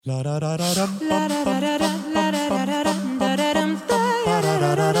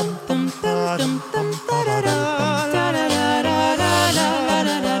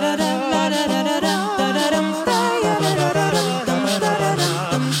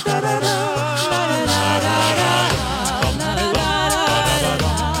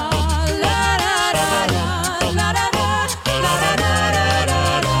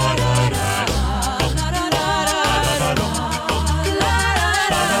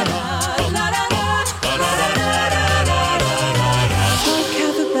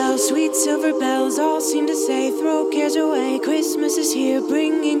Christmas is here,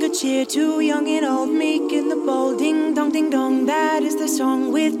 bringing good cheer to young and old, meek and the bold. Ding dong, ding dong, that is the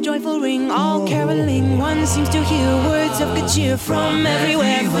song with joyful ring. All caroling, one seems to hear words of good cheer from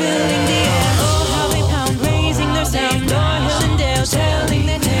everywhere, filling the air. Oh, how they pound, raising their sound, o'er hill and dale, telling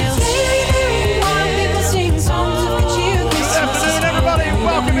their tales. Merry, merry, while people sing songs of good cheer. Good afternoon, everybody.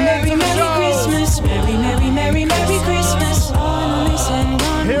 Welcome into the show. Christmas, merry, merry, merry, merry Christmas.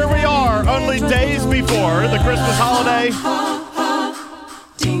 Here we are, only days before the Christmas holiday.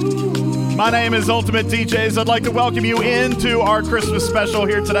 My name is Ultimate DJs. I'd like to welcome you into our Christmas special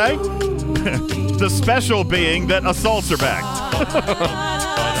here today. The special being that assaults are back.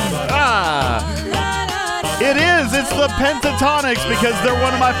 It is. It's the Pentatonix because they're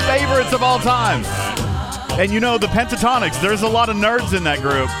one of my favorites of all time. And you know, the Pentatonix, there's a lot of nerds in that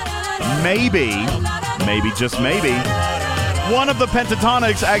group. Maybe, just maybe, one of the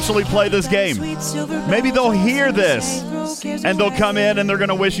Pentatonix actually play this game. Maybe they'll hear this and they'll come in and they're going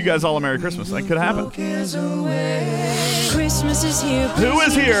to wish you guys all a Merry Christmas. That could happen. Who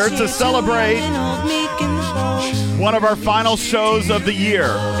is here to celebrate one of our final shows of the year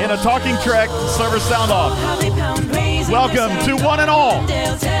in a Talking Trek server sound off? Welcome to one and all.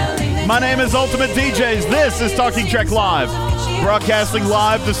 My name is Ultimate DJs. This is Talking Trek Live. Broadcasting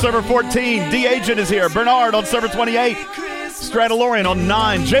live to server 14. D-Agent is here. Bernard on server 28. Stradalorian on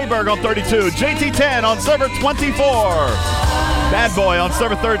 9, J-Berg on 32, JT10 on server 24, Bad Boy on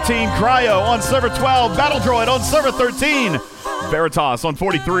server 13, Cryo on server 12, Battle Droid on server 13, Veritas on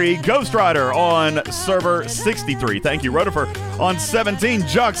 43, Ghost Rider on server 63. Thank you, Rotifer on 17,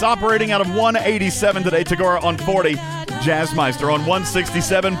 Jux operating out of 187 today, Tagora on 40, Jazzmeister on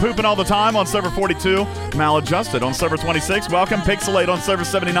 167, Pooping All the Time on server 42, Maladjusted on server 26, Welcome Pixelate on server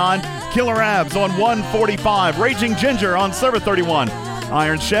 79, Killer Abs on 145, Raging Ginger on server 31,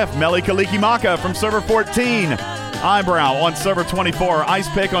 Iron Chef Meli Kaliki Maka from server 14, Eyebrow on server 24, Ice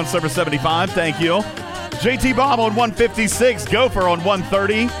Pick on server 75, thank you, JT Bob on 156, Gopher on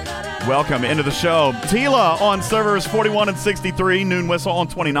 130, welcome into the show, Tila on servers 41 and 63, Noon Whistle on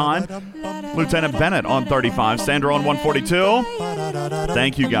 29, Lieutenant Bennett on 35, Sandra on 142.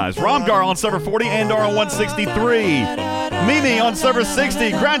 Thank you guys. Romgar on server 40, Andor on 163. Mimi on server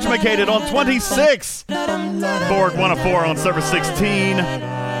 60, Gradumacated on 26. Borg 104 on server 16.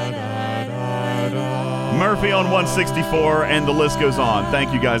 Murphy on 164, and the list goes on.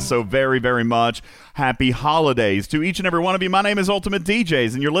 Thank you guys so very, very much. Happy holidays to each and every one of you. My name is Ultimate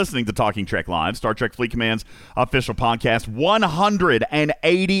DJs, and you're listening to Talking Trek Live, Star Trek Fleet Command's official podcast.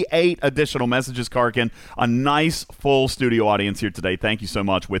 188 additional messages, Karkin. A nice full studio audience here today. Thank you so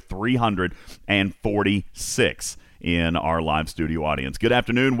much, with 346 in our live studio audience. Good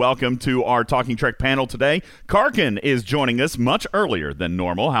afternoon. Welcome to our Talking Trek panel today. Karkin is joining us much earlier than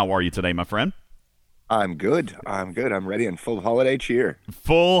normal. How are you today, my friend? I'm good. I'm ready in full holiday cheer.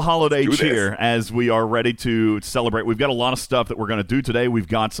 Full holiday cheer as we are ready to celebrate. We've got a lot of stuff that we're going to do today. We've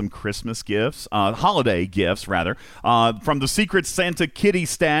got some Christmas gifts, holiday gifts, rather, from the Secret Santa Kitty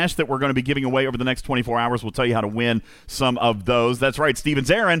stash that we're going to be giving away over the next 24 hours. We'll tell you how to win some of those. That's right. Steven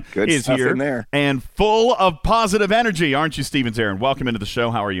Zarin is here in there. And full of positive energy, aren't you, Steven Zarin? Welcome into the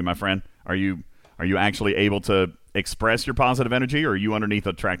show. How are you, my friend? Are you actually able to express your positive energy, or are you underneath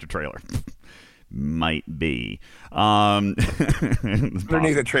a tractor trailer? Might be.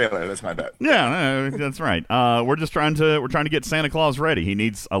 Underneath a trailer, that's my bet. Yeah, that's right. We're trying to get Santa Claus ready. He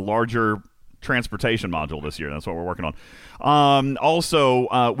needs a larger transportation module this year. That's what we're working on.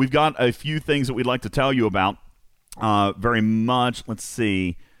 Also, we've got a few things that we'd like to tell you about. Very much. Let's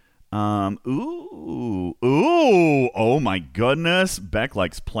see. Oh my goodness. Beck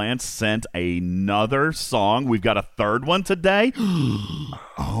Likes Plants sent another song. We've got a third one today.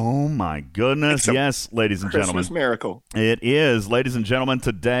 Oh my goodness. Yes, ladies and gentlemen. Christmas miracle. It is. Ladies and gentlemen,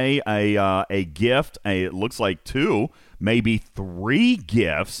 today a gift, it looks like 2, maybe 3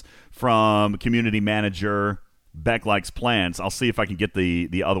 gifts from community manager Beck Likes Plants. I'll see if I can get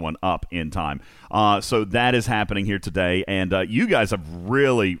the other one up in time. So that is happening here today, and you guys have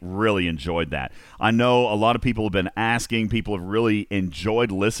really, really enjoyed that. I know a lot of people have been asking. People have really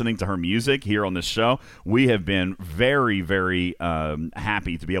enjoyed listening to her music here on this show. We have been very, very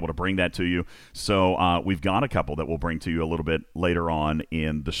happy to be able to bring that to you. So we've got a couple that we'll bring to you a little bit later on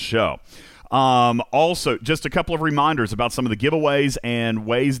in the show. Also, just a couple of reminders about some of the giveaways and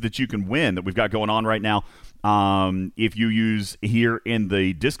ways that you can win that we've got going on right now. If you use here in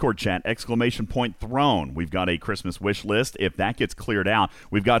the Discord chat, !throne, we've got a Christmas wish list. If that gets cleared out,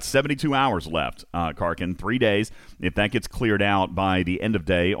 we've got 72 hours left, Karkin, 3 days. If that gets cleared out by the end of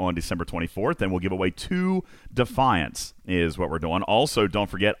day on December 24th, then we'll give away 2 Defiance is what we're doing. Also, don't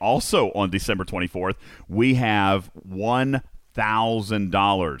forget, also on December 24th, we have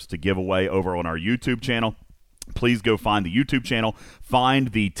 $1,000 to give away over on our YouTube channel. Please go find the YouTube channel,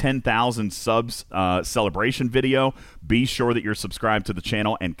 find the 10,000 subs celebration video. Be sure that you're subscribed to the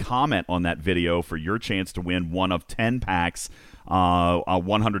channel and comment on that video for your chance to win one of 10 packs, a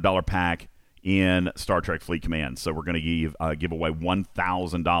 $100 pack in Star Trek Fleet Command. So we're going to give away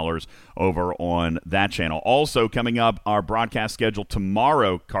 $1,000 over on that channel. Also coming up, our broadcast schedule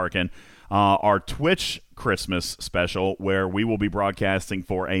tomorrow, Karkin, our Twitch Christmas special, where we will be broadcasting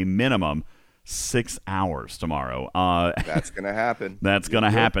for a minimum 6 hours tomorrow. That's going to happen. That's going to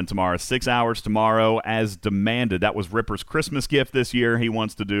happen tomorrow. 6 hours tomorrow as demanded. That was Ripper's Christmas gift this year. He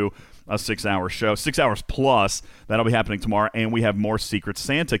wants to do a 6-hour show. 6 hours plus. That'll be happening tomorrow. And we have more Secret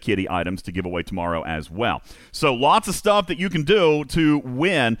Santa kitty items to give away tomorrow as well. So lots of stuff that you can do to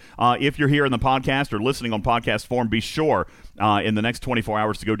win. If you're here in the podcast or listening on podcast form, be sure in the next 24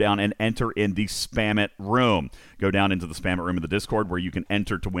 hours to go down and enter in the Spam It room. Go down into the Spam It room of the Discord where you can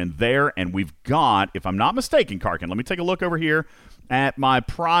enter to win there. And we've got, if I'm not mistaken, Karkin, let me take a look over here at my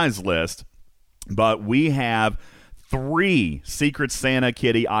prize list. But we have 3 Secret Santa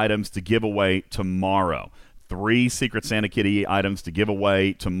kitty items to give away tomorrow. 3 Secret Santa kitty items to give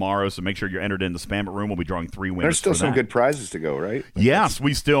away tomorrow, so make sure you're entered in the Spam It room. We'll be drawing 3 winners. There's still some good prizes to go, right? Yes,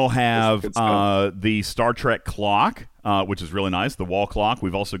 we still have the Star Trek clock, which is really nice, the wall clock.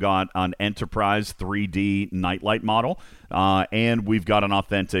 We've also got an Enterprise 3D nightlight model, and we've got an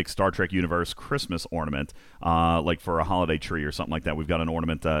authentic Star Trek Universe Christmas ornament, like for a holiday tree or something like that. We've got an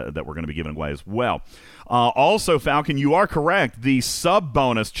ornament that we're going to be giving away as well. Also, Falcon, you are correct. The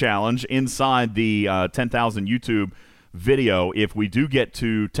sub-bonus challenge inside the 10,000 YouTube video, if we do get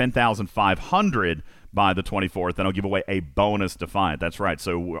to 10,500 by the 24th, then I'll give away a bonus Defiant. That's right.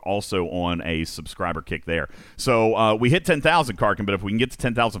 So we're also on a subscriber kick there. So we hit 10,000, Karkin, but if we can get to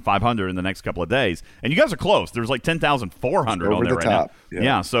 10,500 in the next couple of days, and you guys are close. There's like 10,400 on there right now.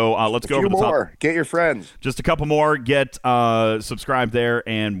 Yeah, so let's go over the top. Get your friends. Just a couple more. Get subscribed there,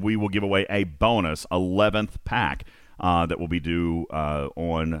 and we will give away a bonus 11th pack that will be due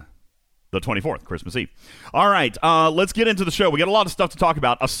on the 24th, Christmas Eve. All right, let's get into the show. We got a lot of stuff to talk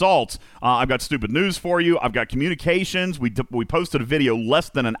about. Assaults. I've got stupid news for you. I've got communications. We posted a video less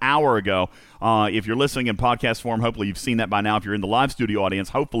than an hour ago. If you're listening in podcast form, hopefully you've seen that by now. If you're in the live studio audience,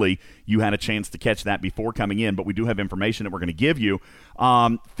 hopefully you had a chance to catch that before coming in. But we do have information that we're going to give you.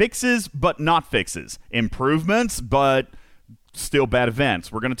 Fixes, but not fixes. Improvements, but still bad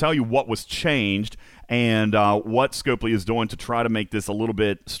events. We're going to tell you what was changed and what Scopely is doing to try to make this a little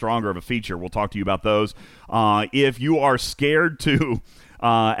bit stronger of a feature. We'll talk to you about those. If you are scared to,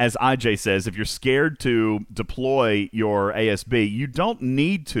 as IJ says, if you're scared to deploy your ASB, you don't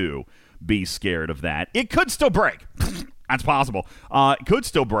need to be scared of that. It could still break. That's possible. It could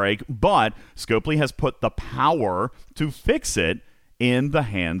still break, but Scopely has put the power to fix it in the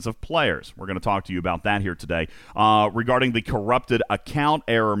hands of players. We're going to talk to you about that here today. Regarding the corrupted account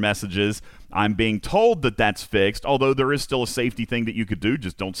error messages, I'm being told that that's fixed, although there is still a safety thing that you could do.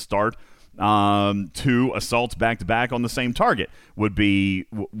 Just don't start 2 assaults back-to-back on the same target would be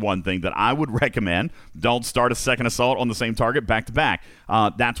one thing that I would recommend. Don't start a second assault on the same target back-to-back.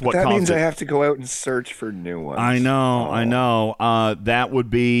 That's what that caused means it. I have to go out and search for new ones. I know. That would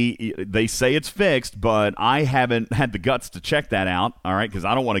be, they say it's fixed, but I haven't had the guts to check that out, all right, because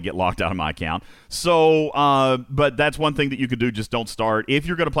I don't want to get locked out of my account. So, but that's one thing that you could do. Just don't start. If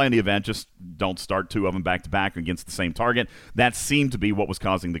you're going to play in the event, just don't start 2 of them back-to-back against the same target. That seemed to be what was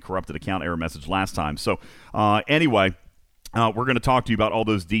causing the corrupted account error message last time. So, anyway, we're going to talk to you about all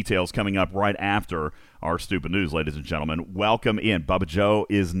those details coming up right after our stupid news, ladies and gentlemen. Welcome in. Bubba Joe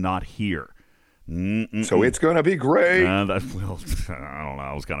is not here. So it's going to be great. I don't know.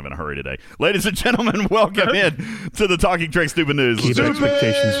 I was kind of in a hurry today. Ladies and gentlemen, welcome in to the Talking Trek Stupid News. Keep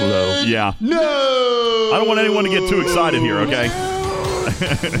expectations low. Yeah. No! I don't want anyone to get too excited here, okay?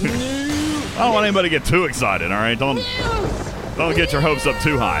 don't want anybody to get too excited, all right? Don't get your hopes up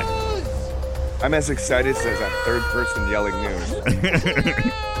too high. I'm as excited as that third person yelling news.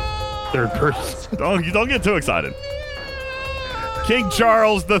 Third person. Don't get too excited. King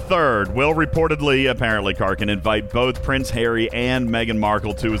Charles III will reportedly, apparently, Karkin, invite both Prince Harry and Meghan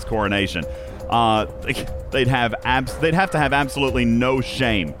Markle to his coronation. They'd have to have absolutely no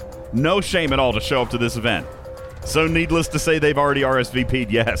shame at all to show up to this event. So needless to say, they've already RSVP'd.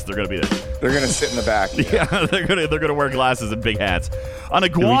 Yes, they're going to be there. They're going to sit in the back. Yeah, they're going to wear glasses and big hats. An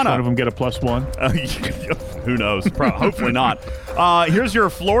iguana. Do each one of them get a +1? Who knows? Hopefully not. Here's your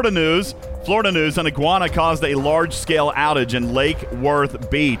Florida news. An iguana caused a large-scale outage in Lake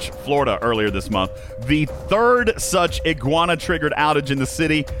Worth Beach, Florida, earlier this month. The third such iguana-triggered outage in the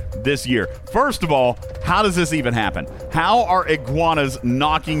city this year. First of all, how does this even happen? How are iguanas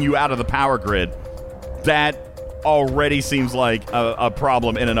knocking you out of the power grid? That already seems like a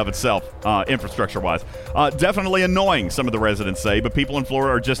problem in and of itself, infrastructure-wise. Definitely annoying, some of the residents say, but people in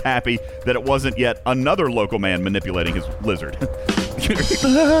Florida are just happy that it wasn't yet another local man manipulating his lizard.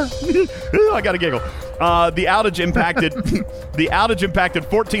 I gotta giggle. The outage impacted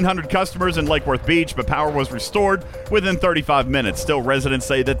 1,400 customers in Lake Worth Beach, but power was restored within 35 minutes. Still, residents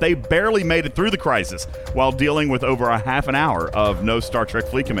say that they barely made it through the crisis while dealing with over a half an hour of no Star Trek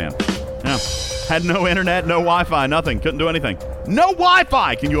Fleet Command. Yeah. Had no internet, no Wi-Fi, nothing. Couldn't do anything. No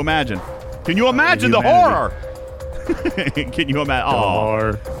Wi-Fi! Can you imagine? Can you imagine the horror? Can you imagine?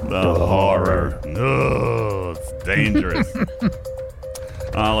 The horror. Oh, it's dangerous.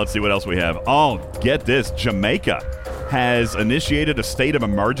 Let's see what else we have. Oh, get this. Jamaica has initiated a state of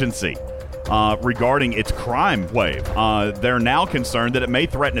emergency regarding its crime wave. They're now concerned that it may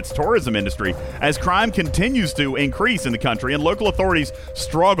threaten its tourism industry as crime continues to increase in the country and local authorities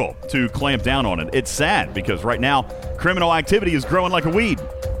struggle to clamp down on it. It's sad because right now criminal activity is growing like a weed,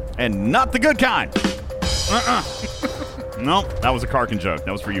 and not the good kind. No, that was a Karkin joke.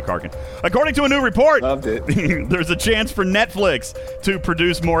 That was for you, Karkin. According to a new report, loved it. There's a chance for Netflix to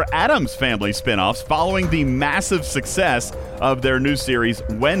produce more Addams Family spinoffs following the massive success of their new series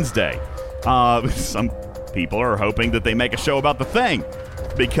Wednesday. Some people are hoping that they make a show about The Thing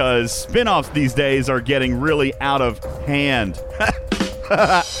because spinoffs these days are getting really out of hand.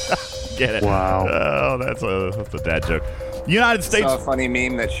 Get it? Wow. Oh, that's a dad joke. United States. I saw a funny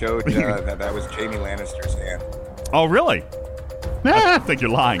meme that showed that was Jamie Lannister's hand. Oh, really? I think you're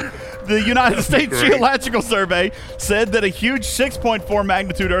lying. The United States Geological Survey said that a huge 6.4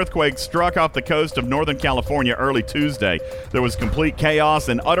 magnitude earthquake struck off the coast of Northern California early Tuesday. There was complete chaos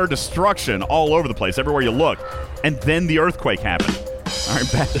and utter destruction all over the place, everywhere you look. And then the earthquake happened. All right,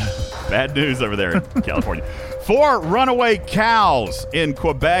 bad news over there in California. 4 runaway cows in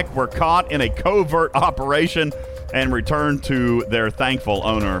Quebec were caught in a covert operation and returned to their thankful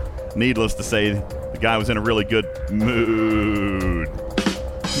owner. Needless to say, the guy was in a really good mood.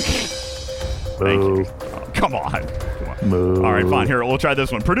 Thank you. Oh, come on. Moo. All right, fine. Here, we'll try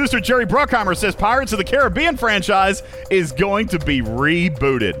this one. Producer Jerry Bruckheimer says Pirates of the Caribbean franchise is going to be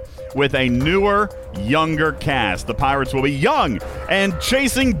rebooted with a newer, younger cast. The pirates will be young and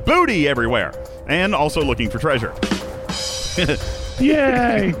chasing booty everywhere and also looking for treasure.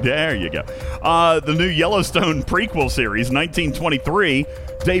 Yay! There you go. The new Yellowstone prequel series, 1923,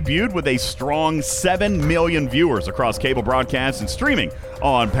 debuted with a strong 7 million viewers across cable broadcasts and streaming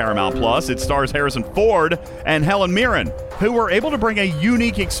on Paramount Plus. It stars Harrison Ford and Helen Mirren, who were able to bring a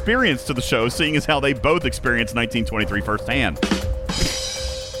unique experience to the show, seeing as how they both experienced 1923 firsthand.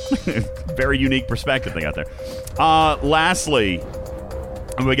 Very unique perspective they got there. Lastly,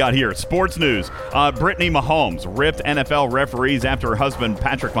 we got here sports news. Brittany Mahomes ripped NFL referees after her husband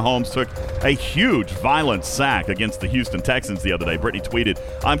Patrick Mahomes took a huge violent sack against the Houston Texans the other day. Brittany tweeted,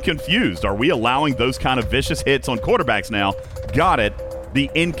 "I'm confused. Are we allowing those kind of vicious hits on quarterbacks now? Got it. The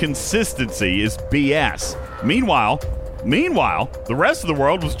inconsistency is BS." Meanwhile, the rest of the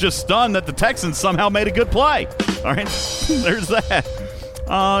world was just stunned that the Texans somehow made a good play. All right, there's that.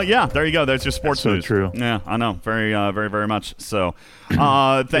 Yeah, there you go. There's your sports news. So true. Yeah, I know. Very, very much so.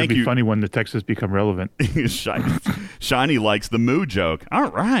 Thank It'd be you. funny when the Texans become relevant. Shiny likes the moo joke. All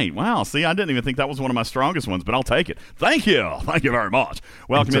right. Wow. See, I didn't even think that was one of my strongest ones, but I'll take it. Thank you. Thank you very much.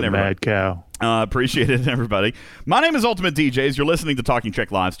 Welcome in, everybody. Mad cow. Appreciate it, everybody. My name is Ultimate DJs. You're listening to Talking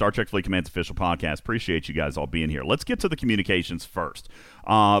Trek Live, Star Trek Fleet Command's official podcast. Appreciate you guys all being here. Let's get to the communications first.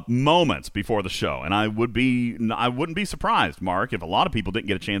 Moments before the show, and I wouldn't be surprised, Mark, if a lot of people didn't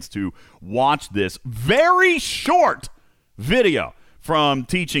get a chance to watch this very short video from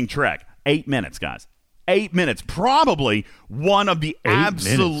Teaching Trek. 8 minutes, guys. 8 minutes. Probably one of the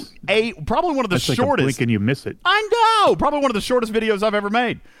probably one of the That's shortest. Like a blink and you miss it. I know. Probably one of the shortest videos I've ever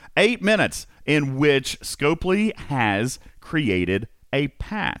made. 8 minutes in which Scopely has created a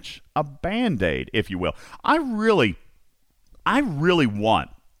patch, a Band-Aid, if you will. I really want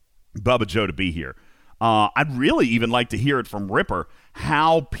Bubba Joe to be here. I'd really even like to hear it from Ripper,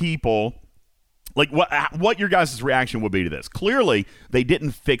 how people, like what your guys' reaction would be to this. Clearly, they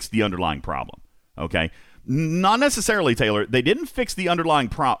didn't fix the underlying problem, okay? Not necessarily, Taylor. They didn't fix the underlying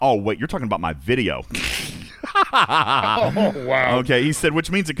problem. Oh, wait, you're talking about my video. Oh, wow. Okay, he said, which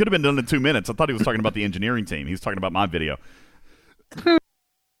means it could have been done in 2 minutes. I thought he was talking about the engineering team. He was talking about my video.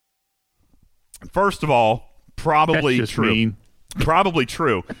 First of all, probably That's just true. mean. Probably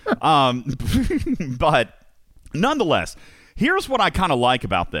true. But nonetheless, here's what I kind of like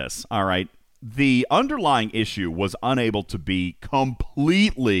about this, all right? The underlying issue was unable to be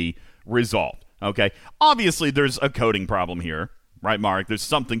completely resolved, okay? Obviously, there's a coding problem here, right, Mark? There's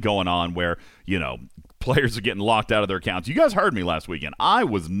something going on where, players are getting locked out of their accounts. You guys heard me last weekend. I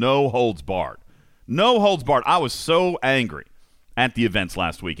was no holds barred. No holds barred. I was so angry at the events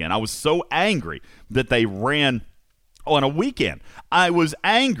last weekend. I was so angry that they ran on a weekend. I was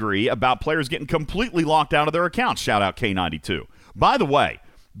angry about players getting completely locked out of their accounts. Shout out K92. By the way,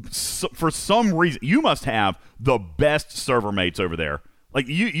 for some reason, you must have the best server mates over there. Like,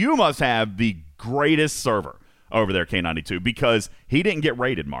 you must have the greatest server over there, K92, because he didn't get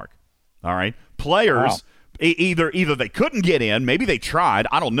raided, Mark. All right? Players, either they couldn't get in, maybe they tried.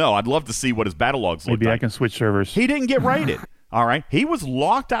 I don't know. I'd love to see what his battle logs look like. Maybe I can switch servers. He didn't get raided. All right? He was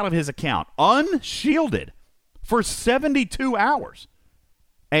locked out of his account, unshielded, for 72 hours.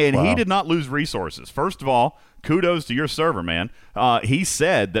 And he did not lose resources. First of all, kudos to your server, man. He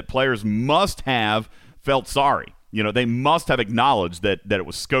said that players must have felt sorry. They must have acknowledged that it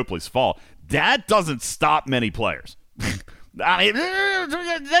was Scopely's fault. That doesn't stop many players.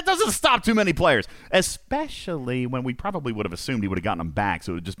 That doesn't stop too many players, especially when we probably would have assumed he would have gotten them back,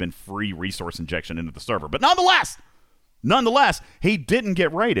 so it would have just been free resource injection into the server. But nonetheless, he didn't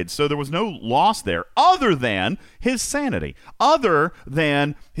get raided, so there was no loss there other than his sanity, other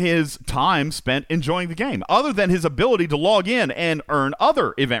than his time spent enjoying the game, other than his ability to log in and earn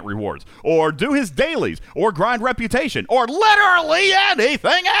other event rewards, or do his dailies, or grind reputation, or literally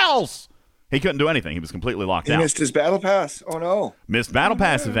anything else. He couldn't do anything. He was completely locked out. He missed his battle pass. Oh, no. Missed battle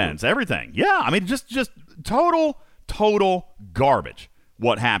pass events, everything. Yeah, I mean, just total garbage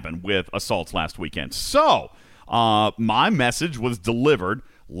what happened with Assaults last weekend. So, my message was delivered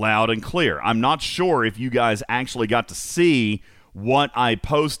loud and clear. I'm not sure if you guys actually got to see what I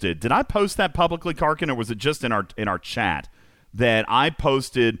posted. Did I post that publicly, Karkin, or was it just in our chat that I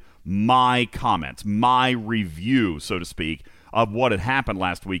posted my comments, my review, so to speak, of what had happened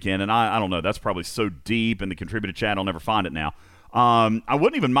last weekend? And I don't know. That's probably so deep in the contributor chat, I'll never find it now. I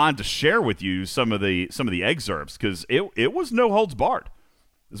wouldn't even mind to share with you some of the excerpts because it was no holds barred.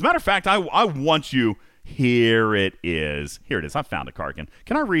 As a matter of fact, I want you. Here it is. I found it, Karkin.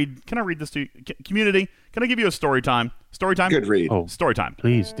 Can I read this to you? Community, can I give you a story time? Story time? Good read. Oh, story time.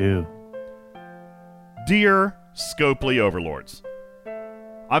 Please do. Dear Scopely Overlords,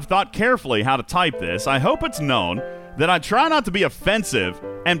 I've thought carefully how to type this. I hope it's known that I try not to be offensive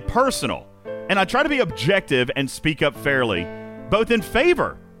and personal, and I try to be objective and speak up fairly, both in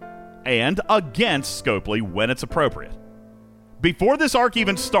favor and against Scopely when it's appropriate. Before this arc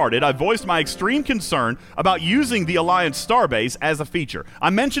even started, I voiced my extreme concern about using the Alliance Starbase as a feature.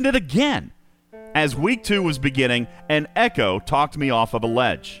 I mentioned it again as Week 2 was beginning and Echo talked me off of a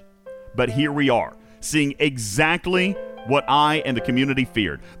ledge. But here we are, seeing exactly what I and the community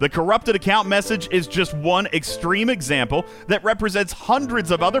feared. The corrupted account message is just one extreme example that represents hundreds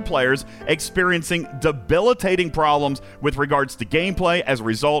of other players experiencing debilitating problems with regards to gameplay as a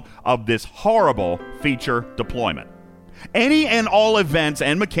result of this horrible feature deployment. Any and all events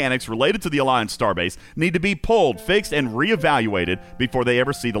and mechanics related to the Alliance Starbase need to be pulled, fixed, and reevaluated before they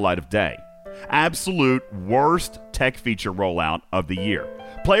ever see the light of day. Absolute worst tech feature rollout of the year.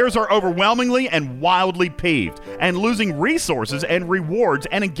 Players are overwhelmingly and wildly peeved and losing resources and rewards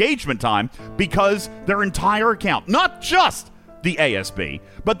and engagement time because their entire account, not just the ASB,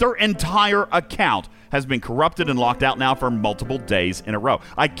 but their entire account has been corrupted and locked out now for multiple days in a row.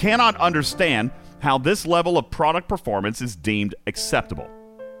 I cannot understand how this level of product performance is deemed acceptable.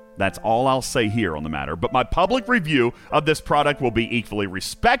 That's all I'll say here on the matter, but my public review of this product will be equally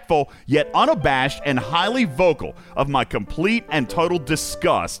respectful, yet unabashed and highly vocal of my complete and total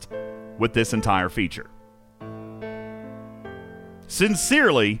disgust with this entire feature.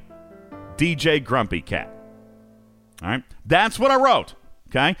 Sincerely, DJ Grumpy Cat. All right, that's what I wrote,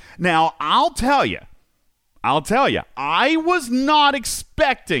 okay? Now, I'll tell you, I'll tell you, I was not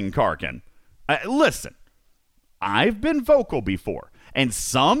expecting Karkin. Listen, I've been vocal before, and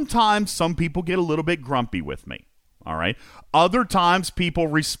sometimes some people get a little bit grumpy with me. All right. Other times people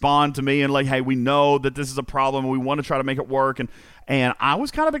respond to me and like, hey, we know that this is a problem and we want to try to make it work. And I was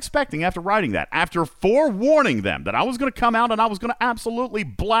kind of expecting after writing that, after forewarning them that I was going to come out and I was going to absolutely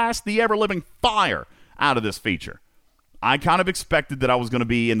blast the ever-living fire out of this feature. I kind of expected that I was going to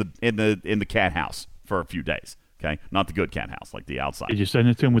be in the cat house for a few days. Okay, not the good cat house, like the outside. Did you send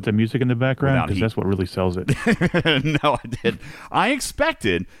it to him with the music in the background? Because that's what really sells it. No, I did. I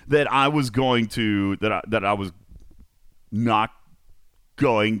expected that I was going to that I was not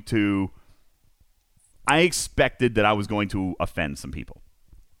going to. I expected that I was going to offend some people.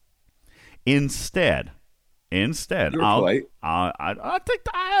 Instead, I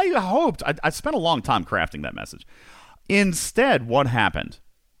hoped. I spent a long time crafting that message. Instead, what happened,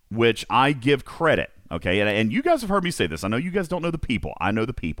 which I give credit. Okay, and you guys have heard me say this. I know you guys don't know the people. I know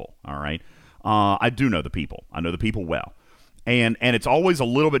the people, all right? I do know the people. I know the people well. And it's always a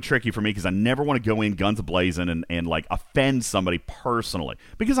little bit tricky for me because I never want to go in guns a-blazing and like offend somebody personally.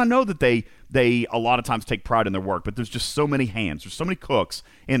 Because I know that they a lot of times take pride in their work, but there's just so many hands. There's so many cooks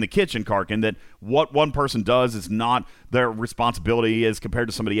in the kitchen, Karkin, that what one person does is not their responsibility as compared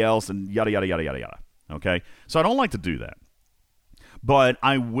to somebody else and yada, yada, yada, yada, yada. Okay? So I don't like to do that. But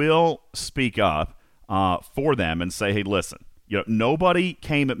I will speak up for them and say, hey, listen, nobody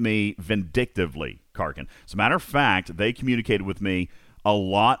came at me vindictively, Karkin. As a matter of fact, they communicated with me a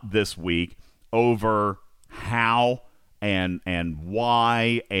lot this week over how and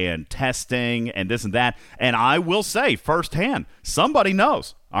why and testing and this and that. And I will say firsthand, somebody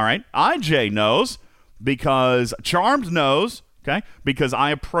knows, all right? IJ knows because Charmed knows, okay? Because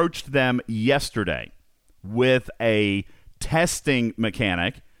I approached them yesterday with a testing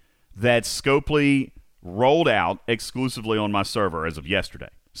mechanic that Scopely rolled out exclusively on my server as of yesterday.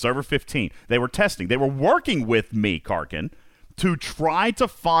 Server 15. They were testing. They were working with me, Karkin, to try to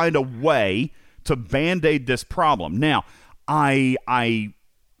find a way to Band-Aid this problem. Now, I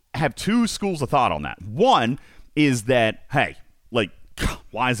have two schools of thought on that. One is that, hey, like,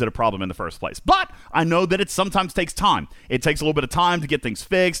 why is it a problem in the first place? But I know that it sometimes takes time. It takes a little bit of time to get things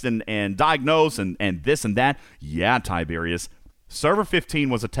fixed and diagnose and this and that. Yeah, Tiberius. Server 15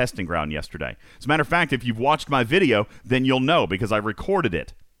 was a testing ground yesterday. As a matter of fact, if you've watched my video, then you'll know because I recorded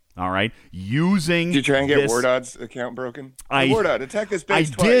it. All right, Did you try and get Wardod's account broken? Wardod, attack this base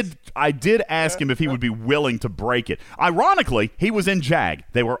twice. I did ask him if he would be willing to break it. Ironically, he was in JAG.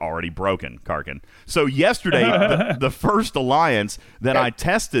 They were already broken, Karkin. So yesterday, the first alliance that I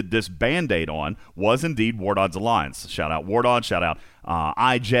tested this Band-Aid on was indeed Wardod's alliance. Shout out Wardod. Shout out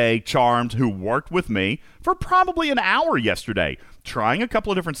IJ, Charmed, who worked with me for probably an hour yesterday, trying a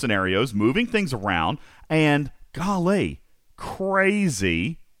couple of different scenarios, moving things around, and golly,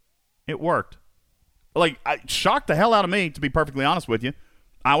 crazy. It worked. Like, it shocked the hell out of me, to be perfectly honest with you.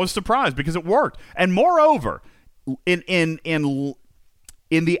 I was surprised because it worked. And moreover, in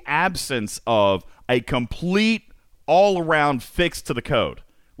the absence of a complete all-around fix to the code,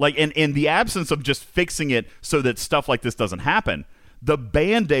 like in the absence of just fixing it so that stuff like this doesn't happen, the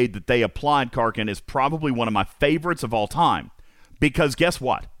Band-Aid that they applied, Karkin, is probably one of my favorites of all time. Because guess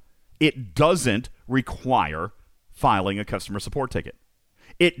what? It doesn't require filing a customer support ticket.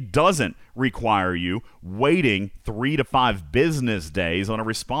 It doesn't require you waiting 3 to 5 business days on a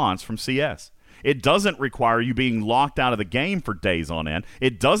response from CS. It doesn't require you being locked out of the game for days on end.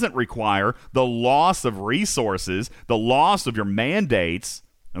 It doesn't require the loss of resources, the loss of your mandates.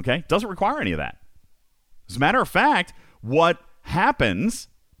 Okay? It doesn't require any of that. As a matter of fact, what happens,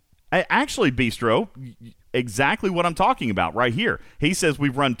 actually, Bistro, exactly what I'm talking about right here. He says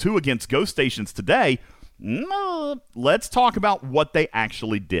we've run 2 against Ghost Stations today. No, let's talk about what they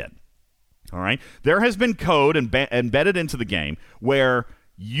actually did. All right? There has been code embedded into the game where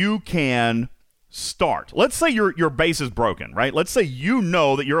you can start. Let's say your base is broken, right? Let's say you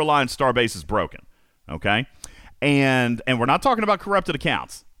know that your Alliance Star base is broken, okay? And we're not talking about corrupted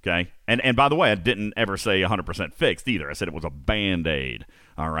accounts, okay? And by the way, I didn't ever say 100% fixed either. I said it was a Band-Aid,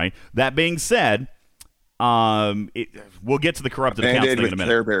 all right? That being said, we'll get to the corrupted accounts thing in a minute.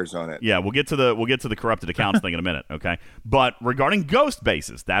 Care Bears on it. Yeah, we'll get to the corrupted accounts thing in a minute, okay? But regarding ghost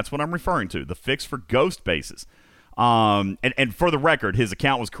bases, that's what I'm referring to. The fix for ghost bases. And for the record, his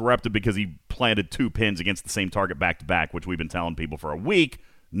account was corrupted because he planted 2 pins against the same target back to back, which we've been telling people for a week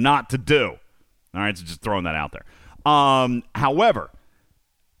not to do. All right, so just throwing that out there. However,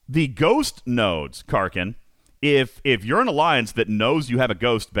 the ghost nodes, Karkin, if you're an alliance that knows you have a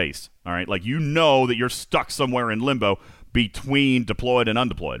ghost base, all right, like you know that you're stuck somewhere in limbo between deployed and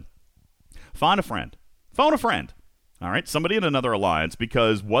undeployed, find a friend. Phone a friend. All right, somebody in another alliance,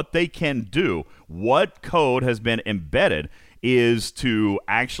 because what they can do, what code has been embedded, is to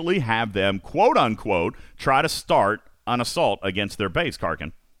actually have them, quote unquote, try to start an assault against their base,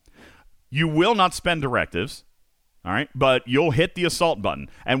 Karkin. You will not spend directives, all right, but you'll hit the assault button.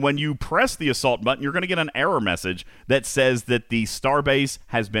 And when you press the assault button, you're going to get an error message that says that the starbase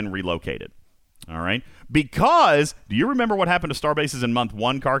has been relocated. All right, because do you remember what happened to starbases in month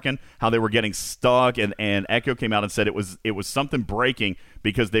 1, Karkin? How they were getting stuck, and Echo came out and said it was something breaking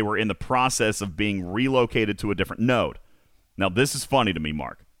because they were in the process of being relocated to a different node. Now, this is funny to me,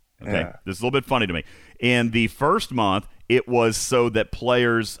 Mark. Okay, yeah. This is a little bit funny to me. In the first month, it was so that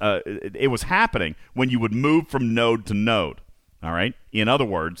players, it was happening when you would move from node to node. All right, in other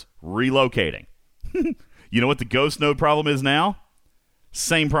words, relocating. You know what the ghost node problem is now?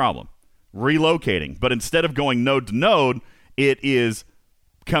 Same problem. Relocating, but instead of going node to node, it is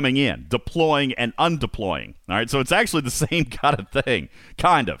coming in, deploying and undeploying. All right, so it's actually the same kind of thing,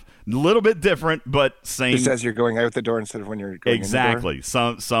 kind of. A little bit different, but same. Just as you're going out the door instead of when you're going exactly. In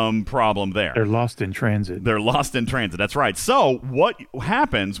the door? Some problem there. They're lost in transit. That's right. So what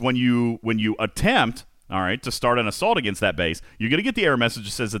happens when you attempt, all right, to start an assault against that base, you're going to get the error message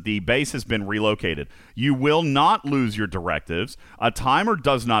that says that the base has been relocated. You will not lose your directives. A timer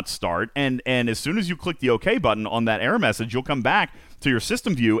does not start, and as soon as you click the OK button on that error message, you'll come back to your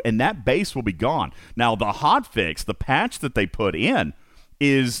system view, and that base will be gone. Now, the hotfix, the patch that they put in,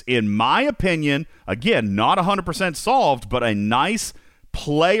 is, in my opinion, again, not 100% solved, but a nice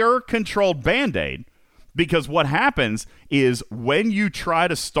player-controlled Band-Aid, because what happens is when you try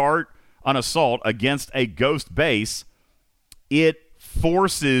to start an assault against a ghost base, it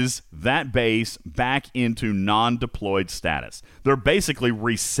forces that base back into non-deployed status. They're basically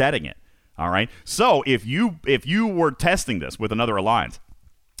resetting it, all right? So if you were testing this with another alliance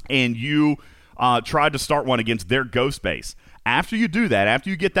and you tried to start one against their ghost base, after you do that,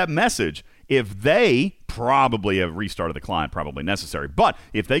 after you get that message, if they probably have restarted the client, probably necessary, but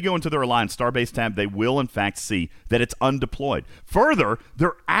if they go into their Alliance Starbase tab, they will in fact see that it's undeployed. Further,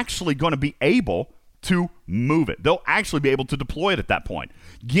 they're actually going to be able to move it. They'll actually be able to deploy it at that point,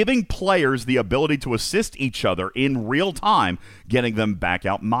 giving players the ability to assist each other in real time, getting them back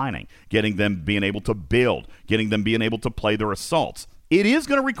out mining, getting them being able to build, getting them being able to play their assaults. It is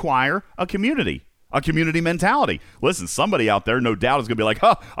going to require a community mentality. Listen, somebody out there, no doubt, is going to be like,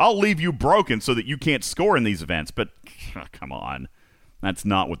 I'll leave you broken so that you can't score in these events. But come on. That's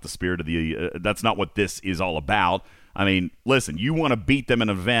not what the spirit of that's not what this is all about. I mean, listen, you want to beat them in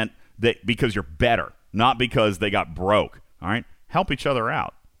an event because you're better, not because they got broke. All right? Help each other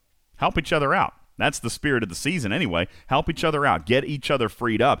out. That's the spirit of the season anyway. Help each other out. Get each other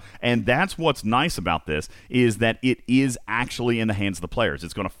freed up. And that's what's nice about this, is that it is actually in the hands of the players.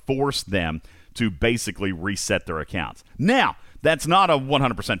 It's going to force them to basically reset their accounts. Now, that's not a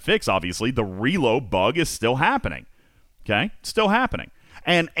 100% fix, obviously. The reload bug is still happening. Okay? Still happening.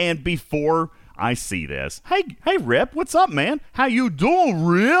 And before I see this, hey, Rip, what's up, man? How you doing,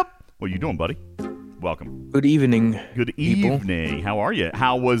 Rip? What you doing, buddy? Welcome. Good evening. Good evening. People. How are you?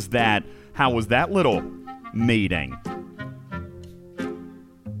 How was that little meeting?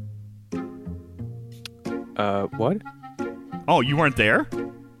 What? Oh, you weren't there?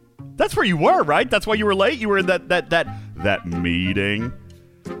 That's where you were, right? That's why you were late. You were in that meeting,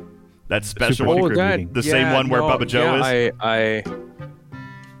 that special meeting, the same one where Bubba Joe is.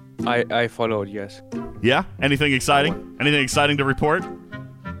 I followed. Yes. Yeah. Anything exciting? Anything exciting to report?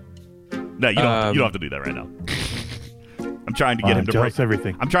 No, you don't have to do that right now. I'm trying to get him to break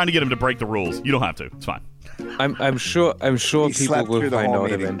everything. I'm trying to get him to break the rules. You don't have to. It's fine. I'm sure people will find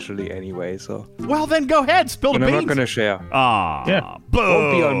out eventually anyway. So. Well, then go ahead. Spill the beans. I'm not gonna share. Yeah. Boom.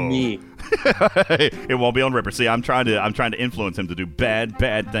 Won't be on me. It won't be on Ripper. See, I'm trying to influence him to do bad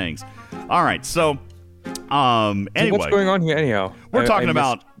things. All right. So, anyway, what's going on here anyhow? We're talking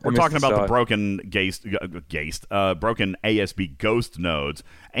about the broken broken ASB ghost nodes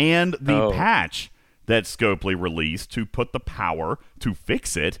and the patch that Scopely released to put the power to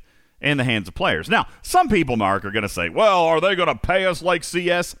fix it in the hands of players. Now, some people, Mark, are going to say, well, are they going to pay us like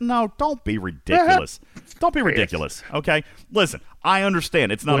CS? No, don't be ridiculous. Don't be ridiculous, okay? Listen, I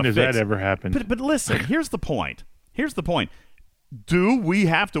understand. It's not when a fix. When does that ever happen? But listen, here's the point. Do we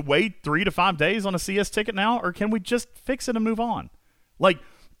have to wait 3 to 5 days on a CS ticket now, or can we just fix it and move on? Like,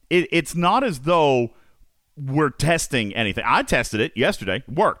 it's not as though we're testing anything. I tested it yesterday.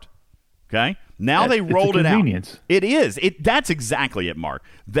 Worked. Okay? Now they rolled it out. It is. That's exactly it, Mark.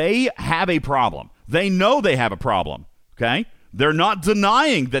 They have a problem. They know they have a problem. Okay? They're not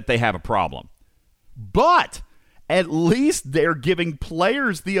denying that they have a problem. But at least they're giving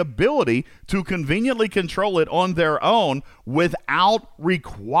players the ability to conveniently control it on their own without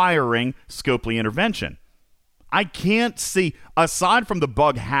requiring Scopely intervention. I can't see, aside from the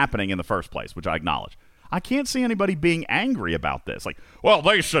bug happening in the first place, which I acknowledge, I can't see anybody being angry about this. Like, well,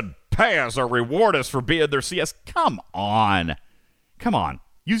 they should pay us or reward us for being their CS. Come on.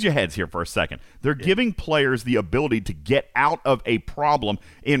 Use your heads here for a second. They're giving players the ability to get out of a problem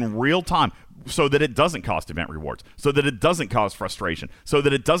in real time so that it doesn't cost event rewards, so that it doesn't cause frustration, so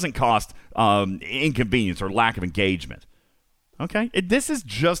that it doesn't cost inconvenience or lack of engagement. Okay? This is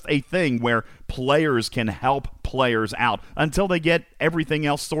just a thing where players can help players out until they get everything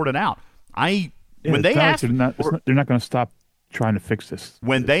else sorted out. When they asked, they're not going to stop trying to fix this.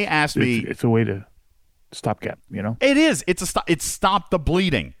 When they asked me, it's a way to stopgap. It is. It's stop the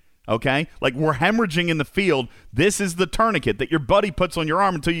bleeding. Okay, like we're hemorrhaging in the field. This is the tourniquet that your buddy puts on your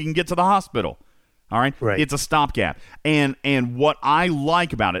arm until you can get to the hospital. All right, It's a stopgap. And what I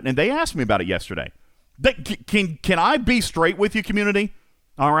like about it, and they asked me about it yesterday. Can I be straight with you, community?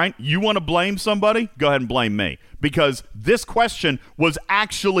 All right, you want to blame somebody? Go ahead and blame me, because this question was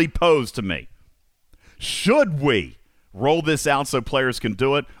actually posed to me. Should we roll this out so players can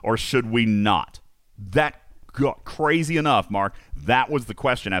do it, or should we not? Crazy enough, Mark. That was the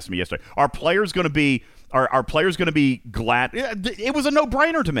question asked me yesterday. Are players going to be glad? It was a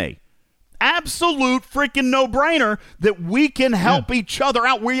no-brainer to me. Absolute freaking no-brainer that we can help each other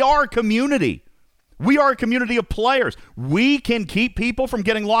out. We are a community. We are a community of players. We can keep people from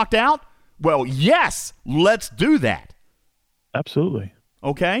getting locked out? Well, yes, let's do that. Absolutely.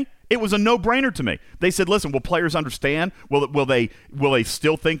 Okay? It was a no-brainer to me. They said, listen, will players understand? Will they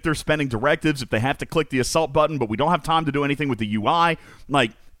still think they're spending directives if they have to click the assault button, but we don't have time to do anything with the UI?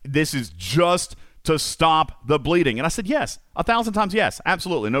 Like, this is just to stop the bleeding. And I said, yes, 1,000 times yes.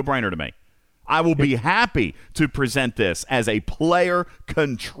 Absolutely, no-brainer to me. I will be happy to present this as a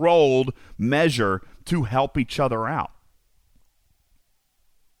player-controlled measure to help each other out.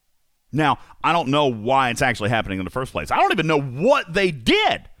 Now, I don't know why it's actually happening in the first place. I don't even know what they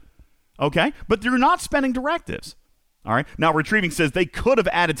did. Okay? But you're not spending directives. All right? Now, Retrieving says they could have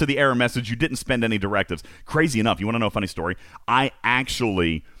added to the error message, you didn't spend any directives. Crazy enough. You want to know a funny story? I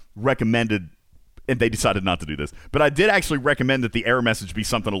actually recommended, and they decided not to do this, but I did actually recommend that the error message be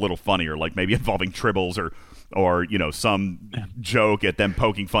something a little funnier, like maybe involving tribbles or some joke at them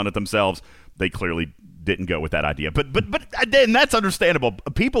poking fun at themselves. They clearly didn't go with that idea. But then that's understandable.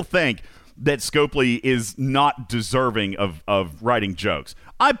 People think that Scopely is not deserving of writing jokes.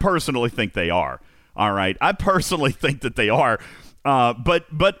 I personally think they are. All right? I personally think that they are.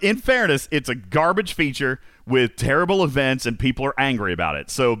 But in fairness, it's a garbage feature with terrible events, and people are angry about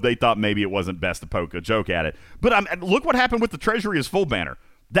it. So they thought maybe it wasn't best to poke a joke at it. But look what happened with the Treasury is Full banner.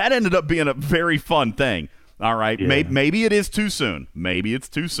 That ended up being a very fun thing. All right, yeah. Maybe it is too soon. Maybe it's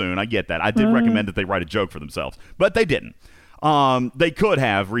too soon. I get that. I did recommend that they write a joke for themselves, but they didn't. They could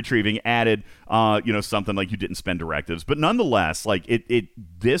have, Retrieving, added, something like you didn't spend directives, but nonetheless, like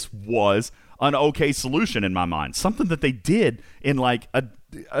this was an okay solution in my mind. Something that they did in like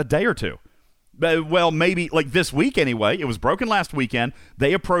a day or two. Well, maybe like this week anyway. It was broken last weekend.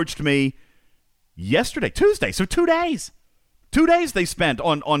 They approached me yesterday, Tuesday, so 2 days. 2 days they spent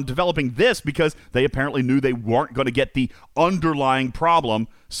on developing this because they apparently knew they weren't going to get the underlying problem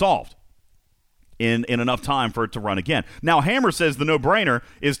solved in enough time for it to run again. Now, Hammer says the no-brainer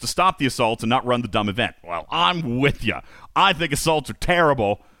is to stop the assaults and not run the dumb event. Well, I'm with you. I think assaults are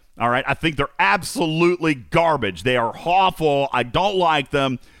terrible. All right? I think they're absolutely garbage. They are awful. I don't like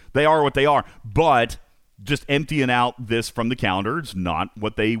them. They are what they are. But just emptying out this from the calendar is not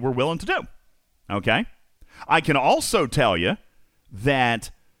what they were willing to do. Okay? I can also tell you that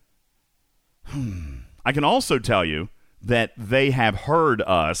they have heard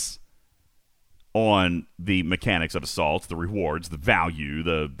us on the mechanics of assaults, the rewards, the value,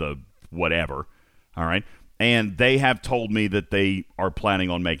 the whatever, all right? And they have told me that they are planning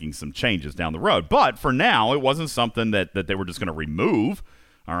on making some changes down the road. But for now, it wasn't something that they were just going to remove,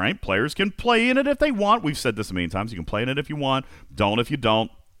 all right? Players can play in it if they want. We've said this a million times. You can play in it if you want. Don't if you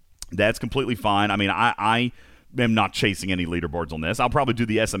don't. That's completely fine. I mean, I am not chasing any leaderboards on this. I'll probably do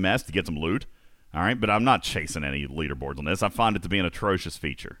the SMS to get some loot, all right? But I'm not chasing any leaderboards on this. I find it to be an atrocious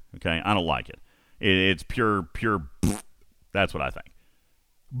feature, okay? I don't like it. It's pure, that's what I think.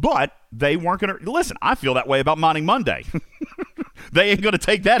 But they weren't going to, listen, I feel that way about Mining Monday. They ain't going to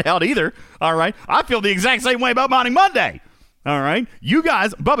take that out either, all right? I feel the exact same way about Mining Monday, all right? You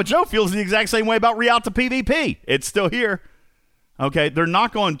guys, Bubba Joe feels the exact same way about Rialto PvP. It's still here. Okay, they're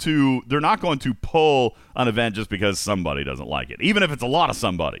not going to pull an event just because somebody doesn't like it, even if it's a lot of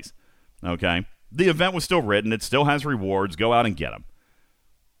somebodies. Okay, The event was still written. It still has rewards. Go out and get them.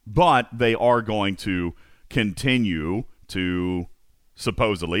 But they are going to continue to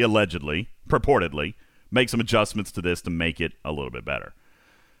supposedly, allegedly, purportedly make some adjustments to this to make it a little bit better.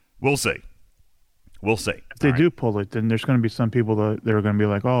 We'll see. If they do pull it, then there's going to be some people that are going to be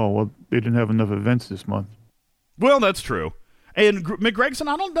like, oh, well, they didn't have enough events this month. Well, that's true. And McGregson,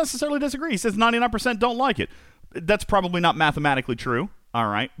 I don't necessarily disagree. He says 99% don't like it. That's probably not mathematically true, all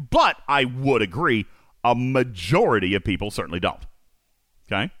right? But I would agree a majority of people certainly don't.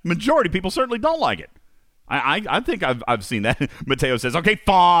 Okay? Majority of people certainly don't like it. I think I've seen that. Mateo says, okay,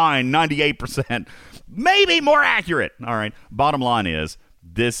 fine, 98%. Maybe more accurate. All right. Bottom line is,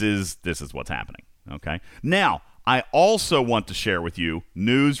 this is what's happening. Okay? Now, I also want to share with you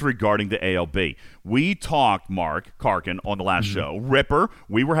news regarding the ALB. We talked, Mark Karkin, on the last show. Ripper,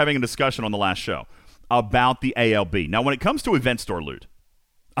 we were having a discussion on the last show about the ALB. Now, when it comes to event store loot,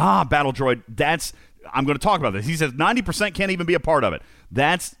 Battle Droid, I'm going to talk about this. He says 90% can't even be a part of it.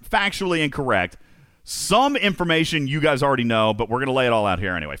 That's factually incorrect. Some information you guys already know, but we're going to lay it all out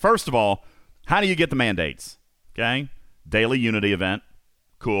here anyway. First of all, how do you get the mandates? Okay? Daily Unity event.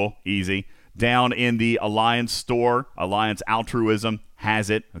 Cool. Easy. Down in the Alliance store, Alliance Altruism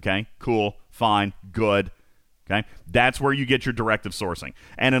has it. Okay? Cool. Fine. Good. Okay? That's where you get your directive sourcing.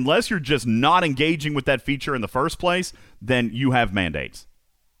 And unless you're just not engaging with that feature in the first place, then you have mandates.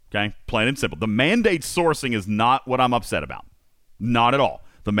 Okay? Plain and simple. The mandate sourcing is not what I'm upset about. Not at all.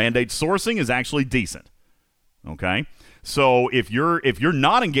 The mandate sourcing is actually decent. Okay? So if you're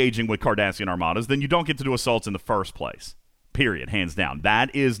not engaging with Cardassian armadas, then you don't get to do assaults in the first place. Period. Hands down.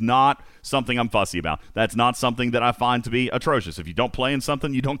 That is not something I'm fussy about. That's not something that I find to be atrocious. If you don't play in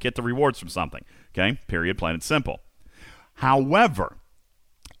something, you don't get the rewards from something. Okay? Period. Plain and simple. However,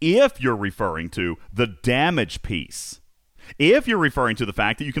 if you're referring to the damage piece, if you're referring to the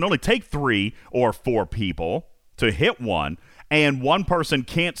fact that you can only take 3 or 4 people to hit one, and one person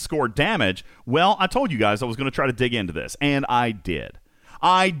can't score damage, well, I told you guys I was going to try to dig into this, and I did.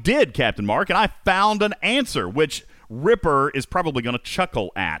 Captain Mark, and I found an answer, which Ripper is probably going to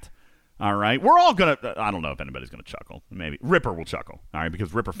chuckle at. All right? We're all going to, I don't know if anybody's going to chuckle. Maybe. Ripper will chuckle, all right,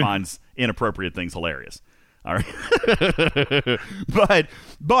 because Ripper finds inappropriate things hilarious. All right.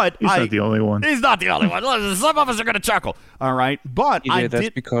 but he's not the only one. He's not the only one. Some of us are going to chuckle. All right. But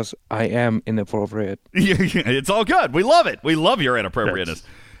that's because I am inappropriate. It's all good. We love it. We love your inappropriateness.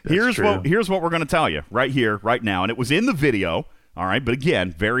 That's Here's what we're going to tell you right here, right now. And it was in the video. All right. But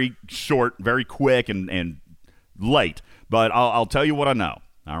again, very short, very quick, and late. But I'll tell you what I know.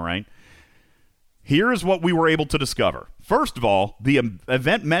 All right. Here's what we were able to discover. First of all, the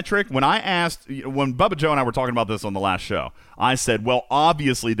event metric, when Bubba Joe and I were talking about this on the last show, I said, well,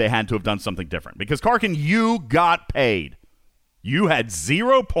 obviously they had to have done something different. Because, Karkin, you got paid. You had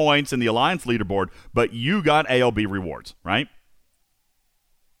 0 points in the Alliance leaderboard, but you got ALB rewards, right?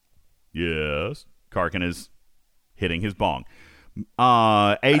 Yes. Karkin is hitting his bong.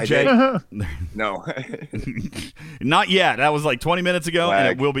 AJ, no, not yet. That was like 20 minutes ago, lag. and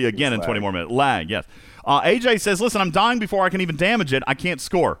it will be again in 20 more minutes. Lag, yes. AJ says, listen, I'm dying before I can even damage it. I can't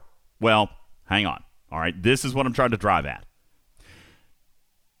score. Well, hang on. All right, this is what I'm trying to drive at.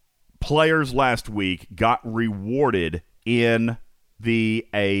 Players last week got rewarded in the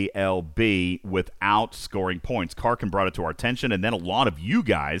ALB without scoring points. Karkin brought it to our attention, and then a lot of you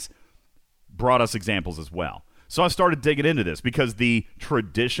guys brought us examples as well. So I started digging into this because the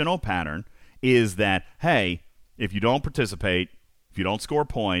traditional pattern is that, hey, if you don't participate, if you don't score a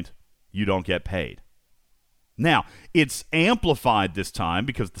point, you don't get paid. Now, it's amplified this time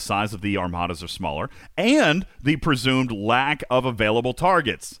because the size of the armadas are smaller and the presumed lack of available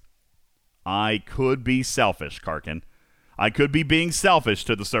targets. I could be selfish, Karkin. I could be being selfish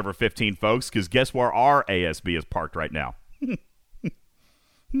to the Server 15 folks because guess where our ASB is parked right now?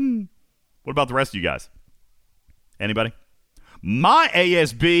 What about the rest of you guys? Anybody? My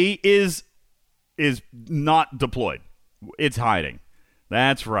ASB is not deployed. It's hiding.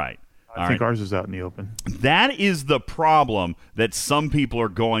 That's right. I think ours is out in the open. That is the problem that some people are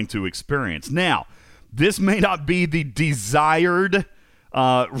going to experience. Now, this may not be the desired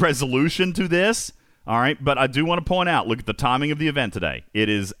resolution to this, all right, but I do want to point out, look at the timing of the event today. It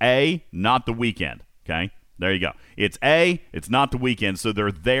is A, not the weekend, okay? There you go. It's A, it's not the weekend, so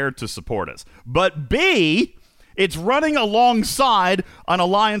they're there to support us. But B, it's running alongside an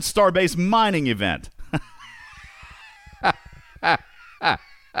Alliance Starbase mining event.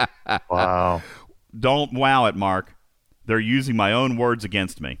 Wow. Don't wow it, Mark. They're using my own words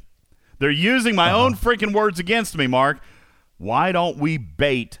against me. They're using my own freaking words against me, Mark. Why don't we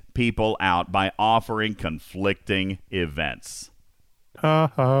bait people out by offering conflicting events?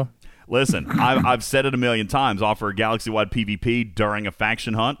 Listen, I've said it a million times. Offer a galaxy-wide PvP during a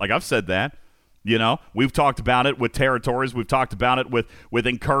faction hunt. Like, I've said that. You know, we've talked about it with territories. We've talked about it with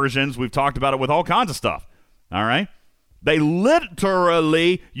incursions. We've talked about it with all kinds of stuff. All right? They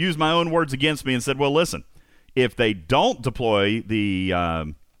literally used my own words against me and said, well, listen, if they don't deploy the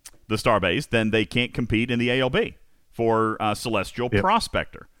Starbase, then they can't compete in the ALB for Celestial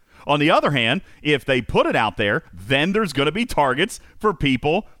Prospector. On the other hand, if they put it out there, then there's going to be targets for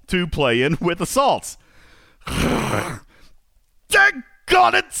people to play in with assaults. Daggone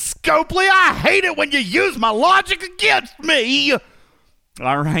it, Scopely! I hate it when you use my logic against me!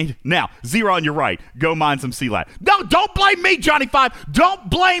 All right. Now, Zeron, you're right. Go mine some CLAT. No, don't blame me, Johnny Five. Don't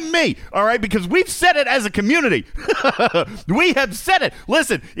blame me. All right, because we've said it as a community. We have said it.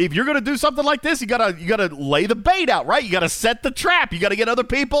 Listen, if you're going to do something like this, you gotta lay the bait out, right? You got to set the trap. You got to get other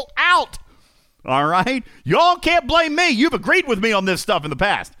people out. All right? Y'all can't blame me. You've agreed with me on this stuff in the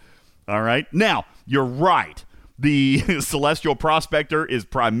past. All right? Now, you're right. The Celestial Prospector is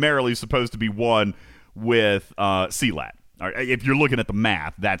primarily supposed to be won with CLAT. If you're looking at the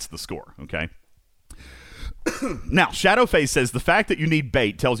math, that's the score, okay? Now, Shadowface says the fact that you need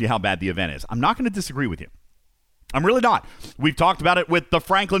bait tells you how bad the event is. I'm not going to disagree with you. I'm really not. We've talked about it with the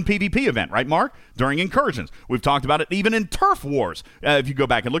Franklin PvP event, right, Mark? During incursions. We've talked about it even in Turf Wars. If you go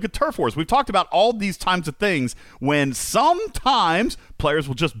back and look at Turf Wars, we've talked about all these types of things when sometimes players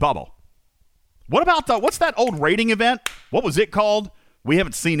will just bubble. What about what's that old raiding event? What was it called? We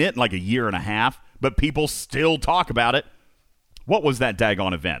haven't seen it in like a year and a half, but people still talk about it. What was that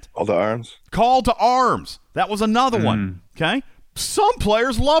daggone event? Call to Arms. Call to Arms. That was another one, okay? Some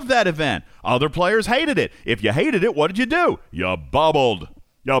players loved that event. Other players hated it. If you hated it, what did you do? You bubbled.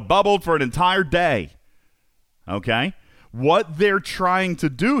 You bubbled for an entire day, okay? What they're trying to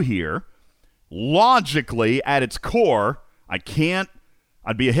do here, logically, at its core, I'd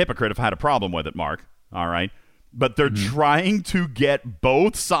be a hypocrite if I had a problem with it, Mark, all right? But they're trying to get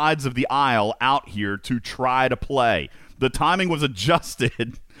both sides of the aisle out here to try to play. The timing was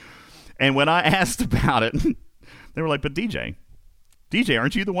adjusted, and when I asked about it, they were like, but DJ,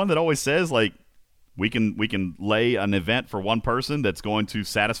 aren't you the one that always says, like, we can lay an event for one person that's going to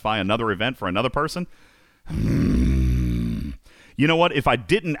satisfy another event for another person? You know what? If I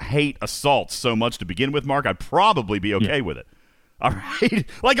didn't hate assaults so much to begin with, Mark, I'd probably be okay with it. All right?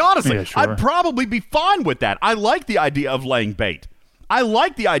 Like, honestly, sure. I'd probably be fine with that. I like the idea of laying bait. I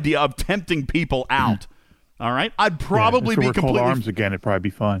like the idea of tempting people out. All right? I'd probably be completely... arms again, it'd probably be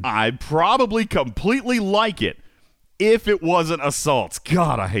fun. I'd probably completely like it if it wasn't assaults.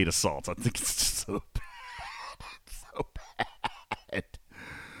 God, I hate assaults. I think it's just so bad. So bad.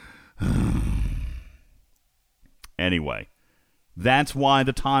 Anyway, that's why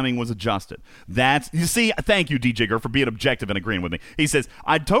the timing was adjusted. You see, thank you, DJ Gur, for being objective and agreeing with me. He says,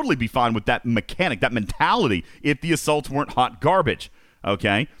 I'd totally be fine with that mechanic, that mentality, if the assaults weren't hot garbage.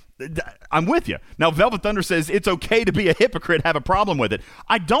 Okay? I'm with you. Now, Velvet Thunder says it's okay to be a hypocrite, have a problem with it.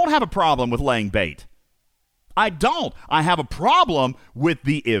 I don't have a problem with laying bait. I don't. I have a problem with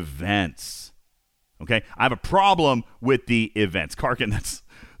the events. Okay? I have a problem with the events. Karkin, that's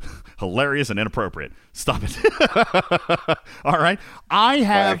hilarious and inappropriate. Stop it. All right?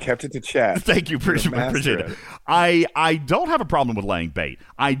 I kept it to chat. Thank you. Appreciate it. I don't have a problem with laying bait.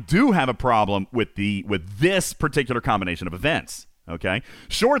 I do have a problem with this particular combination of events. Okay?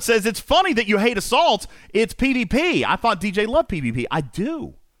 Short says, it's funny that you hate assaults. It's PvP. I thought DJ loved PvP. I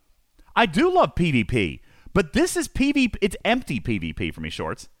do. I do love PvP. But this is PvP. It's empty PvP for me,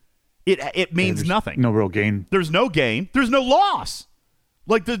 Shorts. It means nothing. No real gain. There's no gain. There's no loss.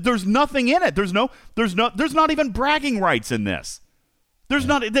 Like, there's nothing in it. There's not even bragging rights in this. There's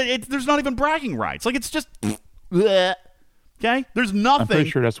not even bragging rights. Like, it's just bleh. Okay? There's nothing. I'm pretty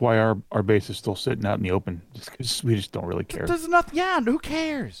sure that's why our base is still sitting out in the open. Just because we just don't really care. There's nothing. Yeah, who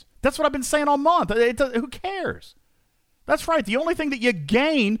cares? That's what I've been saying all month. Who cares? That's right. The only thing that you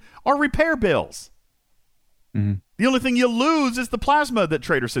gain are repair bills. Mm-hmm. The only thing you lose is the plasma that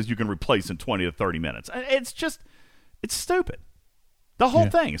Trader says you can replace in 20 to 30 minutes. It's stupid. The whole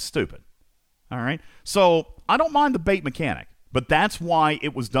thing is stupid. All right? So I don't mind the bait mechanic, but that's why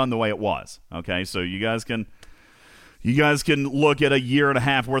it was done the way it was. Okay? So you guys can look at a year and a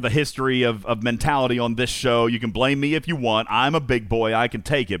half worth of history of mentality on this show. You can blame me if you want. I'm a big boy. I can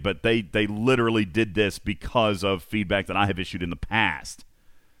take it. But they literally did this because of feedback that I have issued in the past.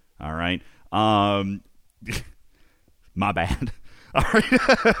 All right? My bad. All right.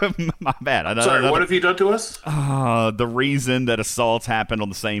 My bad. Sorry, what have you done to us? The reason that assaults happened on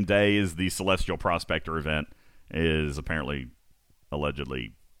the same day as the Celestial Prospector event is apparently,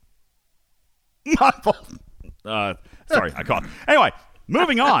 allegedly, my fault. Sorry, I caught. Anyway,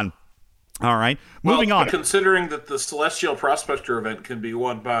 moving on. All right, moving on. Considering that the Celestial Prospector event can be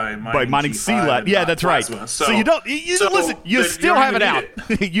won by mining Sealet. Yeah, that's Plasma. Right. So you don't listen. You still have it out.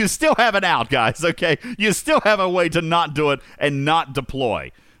 You still have it out, guys. Okay, you still have a way to not do it and not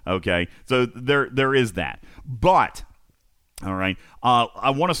deploy. Okay, so there is that. But all right, I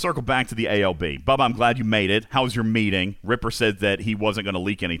want to circle back to the ALB. Bubba, I'm glad you made it. How was your meeting? Ripper said that he wasn't going to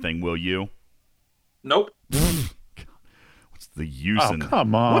leak anything. Will you? Nope. The use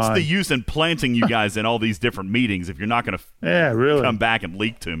come on. What's the use in planting you guys in all these different meetings if you're not going to really come back and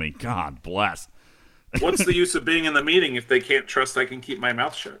leak to me? God bless. What's the use of being in the meeting if they can't trust I can keep my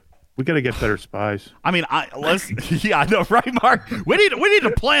mouth shut? We got to get better spies. I mean, I know, right, Mark? We need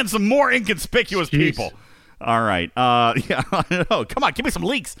to plan some more inconspicuous people. All right. Yeah, I know. Come on, give me some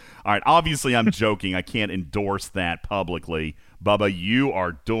leaks. All right. Obviously, I'm joking. I can't endorse that publicly. Bubba, you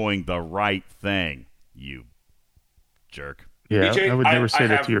are doing the right thing, you jerk. Yeah, BJ, I would never say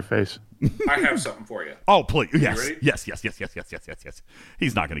that to your face. I have something for you. Oh, please. Yes.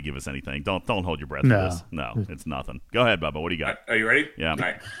 He's not going to give us anything. Don't hold your breath for this. No, it's nothing. Go ahead, Bubba. What do you got? Are you ready? Yeah. All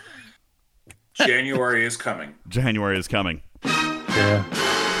right. January is coming. January is coming. Yeah.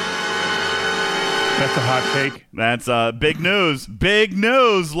 That's a hot take. That's big news. Big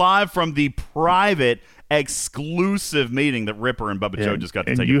news live from the private exclusive meeting that Ripper and Bubba Joe just got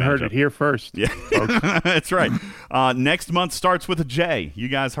to take advantage of. And you heard it here first. Yeah, that's right. Next month starts with a J. You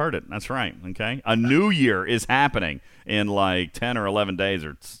guys heard it. That's right. Okay. A new year is happening in like 10 or 11 days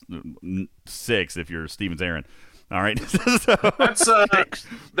or 6 if you're Stevens Aaron. All right.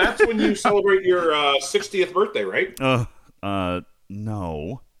 That's when you celebrate your 60th birthday, right?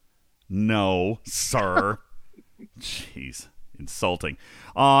 No, sir. Jeez, insulting.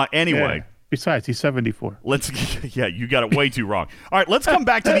 Anyway. Yeah. Besides, he's 74. You got it way too wrong. All right, let's come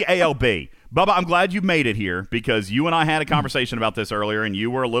back to the ALB. Bubba, I'm glad you made it here because you and I had a conversation about this earlier, and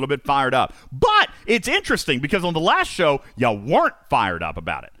you were a little bit fired up. But it's interesting because on the last show, you weren't fired up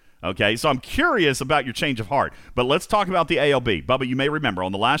about it. Okay, so I'm curious about your change of heart. But let's talk about the ALB. Bubba, you may remember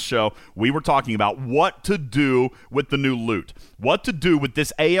on the last show, we were talking about what to do with the new loot, what to do with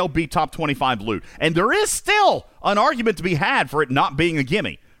this ALB Top 25 loot. And there is still an argument to be had for it not being a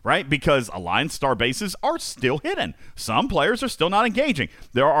gimme. Right? Because Alliance star bases are still hidden. Some players are still not engaging.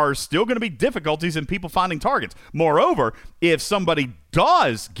 There are still going to be difficulties in people finding targets. Moreover, if somebody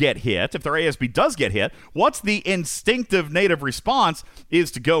does get hit, if their ASB does get hit, what's the instinctive native response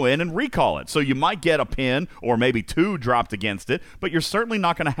is to go in and recall it. So you might get a pin or maybe 2 dropped against it, but you're certainly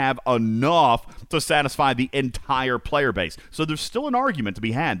not going to have enough to satisfy the entire player base. So there's still an argument to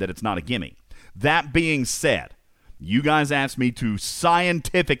be had that it's not a gimme. That being said, you guys asked me to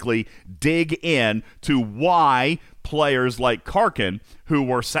scientifically dig in to why players like Karkin, who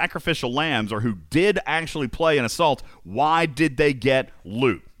were sacrificial lambs or who did actually play an assault, why did they get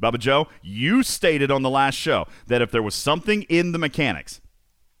loot? Bubba Joe, you stated on the last show that if there was something in the mechanics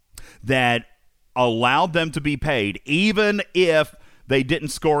that allowed them to be paid, even if they didn't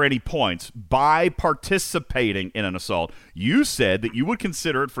score any points by participating in an assault, you said that you would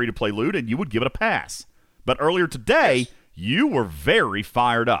consider it free-to-play loot and you would give it a pass. But earlier today, you were very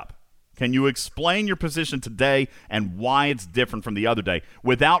fired up. Can you explain your position today and why it's different from the other day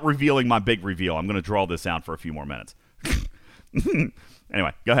without revealing my big reveal? I'm going to draw this out for a few more minutes.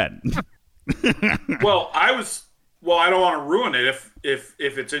 Anyway, go ahead. Well, I don't want to ruin it if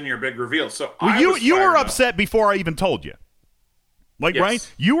it's in your big reveal. So you were upset before I even told you. Yes.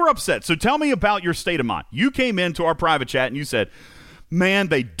 Right? You were upset. So tell me about your state of mind. You came into our private chat and you said, man,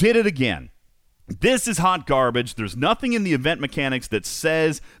 they did it again. This is hot garbage. There's nothing in the event mechanics that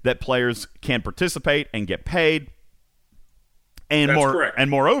says that players can participate and get paid. And correct. And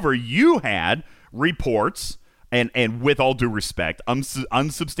moreover, you had reports, and with all due respect,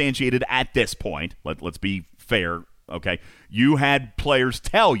 unsubstantiated at this point, let's be fair, okay? You had players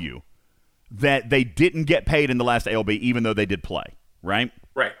tell you that they didn't get paid in the last ALB even though they did play, right?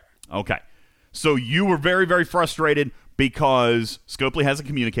 Right. Okay. So you were very, very frustrated because Scopely hasn't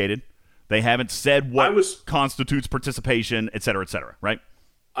communicated. They haven't said what constitutes participation, et cetera, right?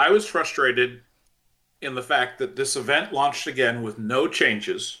 I was frustrated in the fact that this event launched again with no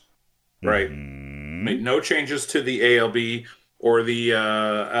changes, right? Mm-hmm. Made no changes to the ALB or the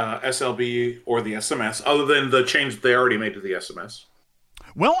SLB or the SMS, other than the change they already made to the SMS.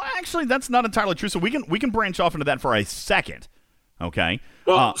 Well, actually, that's not entirely true. So we can branch off into that for a second, okay?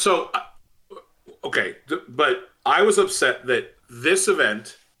 Well, okay, but I was upset that this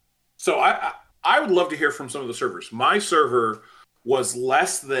event. So I would love to hear from some of the servers. My server was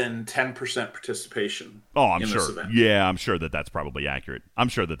less than 10% participation. Oh, I'm sure. This event. Yeah, I'm sure that's probably accurate. I'm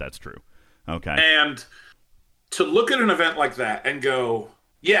sure that's true. Okay. And to look at an event like that and go,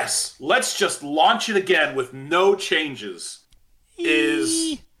 yes, let's just launch it again with no changes.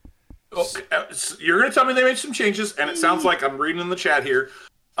 Is okay, you're going to tell me they made some changes, and it sounds like I'm reading in the chat here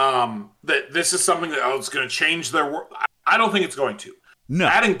that this is something that it's going to change their world. I don't think it's going to. No.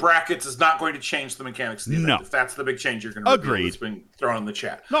 Adding brackets is not going to change the mechanics of the event. No. If that's the big change you're going to reveal that's been thrown in the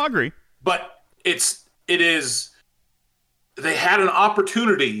chat. No, I agree. But it is. They had an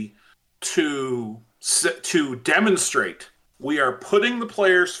opportunity to demonstrate we are putting the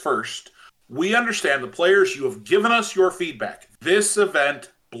players first. We understand the players. You have given us your feedback. This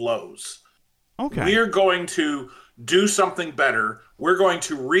event blows. Okay. We are going to do something better. We're going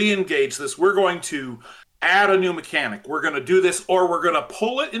to re-engage this. We're going to add a new mechanic. We're going to do this, or we're going to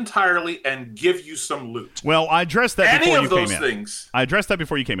pull it entirely and give you some loot. Well, I addressed that before you came in. Any of those things. I addressed that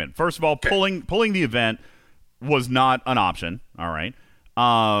before you came in. First of all, pulling the event was not an option. All right.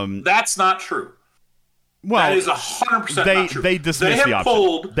 That's not true. Well, that is 100% not true. They dismissed the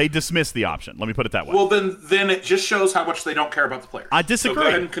option. They dismissed the option. Let me put it that way. Well, then it just shows how much they don't care about the players. I disagree. So go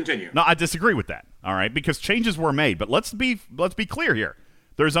ahead and continue. No, I disagree with that. All right, because changes were made. But let's be clear here.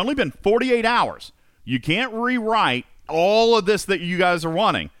 There's only been 48 hours. You can't rewrite all of this that you guys are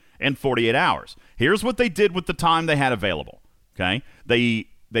wanting in 48 hours. Here's what they did with the time they had available. Okay, they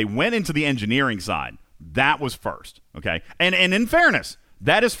went into the engineering side. That was first. Okay, and in fairness,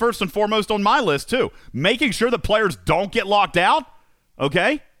 that is first and foremost on my list too. Making sure that players don't get locked out.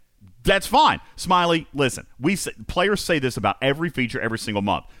 Okay, that's fine. Smiley, listen, players say this about every feature every single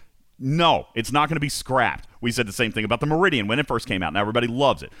month. No, it's not going to be scrapped. We said the same thing about the Meridian when it first came out. Now everybody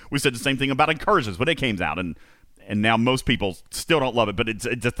loves it. We said the same thing about Incursions when it came out, and now most people still don't love it, but it's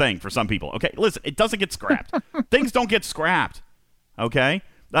a thing for some people. Okay, listen, it doesn't get scrapped. Things don't get scrapped. Okay,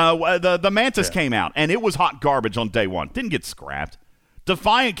 the Mantis came out, and it was hot garbage on day one. Didn't get scrapped.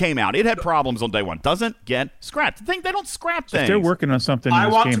 Defiant came out. It had problems on day one. Doesn't get scrapped. They don't scrap things. If they're working on something in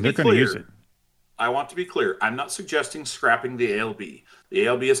this game, they're going to use it. I want to be clear. I'm not suggesting scrapping the ALB. The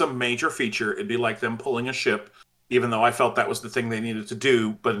ALB is a major feature. It'd be like them pulling a ship, even though I felt that was the thing they needed to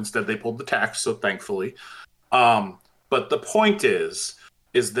do, but instead they pulled the tax, so thankfully. But the point is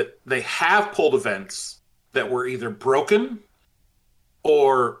that they have pulled events that were either broken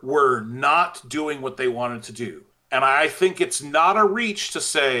or were not doing what they wanted to do. And I think it's not a reach to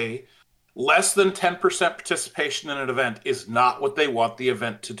say less than 10% participation in an event is not what they want the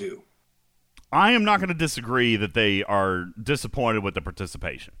event to do. I am not going to disagree that they are disappointed with the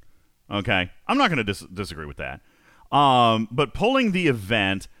participation. Okay? I'm not going to disagree with that. But pulling the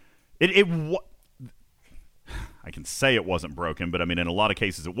event, I can say it wasn't broken, but I mean, in a lot of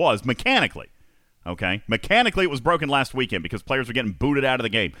cases it was, mechanically. Okay? Mechanically, it was broken last weekend because players were getting booted out of the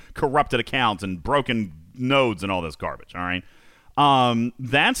game, corrupted accounts, and broken nodes and all this garbage, all right?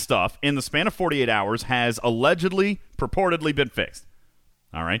 That stuff, in the span of 48 hours, has allegedly, purportedly been fixed.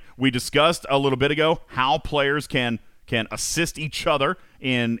 All right? We discussed a little bit ago how players can assist each other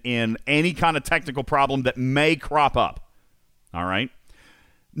in any kind of technical problem that may crop up. All right?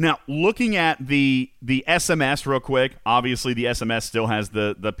 Now, looking at the SMS real quick, obviously the SMS still has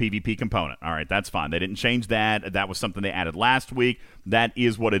the PvP component. All right, that's fine. They didn't change that. That was something they added last week. That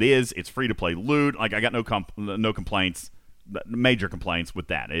is what it is. It's free-to-play loot. Like, I got no complaints, major complaints with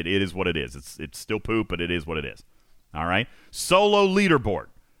that. It is what it is. It's still poop, but it is what it is. All right? Solo leaderboard.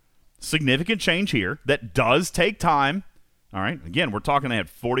 Significant change here that does take time. All right? Again, we're talking they had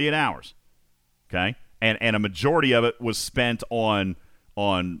 48 hours. Okay? And a majority of it was spent on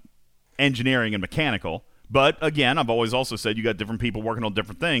engineering and mechanical. But, again, I've always also said you got different people working on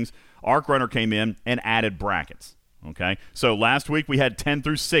different things. ArcRunner came in and added brackets. Okay? So last week we had 10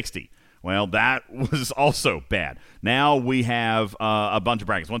 through 60. Well, that was also bad. Now we have a bunch of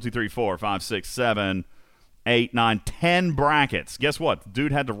brackets. 1, 2, 3, 4, 5, 6, 7, 8, 9, 10 brackets. Guess what? The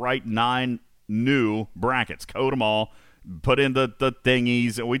dude had to write 9 new brackets, code them all, put in the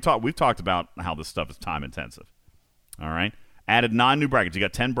thingies. And we've talked about how this stuff is time intensive. All right? Added 9 new brackets. You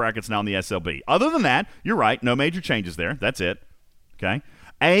got 10 brackets now in the SLB. Other than that, you're right. No major changes there. That's it. Okay?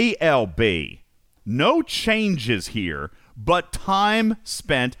 ALB. No changes here, but time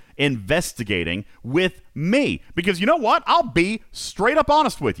spent investigating with me. Because you know what? I'll be straight up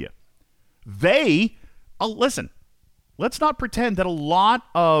honest with you. Listen, let's not pretend that a lot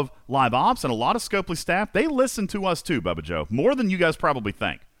of live ops and a lot of Scopely staff, they listen to us too, Bubba Joe, more than you guys probably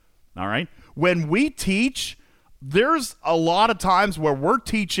think. All right? When we teach, there's a lot of times where we're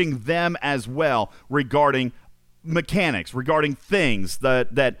teaching them as well regarding mechanics, regarding things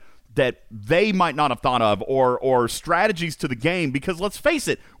that they might not have thought of or strategies to the game, because let's face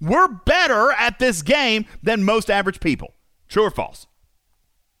it, we're better at this game than most average people. True or false?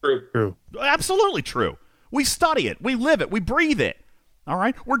 True. Absolutely true. We study it. We live it. We breathe it. All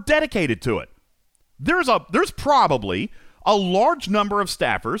right? We're dedicated to it. There's probably a large number of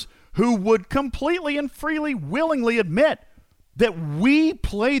staffers who would completely and freely, willingly admit that we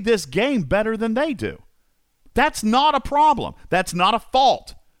play this game better than they do. That's not a problem. That's not a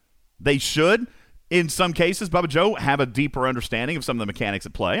fault. They should, in some cases, Bubba Joe, have a deeper understanding of some of the mechanics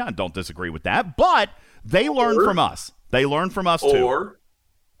at play. I don't disagree with that. But they learn from us. They learn from us, too.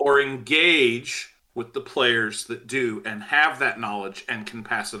 Or engage with the players that do and have that knowledge and can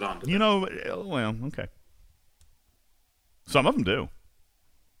pass it on to them. Well, okay. Some of them do.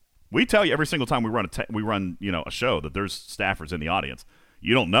 We tell you every single time we run a show that there's staffers in the audience.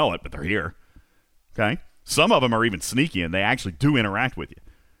 You don't know it, but they're here. Okay? Some of them are even sneaky, and they actually do interact with you.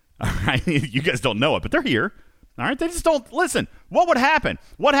 All right? You guys don't know it, but they're here. All right? They just don't listen. What would happen?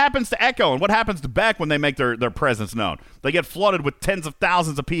 What happens to Echo and what happens to Beck when they make their presence known? They get flooded with tens of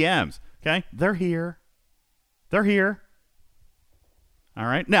thousands of PMs. Okay? They're here. They're here. All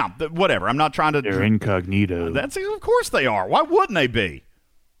right? Now, whatever. I'm not trying to... They're incognito. Of course they are. Why wouldn't they be?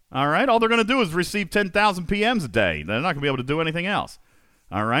 All right? All they're going to do is receive 10,000 PMs a day. They're not going to be able to do anything else.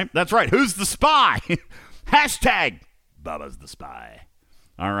 All right? That's right. Who's the spy? Hashtag Bubba's the spy.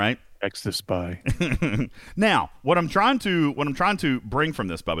 All right? X the spy. Now, what I'm trying to bring from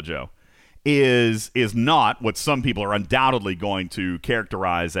this, Bubba Joe, is not what some people are undoubtedly going to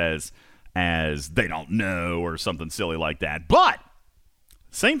characterize as they don't know or something silly like that. But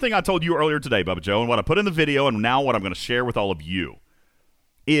same thing I told you earlier today, Bubba Joe, and what I put in the video and now what I'm going to share with all of you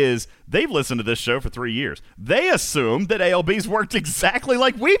is they've listened to this show for 3 years. They assume that ALBs worked exactly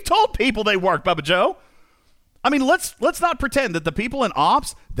like we've told people they work, Bubba Joe. I mean, let's not pretend that the people in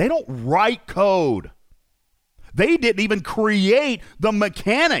ops, they don't write code. They didn't even create the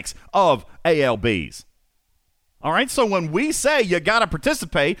mechanics of ALBs. All right, so when we say you got to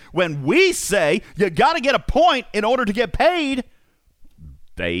participate, when we say you got to get a point in order to get paid,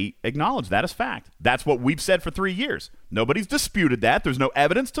 they acknowledge that as fact. That's what we've said for 3 years. Nobody's disputed that. There's no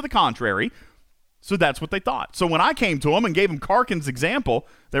evidence to the contrary. So that's what they thought. So when I came to them and gave them Karkin's example,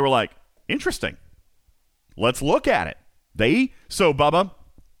 they were like, interesting. Let's look at it. So, Bubba,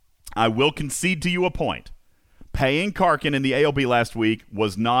 I will concede to you a point. Paying Karkin in the ALB last week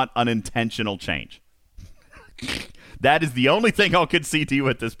was not an intentional change. That is the only thing I'll concede to you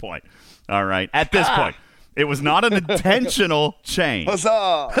at this point. All right? At this point. It was not an intentional change.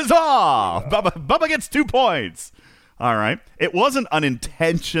 Huzzah! Huzzah! Bubba gets 2 points. All right? It wasn't an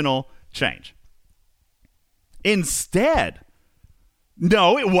intentional change. Instead,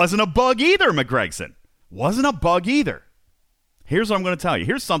 no, it wasn't a bug either, McGregson. Wasn't a bug either. Here's what I'm going to tell you.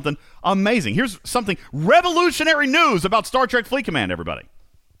 Here's something amazing. Here's something revolutionary news about Star Trek Fleet Command, everybody.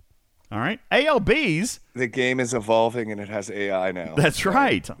 All right? ALBs. The game is evolving and it has AI now. That's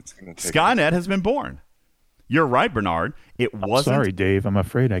right. Skynet has been born. You're right, Bernard. It wasn't. Sorry, Dave. I'm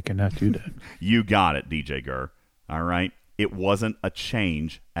afraid I cannot do that. You got it, DJ Gurr. All right? It wasn't a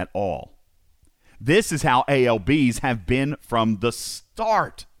change at all. This is how ALBs have been from the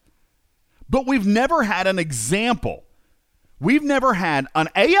start. But we've never had an example. We've never had an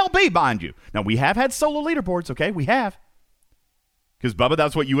ALB, mind you. Now, we have had solo leaderboards, okay? We have. Because, Bubba,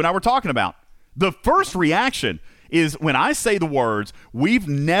 that's what you and I were talking about. The first reaction is when I say the words, we've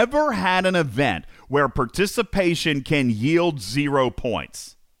never had an event where participation can yield 0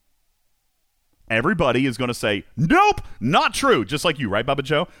 points. Everybody is going to say, nope, not true. Just like you, right, Bubba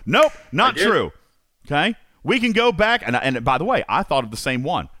Joe? Nope, not true. Okay? We can go back, and by the way, I thought of the same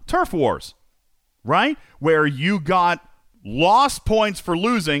one. Turf Wars, right? Where you got lost points for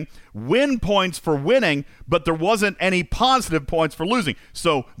losing, win points for winning, but there wasn't any positive points for losing.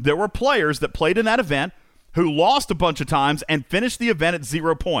 So there were players that played in that event who lost a bunch of times and finished the event at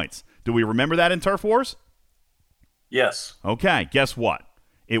 0 points. Do we remember that in Turf Wars? Yes. Okay, guess what?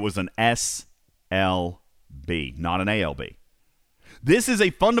 It was an SLB, not an ALB. This is a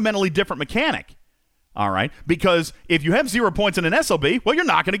fundamentally different mechanic. All right, because if you have 0 points in an SLB, well, you're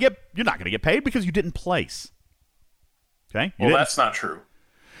not going to get paid because you didn't place. Okay? Well, that's not true.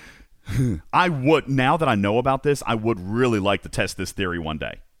 I would, now that I know about this, I would really like to test this theory one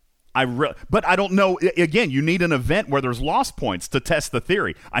day. But I don't know. Again, you need an event where there's lost points to test the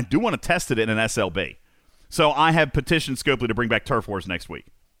theory. I do want to test it in an SLB. So I have petitioned Scopely to bring back Turf Wars next week.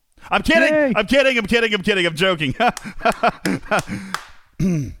 I'm kidding. Yay. I'm kidding. I'm joking.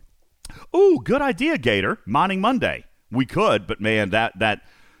 Ooh, good idea, Gator. Mining Monday. We could, but man,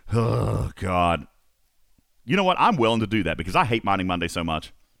 oh, God. You know what? I'm willing to do that because I hate Mining Monday so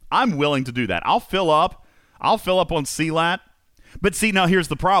much. I'm willing to do that. I'll fill up on CLAT. But see, now here's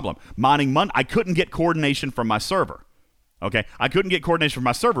the problem. Mining Monday, I couldn't get coordination from my server. Okay? I couldn't get coordination from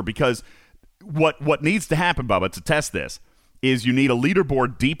my server because what needs to happen, Bubba, to test this is you need a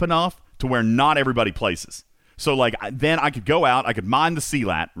leaderboard deep enough to where not everybody places. So, like, then I could go out, I could mine the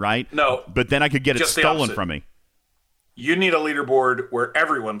CLAT, right? No. But then I could get it stolen from me. You need a leaderboard where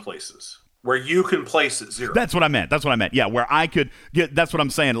everyone places, where you can place at 0. That's what I meant. Yeah, where I could get, that's what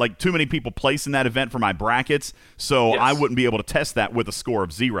I'm saying. Like, too many people place in that event for my brackets, so I wouldn't be able to test that with a score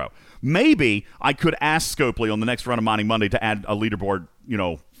of 0. Maybe I could ask Scopely on the next run of Mining Monday to add a leaderboard,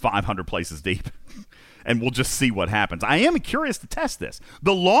 500 places deep, and we'll just see what happens. I am curious to test this.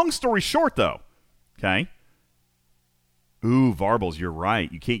 The long story short, though, okay? Ooh, Varbles, you're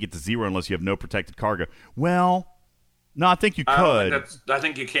right. You can't get to 0 unless you have no protected cargo. Well, no, I think you could. I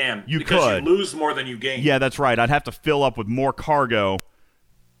think you can. Because you lose more than you gain. Yeah, that's right. I'd have to fill up with more cargo.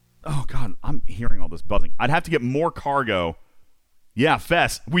 Oh, God, I'm hearing all this buzzing. I'd have to get more cargo. Yeah,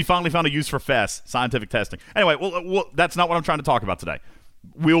 FES. We finally found a use for FES, scientific testing. Anyway, well, that's not what I'm trying to talk about today.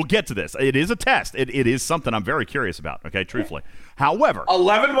 We'll get to this. It is a test. It is something I'm very curious about, okay, truthfully. However,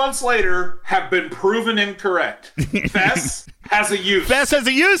 11 months later have been proven incorrect. FES has a use. FES has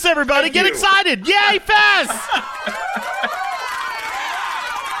a use, everybody. Get excited. Yay, FES!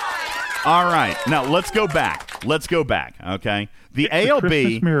 All right. Now, let's go back, okay? The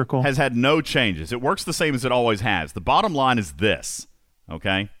ALB has had no changes. It works the same as it always has. The bottom line is this,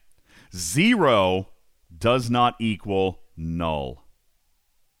 okay? 0 does not equal null.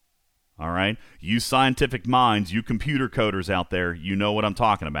 All right? You scientific minds, you computer coders out there, you know what I'm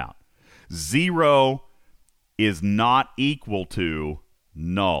talking about. 0 is not equal to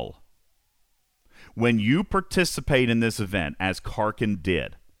null. When you participate in this event, as Karkin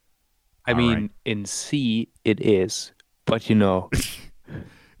did. I mean, in C, it is. But, Leave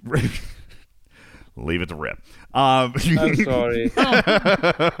it to Rip. I'm sorry.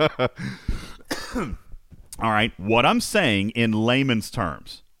 All right. What I'm saying in layman's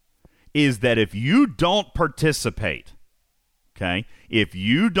terms is that if you don't participate, okay,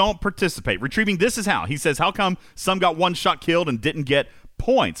 retrieving, this is how. He says, how come some got one shot killed and didn't get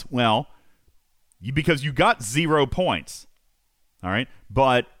points? Well, because you got 0 points, all right?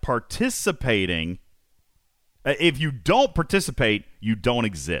 But participating, if you don't participate, you don't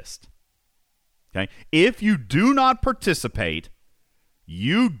exist, okay? If you do not participate,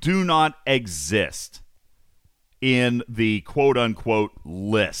 you do not exist in the quote-unquote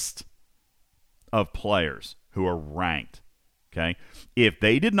list of players who are ranked, okay? If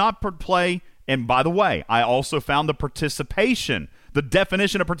they did not play, and by the way, I also found the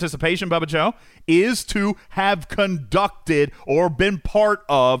definition of participation, Bubba Joe, is to have conducted or been part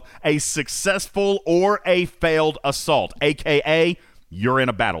of a successful or a failed assault, a.k.a. you're in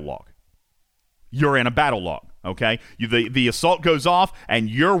a battle log. Okay, the assault goes off, and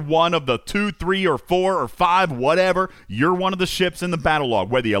you're one of the 2, 3, or 4, or 5, whatever. You're one of the ships in the battle log.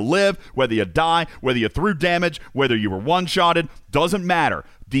 Whether you live, whether you die, whether you threw damage, whether you were one-shotted, doesn't matter.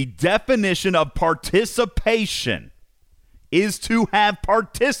 The definition of participation is to have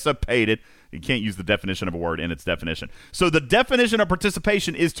participated. You can't use the definition of a word in its definition. So the definition of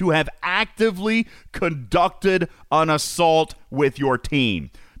participation is to have actively conducted an assault with your team.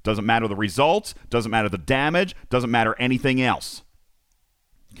 Doesn't matter the results, doesn't matter the damage, doesn't matter anything else.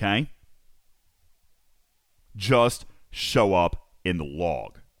 Okay? Just show up in the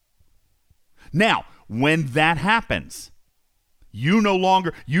log. Now, when that happens, you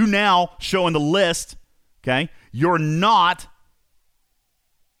now show in the list, okay? You're not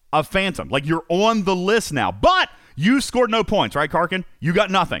a phantom. Like, you're on the list now. But you scored no points, right, Karkin? You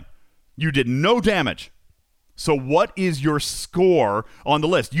got nothing. You did no damage. So what is your score on the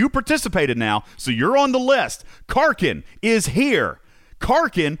list? You participated now, so you're on the list. Karkin is here.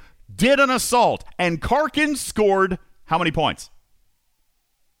 Karkin did an assault, and Karkin scored how many points?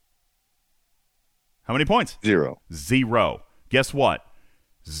 How many points? 0. Guess what?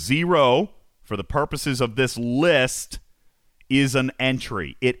 0, for the purposes of this list, is an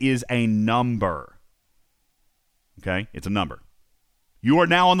entry. It is a number. Okay? It's a number. You are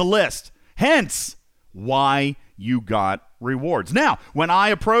now on the list. Hence, why you got rewards. Now, when I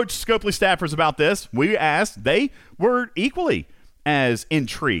approached Scopely staffers about this, we asked, they were equally as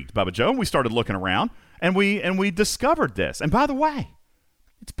intrigued, Bubba Joe. We started looking around, and we discovered this. And by the way,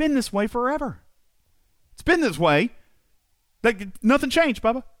 it's been this way forever. It's been this way. Nothing changed,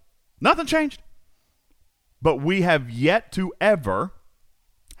 Bubba. Nothing changed. But we have yet to ever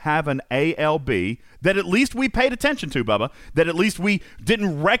have an ALB that at least we paid attention to, Bubba, that at least we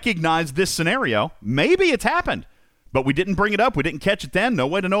didn't recognize this scenario. Maybe it's happened, but we didn't bring it up. We didn't catch it then. No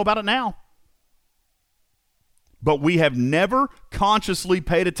way to know about it now. But we have never consciously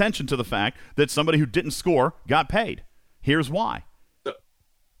paid attention to the fact that somebody who didn't score got paid. Here's why.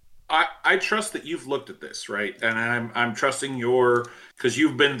 I trust that you've looked at this, right? And I'm trusting because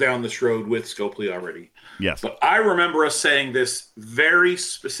you've been down this road with Scopely already. Yes. But I remember us saying this very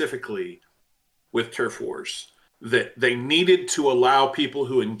specifically with Turf Wars, that they needed to allow people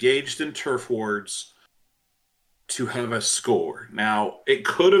who engaged in Turf Wars to have a score. Now, it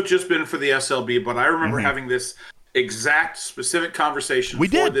could have just been for the SLB, but I remember having this exact specific conversation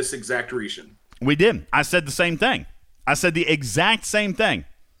for this exact reason. We did. I said the same thing. I said the exact same thing.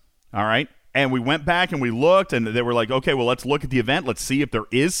 All right. And we went back and we looked, and they were like, okay, well, let's look at the event. Let's see if there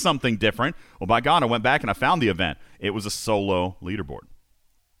is something different. Well, by God, I went back and I found the event. It was a solo leaderboard.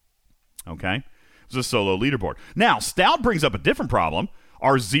 Okay? It was a solo leaderboard. Now, Stout brings up a different problem.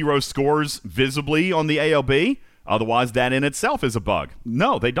 Are 0 scores visibly on the ALB? Otherwise, that in itself is a bug.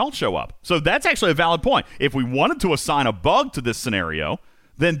 No, they don't show up. So that's actually a valid point. If we wanted to assign a bug to this scenario,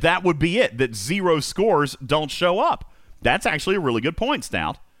 then that would be it, that 0 scores don't show up. That's actually a really good point,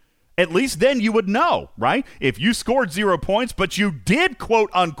 Stout. At least then you would know, right? If you scored 0 points, but you did,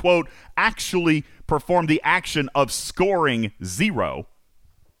 quote unquote, actually perform the action of scoring 0,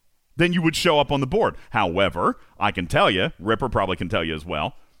 then you would show up on the board. However, I can tell you, Ripper probably can tell you as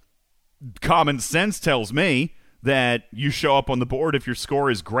well, common sense tells me that you show up on the board if your score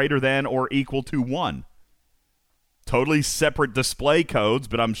is greater than or equal to 1. Totally separate display codes,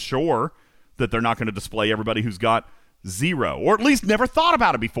 but I'm sure that they're not going to display everybody who's got 0, or at least never thought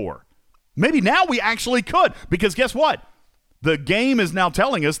about it before. Maybe now we actually could, because guess what? The game is now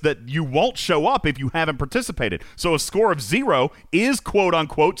telling us that you won't show up if you haven't participated. So a score of 0 is,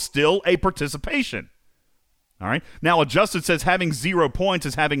 quote-unquote, still a participation. All right? Now, Adjusted says having 0 points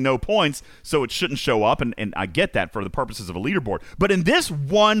is having no points, so it shouldn't show up, and I get that for the purposes of a leaderboard. But in this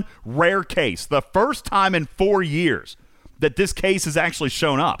one rare case, the first time in 4 years that this case has actually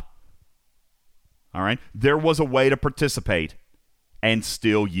shown up, all right, there was a way to participate and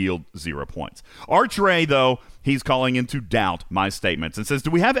still yield 0 points. Archray, though, he's calling into doubt my statements and says,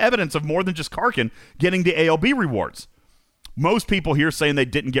 do we have evidence of more than just Karkin getting the ALB rewards? Most people here saying they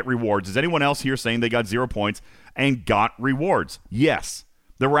didn't get rewards. Is anyone else here saying they got 0 points and got rewards? Yes.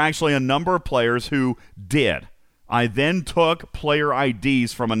 There were actually a number of players who did. I then took player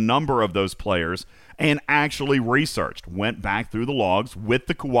IDs from a number of those players and actually researched, went back through the logs with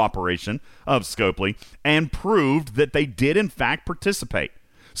the cooperation of Scopely, and proved that they did, in fact, participate.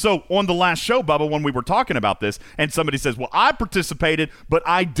 So on the last show, Bubba, when we were talking about this, and somebody says, well, I participated, but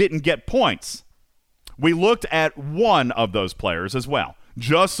I didn't get points. We looked at one of those players as well,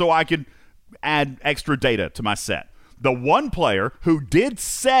 just so I could add extra data to my set. The one player who did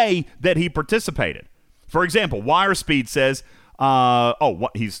say that he participated. For example, Wire Speed says,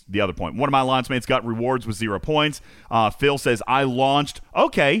 he's the other point. One of my alliance mates got rewards with 0 points. Phil says, I launched.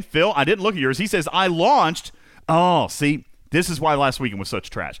 Okay, Phil, I didn't look at yours. He says, I launched. Oh, see, this is why last weekend was such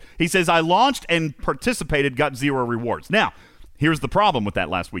trash. He says, I launched and participated, got 0 rewards. Now, here's the problem with that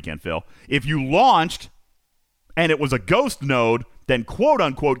last weekend, Phil. If you launched and it was a ghost node, then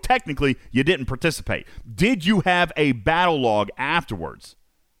quote-unquote, technically, you didn't participate. Did you have a battle log afterwards?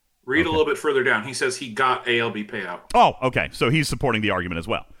 Read a little bit further down. He says he got ALB payout. Oh, okay. So he's supporting the argument as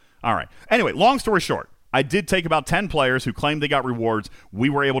well. All right. Anyway, long story short, I did take about 10 players who claimed they got rewards. We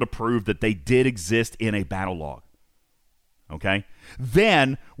were able to prove that they did exist in a battle log. Okay?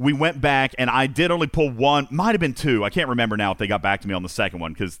 Then we went back, and I did only pull one. Might have been 2. I can't remember now if they got back to me on the second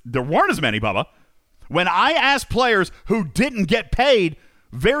one, because there weren't as many, Bubba. When I asked players who didn't get paid,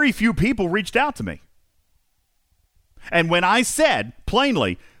 very few people reached out to me. And when I said,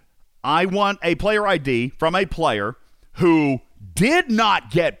 plainly, I want a player ID from a player who did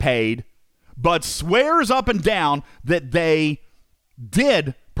not get paid, but swears up and down that they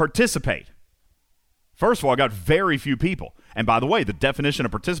did participate. First of all, I got very few people. And by the way, the definition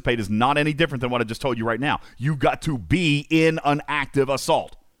of participate is not any different than what I just told you right now. You got to be in an active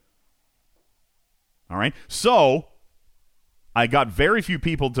assault. All right? So I got very few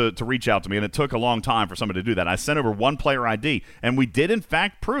people to reach out to me, and it took a long time for somebody to do that. I sent over one player ID, and we did, in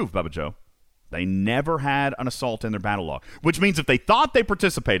fact, prove, Bubba Joe, they never had an assault in their battle log, which means if they thought they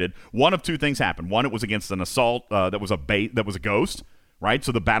participated, one of two things happened. One, it was against an assault that was a ghost, right?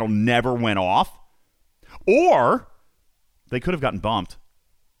 So the battle never went off. Or they could have gotten bumped.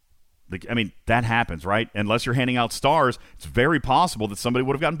 I mean, that happens, right? Unless you're handing out stars, it's very possible that somebody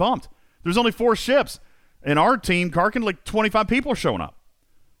would have gotten bumped. There's only 4 ships. In our team, Karkin, like 25 people are showing up.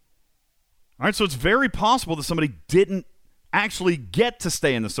 All right, so it's very possible that somebody didn't actually get to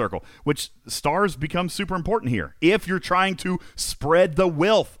stay in the circle, which stars become super important here if you're trying to spread the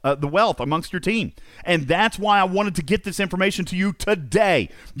wealth amongst your team. And that's why I wanted to get this information to you today.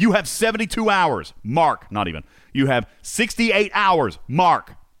 You have 72 hours, mark, not even. You have 68 hours,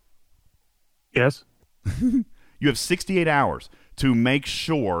 mark, Yes. You have 68 hours to make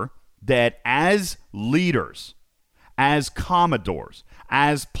sure that as leaders, as Commodores,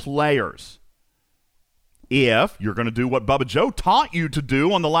 as players, if you're going to do what Bubba Joe taught you to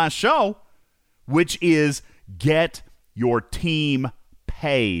do on the last show, which is get your team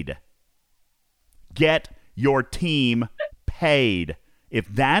paid. Get your team paid. If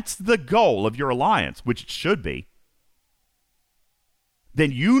that's the goal of your alliance, which it should be,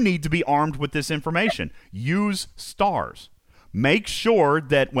 then you need to be armed with this information. Use stars. Make sure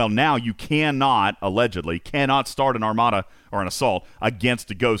that, well, now you allegedly cannot start an armada or an assault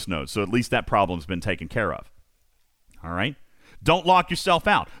against a ghost node. So at least that problem's been taken care of. All right? Don't lock yourself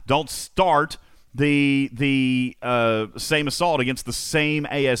out. Don't start the same assault against the same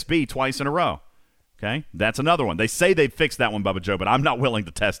ASB twice in a row. Okay? That's another one. They say they've fixed that one, Bubba Joe, but I'm not willing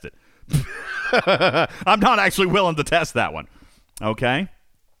to test it. I'm not actually willing to test that one. Okay?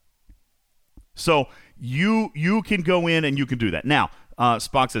 So you can go in and you can do that. Now,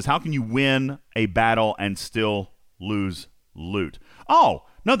 Spock says, how can you win a battle and still lose loot? Oh,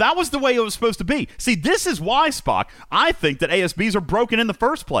 no, that was the way it was supposed to be. See, this is why, Spock, I think that ASBs are broken in the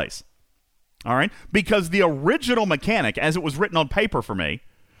first place. All right? Because the original mechanic, as it was written on paper for me,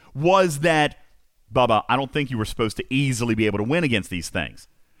 was that, Bubba, I don't think you were supposed to easily be able to win against these things.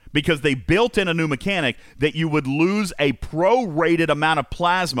 Because they built in a new mechanic that you would lose a prorated amount of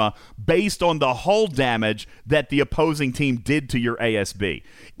plasma based on the hull damage that the opposing team did to your ASB.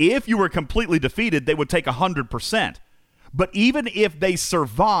 If you were completely defeated, they would take 100%. But even if they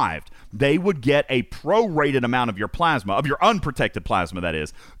survived, they would get a prorated amount of your plasma, of your unprotected plasma, that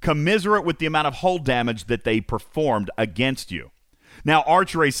is, commiserate with the amount of hull damage that they performed against you. Now,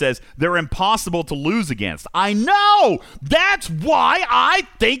 Archery says they're impossible to lose against. I know! That's why I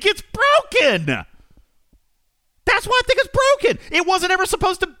think it's broken! That's why I think it's broken! It wasn't ever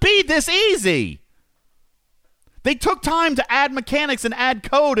supposed to be this easy! They took time to add mechanics and add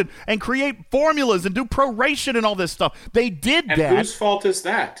code and create formulas and do proration and all this stuff. They did that. And whose fault is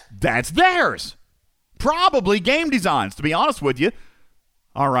that? That's theirs. Probably game design's, to be honest with you.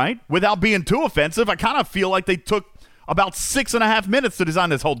 All right? Without being too offensive, I kind of feel like they took about 6.5 minutes to design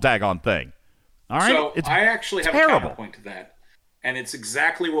this whole daggone thing. All right? So it's I actually have terrible. a counterpoint to that. And it's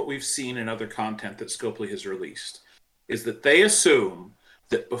exactly what we've seen in other content that Scopely has released, is that they assume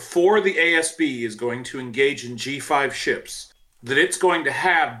that before the ASB is going to engage in G5 ships, that it's going to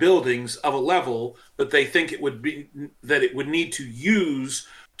have buildings of a level that they think it would need to use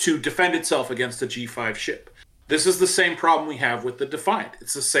to defend itself against a G5 ship. This is the same problem we have with the Defiant.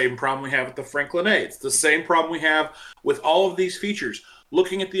 It's the same problem we have with the Franklin A. It's the same problem we have with all of these features.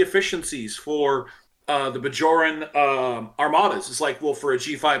 Looking at the efficiencies for the Bajoran armadas, it's like, well, for a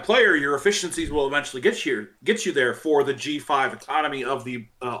G5 player, your efficiencies will eventually get you there for the G5 economy of the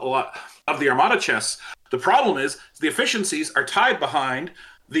armada chests. The problem is the efficiencies are tied behind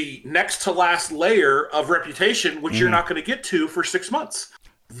the next to last layer of reputation, which you're not going to get to for 6 months.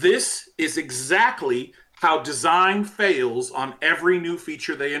 This is exactly how design fails on every new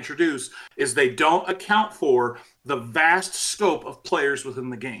feature they introduce, is they don't account for the vast scope of players within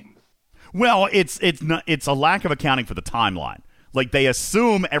the game. Well, it's a lack of accounting for the timeline. Like, they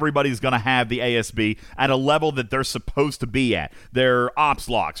assume everybody's going to have the ASB at a level that they're supposed to be at. Their ops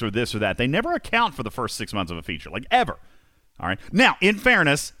locks or this or that. They never account for the first 6 months of a feature, like ever. All right. Now, in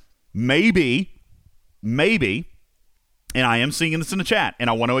fairness, maybe, and I am seeing this in the chat, and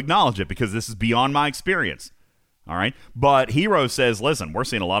I want to acknowledge it because this is beyond my experience. All right. But Hero says, listen, we're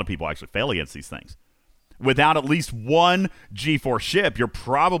seeing a lot of people actually fail against these things. Without at least one G4 ship, you're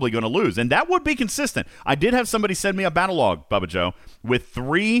probably going to lose. And that would be consistent. I did have somebody send me a battle log, Bubba Joe, with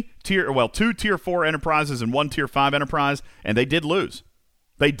 2 Tier 4 Enterprises and 1 Tier 5 Enterprise, and they did lose.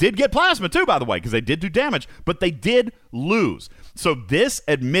 They did get plasma, too, by the way, because they did do damage, but they did lose. So this,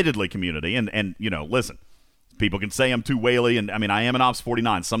 admittedly, community, and you know, listen, people can say I'm too whaley, and I mean, I am an Ops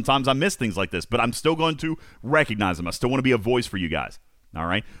 49. Sometimes I miss things like this, but I'm still going to recognize them. I still want to be a voice for you guys. All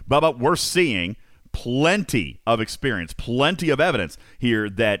right? Bubba, we're seeing plenty of experience, plenty of evidence here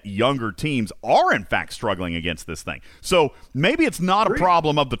that younger teams are in fact struggling against this thing. So maybe it's not a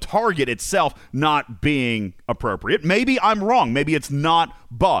problem of the target itself not being appropriate. Maybe I'm wrong. Maybe it's not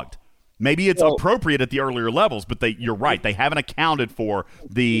bugged. Maybe it's appropriate at the earlier levels, but you're right. They haven't accounted for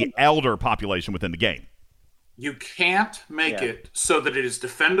the elder population within the game. You can't make it so that it is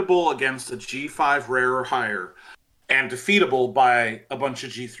defendable against a G5 rare or higher and defeatable by a bunch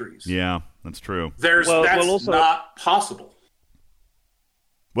of G3s. Yeah, that's true. That's also not possible.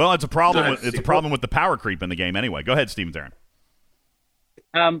 Well, it's a problem. It's a problem with the power creep in the game anyway. Go ahead, Steven Theron.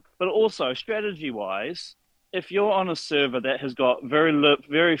 But also, strategy-wise, if you're on a server that has got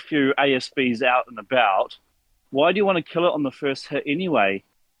very few ASBs out and about, why do you want to kill it on the first hit anyway?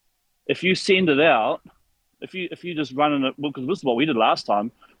 If you send it out, if you just run it, because this is what we did last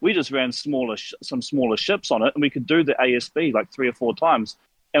time. We just ran some smaller ships on it, and we could do the ASB like 3 or 4 times,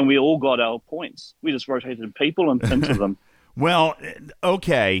 and we all got our points. We just rotated people into them. Well,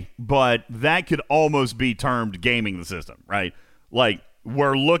 okay, but that could almost be termed gaming the system, right? Like,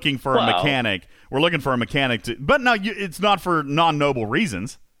 we're looking for a mechanic. We're looking for a mechanic to, but no, it's not for non-noble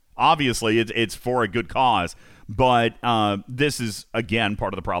reasons. Obviously, it's for a good cause. But this is, again,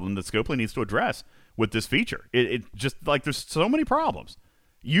 part of the problem that Scopely needs to address with this feature. It just, like, there's so many problems.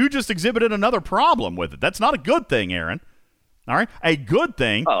 You just exhibited another problem with it. That's not a good thing, Aaron. All right? A good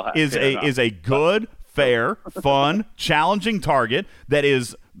thing is a good, fair, fun, challenging target that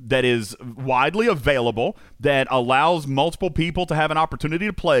is widely available, that allows multiple people to have an opportunity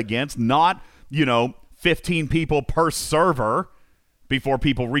to play against, not, 15 people per server before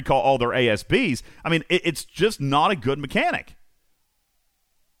people recall all their ASBs. I mean, it's just not a good mechanic.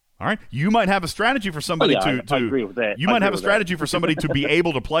 All right, you might have a strategy for somebody to I agree with that. You might have a strategy for somebody to be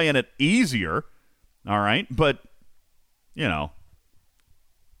able to play in it easier. All right, but I don't know.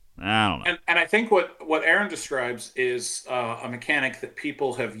 And I think what Aaron describes is a mechanic that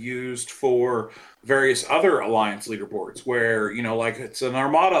people have used for various other Alliance leaderboards, where like it's an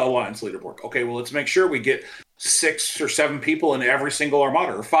Armada Alliance leaderboard. Okay, well, let's make sure we get 6 or 7 people in every single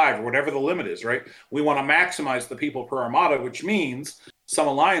Armada, or 5, or whatever the limit is. Right? We want to maximize the people per Armada, which means some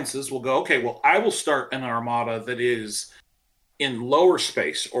alliances will go, okay, well, I will start an Armada that is in lower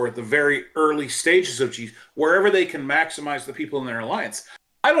space or at the very early stages of G, wherever they can maximize the people in their alliance.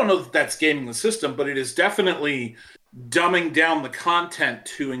 I don't know that that's gaming the system, but it is definitely dumbing down the content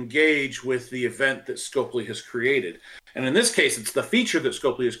to engage with the event that Scopely has created. And in this case, it's the feature that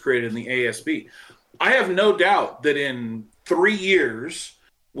Scopely has created in the ASB. I have no doubt that in 3 years,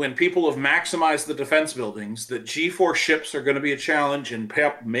 when people have maximized the defense buildings, that G4 ships are going to be a challenge, and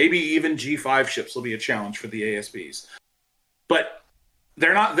maybe even G5 ships will be a challenge for the ASBs. But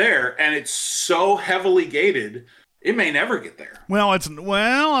they're not there, and it's so heavily gated, it may never get there. Well, I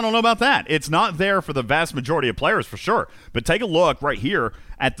don't know about that. It's not there for the vast majority of players, for sure. But take a look right here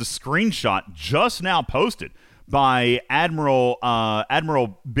at the screenshot just now posted by Admiral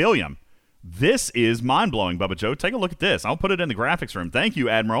Billiam. This is mind-blowing, Bubba Joe. Take a look at this. I'll put it in the graphics room. Thank you,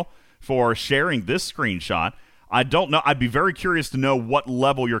 Admiral, for sharing this screenshot. I don't know. I'd be very curious to know what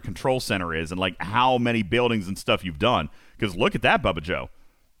level your control center is and, like, how many buildings and stuff you've done. Because look at that, Bubba Joe.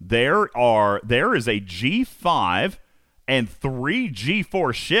 There is a G5 and 3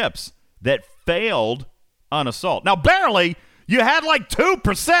 G4 ships that failed an assault. Now, barely. You had, like,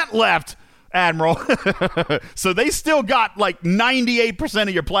 2% left, Admiral. So they still got, like, 98%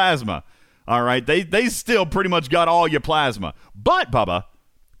 of your plasma. All right, they still pretty much got all your plasma. But, Bubba,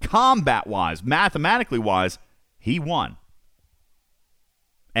 combat-wise, mathematically-wise, he won.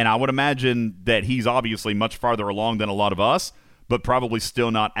 And I would imagine that he's obviously much farther along than a lot of us, but probably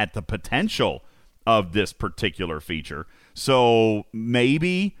still not at the potential of this particular feature. So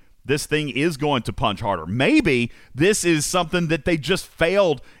maybe this thing is going to punch harder. Maybe this is something that they just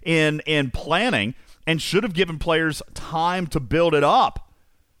failed in planning and should have given players time to build it up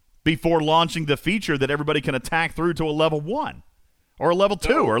before launching the feature that everybody can attack through to a level 1 or a level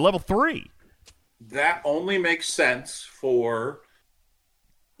 2 or a level 3. That only makes sense for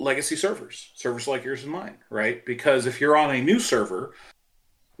legacy servers like yours and mine, right? Because if you're on a new server,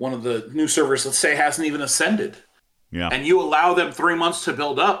 one of the new servers, let's say, hasn't even ascended, and you allow them 3 months to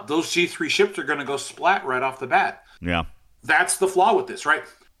build up, those G3 ships are going to go splat right off the bat. Yeah. That's the flaw with this, right?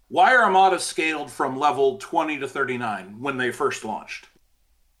 Why are Armadas scaled from level 20 to 39 when they first launched?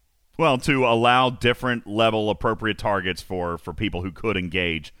 Well, to allow different level appropriate targets for people who could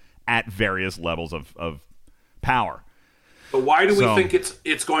engage at various levels of power. But why do we think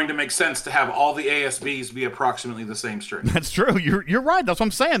it's going to make sense to have all the ASBs be approximately the same strength? That's true. You're right. That's what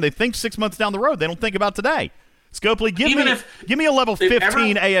I'm saying. They think 6 months down the road. They don't think about today. Scopely, give me a level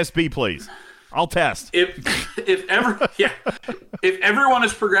 15 ASB, please. I'll test. If everyone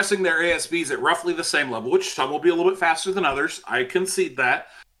is progressing their ASBs at roughly the same level, which some will be a little bit faster than others, I concede that.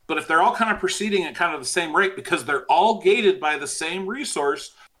 But if they're all kind of proceeding at kind of the same rate because they're all gated by the same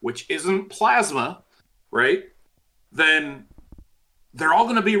resource, which isn't plasma, right? Then they're all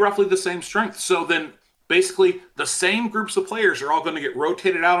going to be roughly the same strength. So then basically the same groups of players are all going to get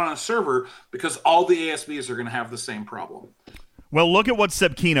rotated out on a server because all the ASBs are going to have the same problem. Well, look at what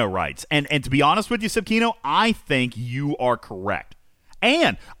Sebkino writes. And to be honest with you, Sebkino, I think you are correct.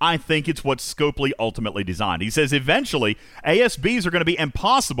 And I think it's what Scopely ultimately designed. He says eventually ASBs are going to be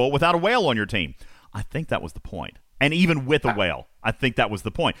impossible without a whale on your team. I think that was the point. And even with a whale, I think that was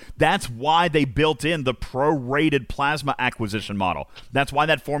the point. That's why they built in the prorated plasma acquisition model. That's why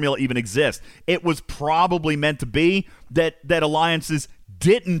that formula even exists. It was probably meant to be that alliances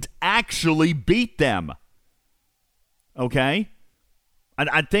didn't actually beat them. Okay? And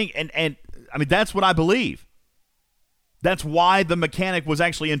I think, and I mean, that's what I believe. That's why the mechanic was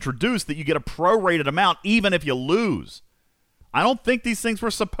actually introduced, that you get a prorated amount even if you lose. I don't think these things were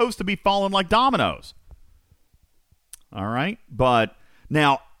supposed to be falling like dominoes. All right? But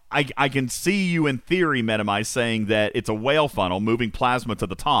now, I can see you in theory, Metamize, saying that it's a whale funnel moving plasma to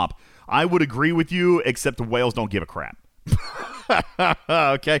the top. I would agree with you, except the whales don't give a crap.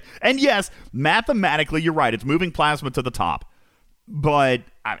 Okay? And yes, mathematically, you're right. It's moving plasma to the top. But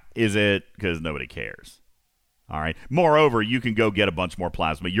is it? Because nobody cares. All right? Moreover, you can go get a bunch more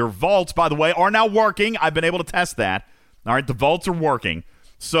plasma. Your vaults, by the way, are now working. I've been able to test that. All right? The vaults are working.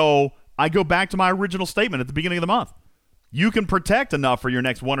 So I go back to my original statement at the beginning of the month. You can protect enough for your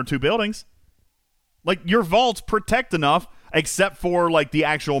next 1 or 2 buildings. Like, your vaults protect enough, except for, like, the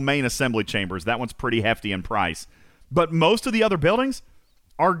actual main assembly chambers. That one's pretty hefty in price. But most of the other buildings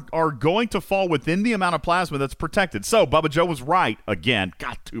are going to fall within the amount of plasma that's protected. So, Bubba Joe was right. Again,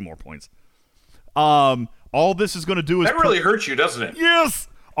 got 2 more points. All this is going to do is... That really hurts you, doesn't it? Yes!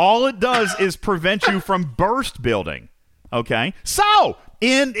 All it does is prevent you from burst building. Okay? So,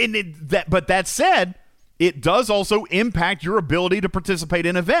 but that said... It does also impact your ability to participate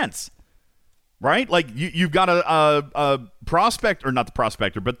in events, right? Like you've got a prospect, or not the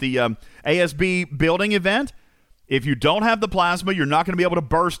prospector, but the ASB building event. If you don't have the plasma, you're not going to be able to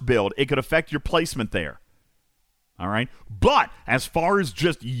burst build. It could affect your placement there. All right? But as far as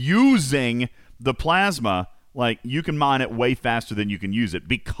just using the plasma, like you can mine it way faster than you can use it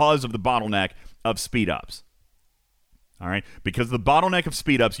because of the bottleneck of speed-ups. All right? Because of the bottleneck of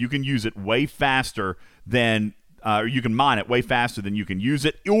speed-ups, you can use it way faster than you can mine it way faster than you can use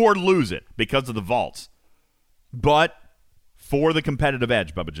it or lose it because of the vaults. But for the competitive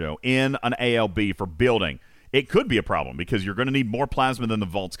edge, Bubba Joe, in an ALB for building, it could be a problem because you're going to need more plasma than the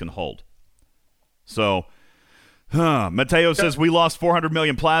vaults can hold. So, Mateo says we lost 400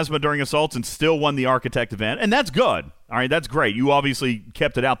 million plasma during assaults and still won the Architect event, and that's good. All right, that's great. You obviously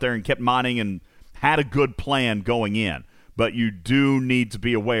kept it out there and kept mining and had a good plan going in. But you do need to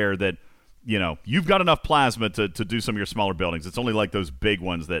be aware that, you know, you've got enough plasma to do some of your smaller buildings. It's only like those big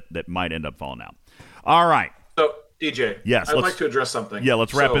ones that might end up falling out. All right. So, DJ, yes, I'd like to address something. Yeah,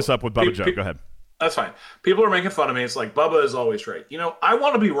 let's wrap this up with Bubba Joe. Go ahead. That's fine. People are making fun of me. It's like, Bubba is always right. You know, I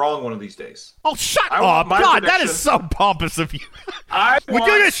want to be wrong one of these days. Oh, shut up. God, that is so pompous of you. Would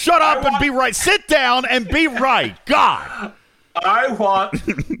you just shut up and be right? Sit down and be right. God. I want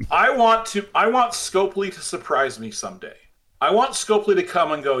Scopely to surprise me someday. I want Scopely to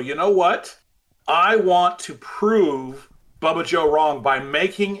come and go, you know what? I want to prove Bubba Joe wrong by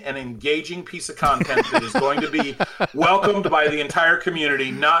making an engaging piece of content that is going to be welcomed by the entire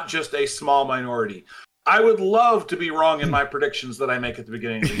community, not just a small minority. I would love to be wrong in my predictions that I make at the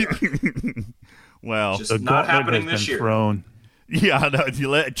beginning of the year. Well, it's just not happening this year. Thrown. Yeah, no,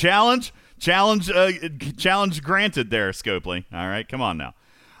 challenge granted there, Scopely. All right, come on now.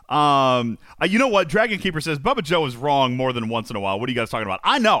 You know what? Dragon Keeper says Bubba Joe is wrong more than once in a while. What are you guys talking about?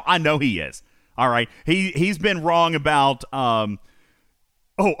 I know he is. All right, he's been wrong about what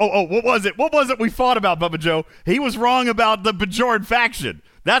was it? What was it we fought about, Bubba Joe? He was wrong about the Bajoran faction.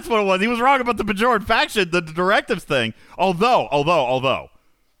 That's what it was. He was wrong about the Bajoran faction, the directives thing. Although.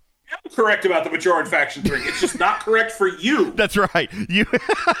 I'm correct about the Bajoran faction thing. It's just not correct for you. That's right.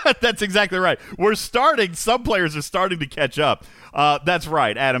 That's exactly right. Some players are starting to catch up. That's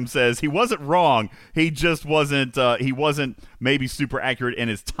right. Adam says he wasn't wrong. He just wasn't maybe super accurate in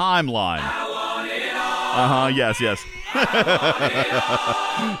his timeline. Yes.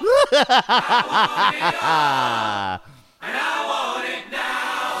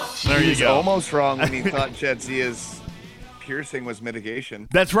 There you go. He's almost wrong when he thought Jadzia's piercing was mitigation.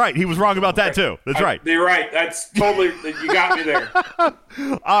 That's right. He was wrong about that too. That's right. You're right. That's totally, you got me there.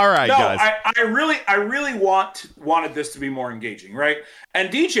 All right, guys. I really wanted this to be more engaging, right? And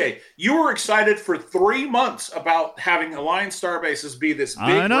DJ, you were excited for 3 months about having Alliance Starbases be this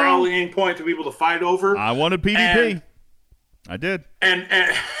big rallying point to be able to fight over. I wanted PvP. I did. And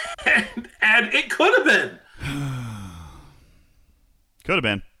it could have been. Could have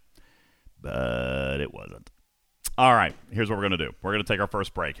been. But it wasn't. All right, here's what we're going to do. We're going to take our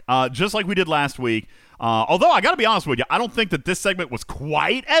first break. Just like we did last week, although I got to be honest with you, I don't think that this segment was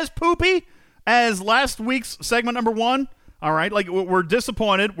quite as poopy as last week's segment number 1. All right, like we're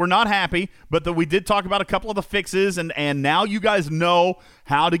disappointed, we're not happy, but we did talk about a couple of the fixes, and now you guys know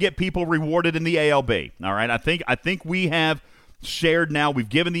how to get people rewarded in the ALB. All right, I think we have shared now. We've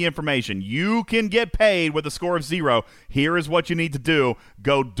given the information. You can get paid with a score of 0. Here is what you need to do.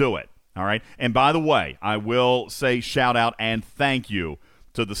 Go do it. All right, and by the way, I will say shout out and thank you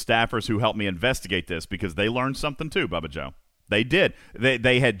to the staffers who helped me investigate this, because they learned something too, Bubba Joe. They did.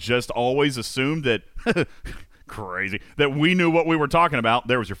 They had just always assumed that. Crazy that we knew what we were talking about.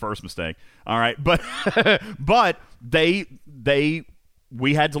 There was your first mistake. All right, but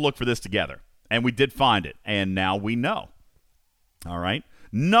we had to look for this together, and we did find it, and now we know. All right,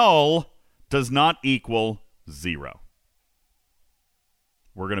 null does not equal 0.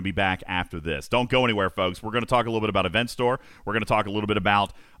 We're going to be back after this. Don't go anywhere, folks. We're going to talk a little bit about Event Store. We're going to talk a little bit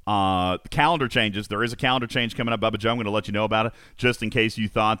about calendar changes. There is a calendar change coming up, Bubba Joe. I'm going to let you know about it, just in case you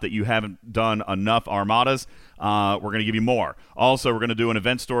thought that you haven't done enough Armadas. We're going to give you more. Also, we're going to do an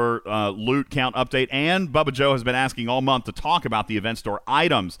Event Store loot count update, and Bubba Joe has been asking all month to talk about the Event Store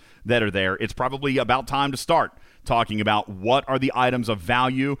items that are there. It's probably about time to start talking about what are the items of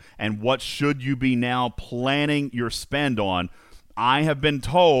value and what should you be now planning your spend on. I have been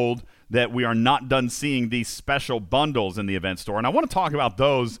told that we are not done seeing these special bundles in the Event Store, and I want to talk about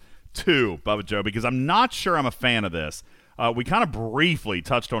those too, Bubba Joe, because I'm not sure I'm a fan of this. We kind of briefly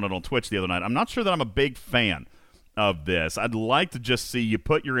touched on it on Twitch the other night. I'm not sure that I'm a big fan of this. I'd like to just see you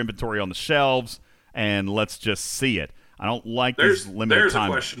put your inventory on the shelves and let's just see it. I don't like these limited time. There's a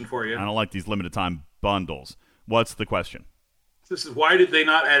question for you. I don't like these limited time bundles. What's the question? This is why did they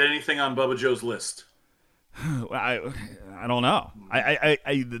not add anything on Bubba Joe's list? I don't know.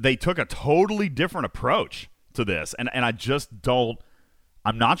 They took a totally different approach to this, and I just don't.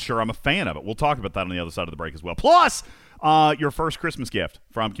 I'm not sure I'm a fan of it. We'll talk about that on the other side of the break as well. Plus, your first Christmas gift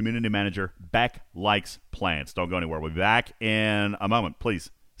from community manager Beck Likes Plants. Don't go anywhere. We'll be back in a moment.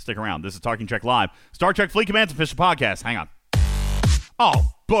 Please stick around. This is Talking Trek Live, Star Trek Fleet Command's official podcast. Hang on.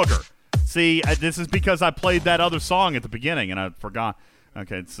 Oh, booger. See, this is because I played that other song at the beginning, and I forgot.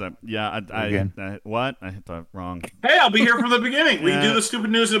 Okay, so yeah, what? I hit the wrong. Hey, I'll be here from the beginning. We can do the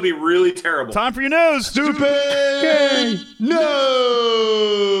stupid news. It'll be really terrible. Time for your news. Stupid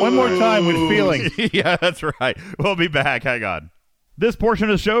news. One more time with feeling. Yeah, that's right. We'll be back. Hang on. This portion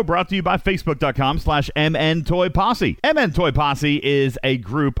of the show brought to you by Facebook.com/MN Toy Posse. MN Toy Posse is a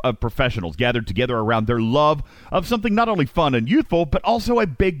group of professionals gathered together around their love of something not only fun and youthful, but also a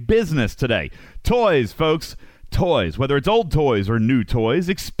big business today. Toys, folks. Toys, whether it's old toys or new toys,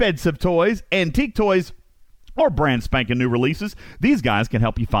 expensive toys, antique toys, or brand spanking new releases, these guys can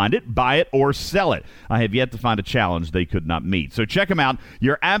help you find it, buy it, or sell it. I have yet to find a challenge they could not meet. So check them out.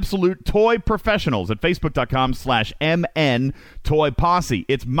 Your absolute toy professionals at Facebook.com/MN Toy Posse.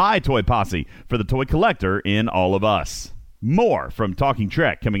 It's my toy posse for the toy collector in all of us. More from Talking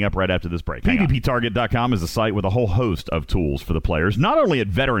Trek coming up right after this break. PvPTarget.com is a site with a whole host of tools for the players, not only at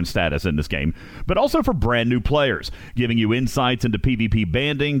veteran status in this game, but also for brand new players, giving you insights into PvP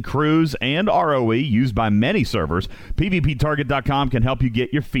banding, crews, and ROE used by many servers. PvPTarget.com can help you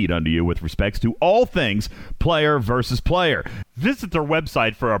get your feet under you with respects to all things player versus player. Visit their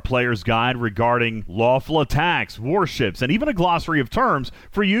website for a player's guide regarding lawful attacks, warships, and even a glossary of terms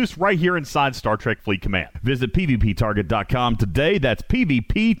for use right here inside Star Trek Fleet Command. Visit PvPTarget.com today. That's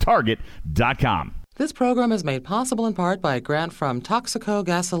PvPTarget.com. This program is made possible in part by a grant from Toxico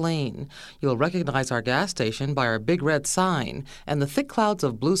Gasoline. You'll recognize our gas station by our big red sign and the thick clouds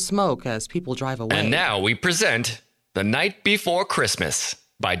of blue smoke as people drive away. And now we present The Night Before Christmas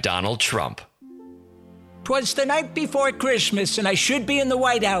by Donald Trump. 'Twas the night before Christmas, and I should be in the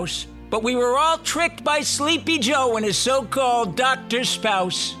White House, but we were all tricked by Sleepy Joe and his so-called doctor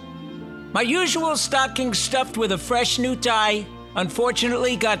spouse. My usual stocking stuffed with a fresh new tie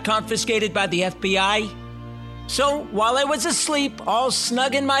unfortunately got confiscated by the FBI. So, while I was asleep, all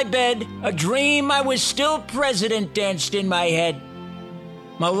snug in my bed, a dream I was still president danced in my head.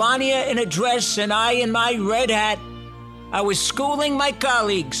 Melania in a dress and I in my red hat. I was schooling my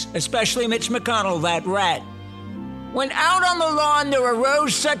colleagues, especially Mitch McConnell, that rat. When out on the lawn there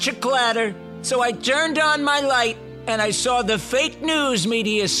arose such a clatter, so I turned on my light and I saw the fake news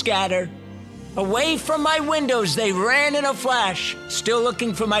media scatter. Away from my windows they ran in a flash, still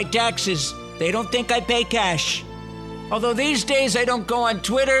looking for my taxes. They don't think I pay cash. Although these days I don't go on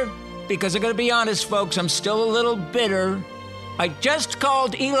Twitter, because I gotta be honest, folks, I'm still a little bitter. I just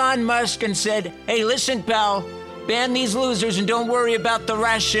called Elon Musk and said, hey, listen, pal, ban these losers and don't worry about the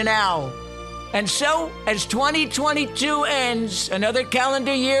rationale. And so, as 2022 ends, another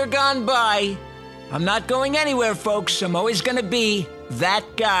calendar year gone by, I'm not going anywhere, folks. I'm always gonna be that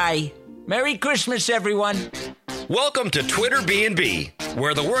guy. Merry Christmas, everyone. Welcome to Twitter B&B,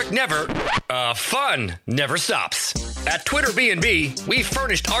 where the work fun never stops. At Twitter B&B, we've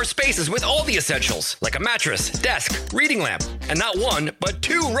furnished our spaces with all the essentials, like a mattress, desk, reading lamp, and not one, but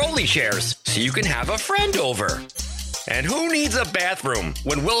 2 rolly chairs, so you can have a friend over. And who needs a bathroom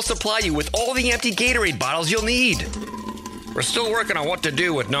when we'll supply you with all the empty Gatorade bottles you'll need? We're still working on what to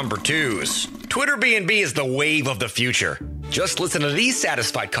do with number 2s. Twitter B&B is the wave of the future. Just listen to these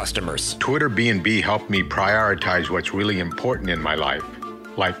satisfied customers. Twitter B&B helped me prioritize what's really important in my life,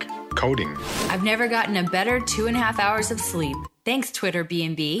 like coding. I've never gotten a better 2.5 hours of sleep. Thanks, Twitter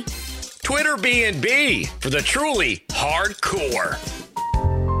B&B. Twitter B&B for the truly hardcore.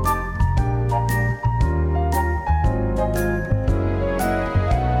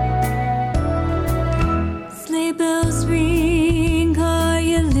 Sleigh bells ring, are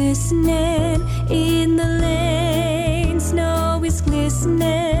you listening? In the lane, snow is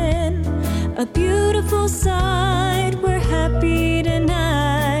glistening. A beautiful sight, we're happy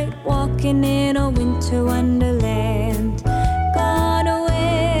tonight, walking in a winter wonderland. Gone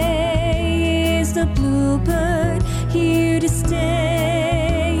away is the bluebird, here to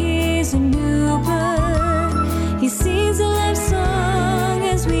stay is a new bird. He sings a love song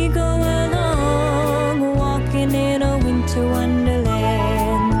as we go along, walking in a winter wonderland.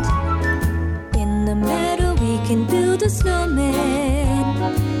 In the meadow we can build a snowman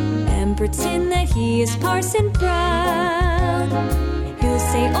and pretend that he is Parson Brown. He'll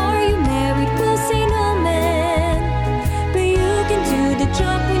say, are you married? We'll say, no, man. But you can do the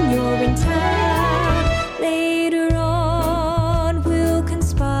job when you're in town. Later on, we'll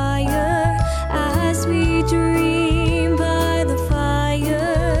conspire as we dream by the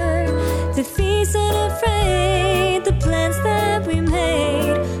fire. The feast unafraid, the plans that we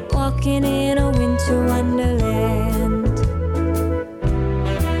made, walking in a winter wonderland.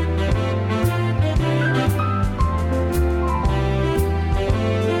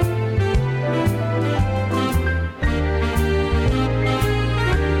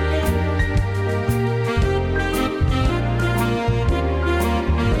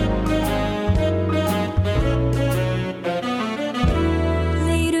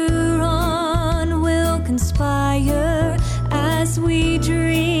 As we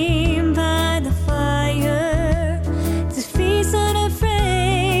dream by the fire, to feast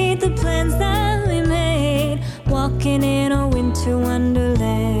unafraid, the plans that we made, walking in a winter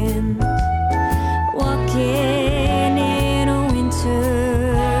wonderland, walking in a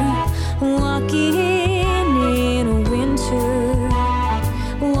winter, walking in a winter,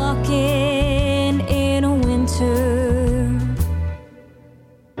 walking in a winter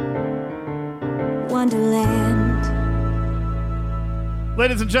wonderland.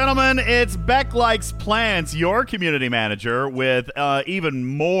 Ladies and gentlemen, it's Beck Likes Plants, your community manager, with even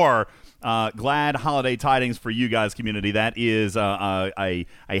more glad holiday tidings for you guys, community. That is a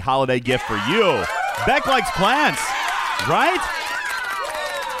holiday gift for you. Beck Likes Plants, right?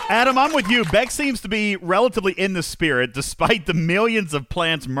 Adam, I'm with you. Beck seems to be relatively in the spirit, despite the millions of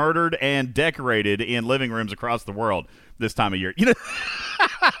plants murdered and decorated in living rooms across the world this time of year. You know,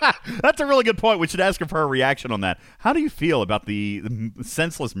 that's a really good point. We should ask her for her reaction on that. How do you feel about the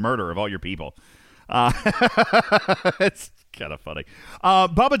senseless murder of all your people? It's kind of funny.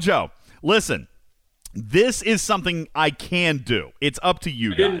 Bubba Joe, listen, this is something I can do. It's up to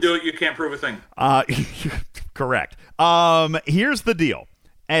you guys. You didn't do it, you can't prove a thing. Correct. Here's the deal.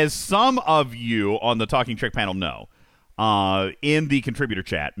 As some of you on the Talking Trick panel know, in the contributor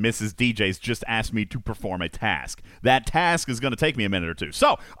chat, Mrs. DJ's just asked me to perform a task. That task is going to take me a minute or two.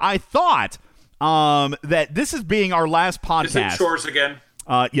 So I thought that this is being our last podcast. Is it chores again?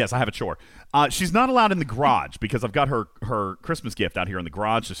 Yes, I have a chore. She's not allowed in the garage because I've got her Christmas gift out here in the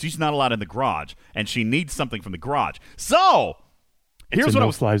garage, so she's not allowed in the garage, and she needs something from the garage. So here's what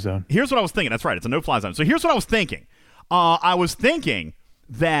no-fly zone. Here's what I was thinking. That's right. It's a no-fly zone. So here's what I was thinking. I was thinking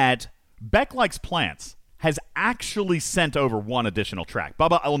that Beck Likes Plants has actually sent over one additional track.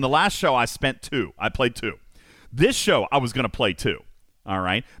 Bubba, on the last show, I spent 2. I played 2. This show, I was going to play 2. All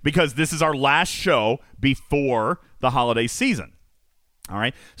right? Because this is our last show before the holiday season. All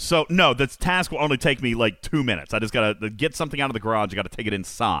right? So, no, this task will only take me like 2 minutes. I just got to get something out of the garage. I got to take it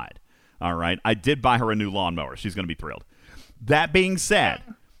inside. All right? I did buy her a new lawnmower. She's going to be thrilled. That being said,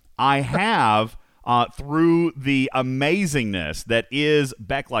 I have, through the amazingness that is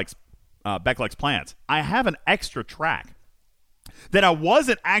Beck Likes Plants, I have an extra track that I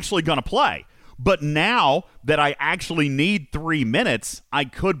wasn't actually going to play. But now that I actually need 3 minutes, I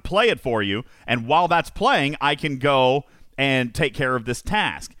could play it for you. And while that's playing, I can go and take care of this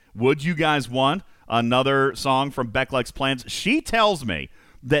task. Would you guys want another song from Beck Likes Plants? She tells me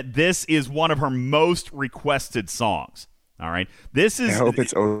that this is one of her most requested songs. All right. This is. I hope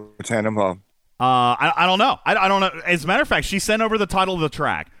it's O Tannenbaum. I don't know. I don't know. As a matter of fact, she sent over the title of the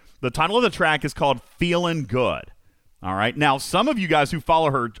track. The title of the track is called Feelin' Good. All right. Now, some of you guys who follow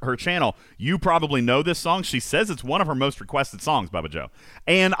her channel, you probably know this song. She says it's one of her most requested songs, Bubba Joe.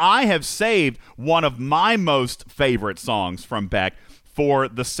 And I have saved one of my most favorite songs from Beck for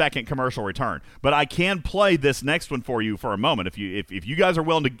the second commercial return. But I can play this next one for you for a moment. If you guys are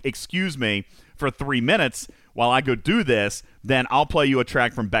willing to excuse me for 3 minutes while I go do this, then I'll play you a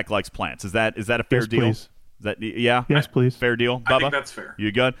track from Beck Likes Plants. Is that a fair deal? Please. Is that, yeah? Yes, please. Fair deal, Bubba? I think that's fair.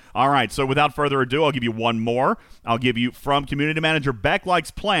 You good? All right, so without further ado, I'll give you one more. I'll give you from community manager Beck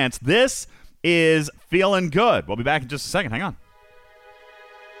Likes Plants. This is Feelin' Good. We'll be back in just a second. Hang on.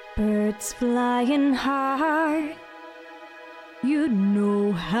 Birds flying high, you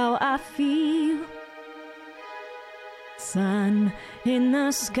know how I feel. Sun in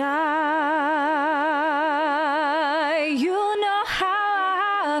the sky, you know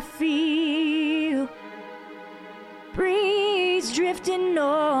how I feel. Breeze drifting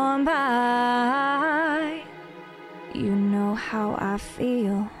on by, you know how I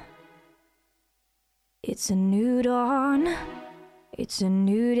feel. It's a new dawn, it's a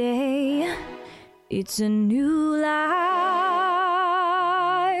new day, it's a new life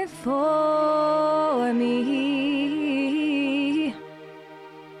for me.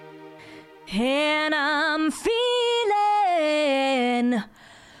 And I'm feeling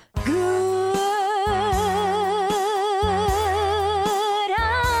good.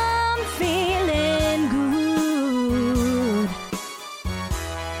 I'm feeling good.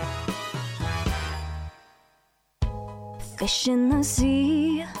 Fish in the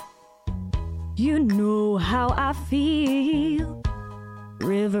sea, you know how I feel.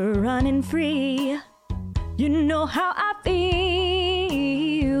 River running free, you know how I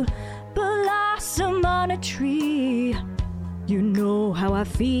feel. Blossom on a tree, you know how I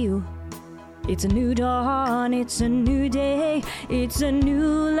feel. It's a new dawn, it's a new day, it's a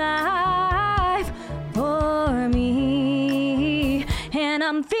new life for me. And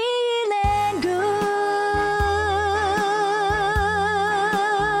I'm feeling good.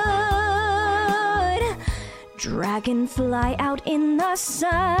 Dragonfly out in the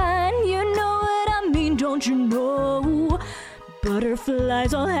sun, you know what I mean, don't you know?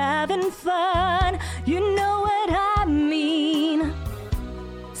 Butterflies all having fun, you know what I mean.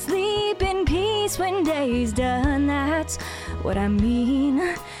 Sleep in peace when day's done, that's what I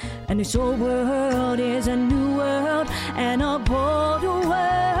mean. And this old world is a new world, and a bold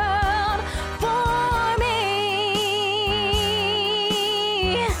world for me.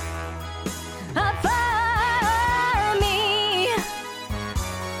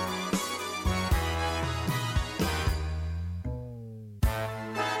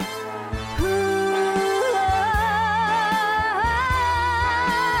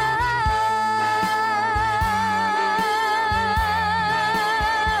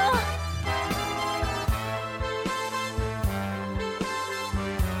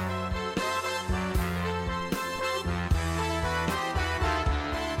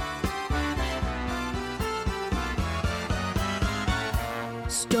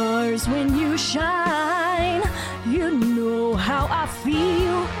 Stars when you shine, you know how I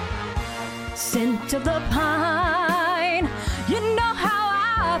feel. Scent of the pine, you know how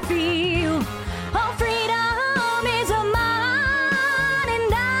I feel. Oh, freedom is mine,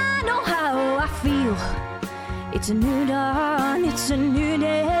 and I know how I feel. It's a new dawn, it's a new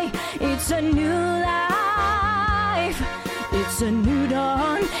day, it's a new life. It's a new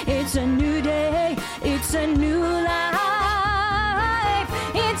dawn, it's a new day, it's a new life.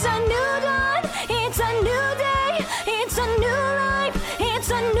 It's a new dawn, it's a new day, it's a new life, it's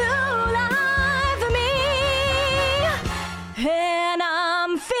a new life for me. And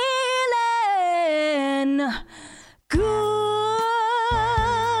I'm feeling good.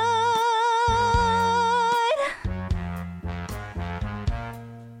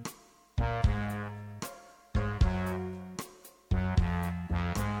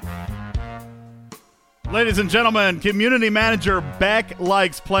 Ladies and gentlemen, community manager Beck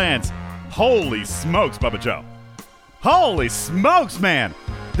Likes Plants. Holy smokes, Bubba Joe. Holy smokes, man.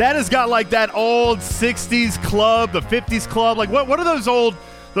 That has got like that old 60s club, the 50s club. Like what are those old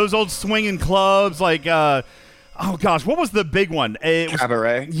swinging clubs? Like, oh gosh, what was the big one?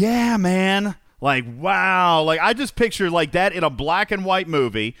 Cabaret. Yeah, man. Like, wow. Like, I just picture like that in a black and white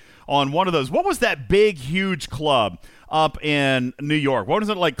movie on one of those. What was that big, huge club up in New York? What is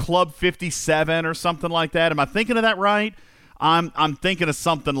it, like Club 57 or something like that? Am I thinking of that right? I'm thinking of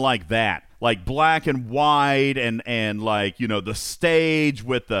something like that. like black and white and like, you know, the stage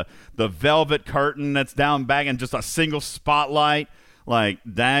with the velvet curtain that's down back and just a single spotlight. Like,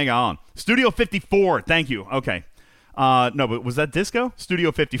 dang on. Studio 54, thank you. Okay. No, but was that disco?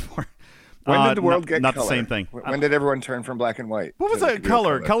 Studio 54. When did the world get not color? The same thing. When did everyone turn from black and white? What was that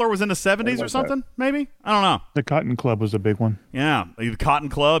color? Color was in the 70s or something, maybe? I don't know. The Cotton Club was a big one. Yeah, the Cotton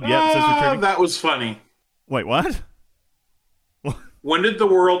Club. Yep, that was funny. Wait, what? When did the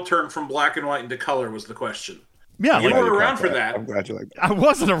world turn from black and white into color was the question. Yeah, you weren't around for that. I'm glad you like that. I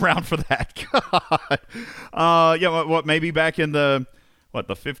wasn't around for that. God. Yeah, what maybe back in the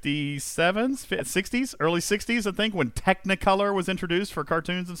 57s, 60s, early 60s, I think, when Technicolor was introduced for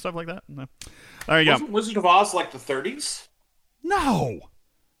cartoons and stuff like that. No. There you Wasn't Wizard of Oz like the 30s? No,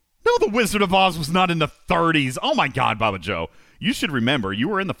 the Wizard of Oz was not in the 30s. Oh my God, Baba Joe, you should remember you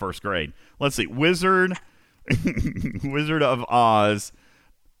were in the first grade. Let's see, Wizard of Oz.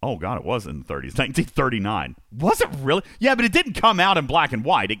 Oh God, it was in the 30s, 1939. Was it really? Yeah, but it didn't come out in black and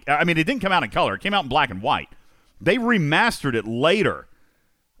white. It didn't come out in color. It came out in black and white. They remastered it later.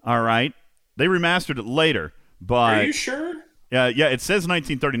 All right, they remastered it later. But are you sure? Yeah, it says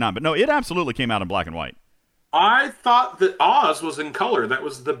 1939, but no, it absolutely came out in black and white. I thought that Oz was in color. That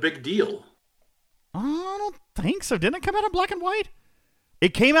was the big deal. I don't think so. Didn't it come out in black and white?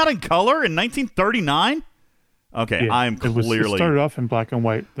 It came out in color in 1939? Okay, yeah, I'm clearly... It started off in black and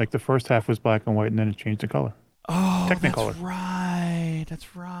white. Like the first half was black and white, and then it changed to color. Oh, Technicolor.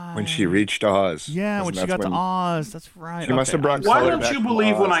 That's right. When she reached Oz. Yeah, when she got to Oz. That's right. She must have brought Why color don't back you to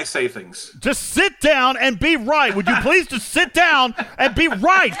believe Oz. when I say things? Just sit down and be right. Would you please just sit down and be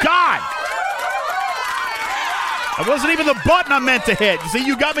right? God! That wasn't even the button I meant to hit. See,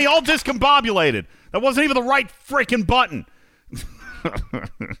 you got me all discombobulated. That wasn't even the right freaking button.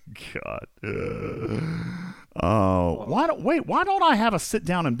 God. Oh, why don't I have a sit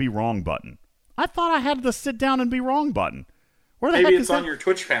down and be wrong button? I thought I had the sit down and be wrong button. Where the Maybe heck it's is on that? your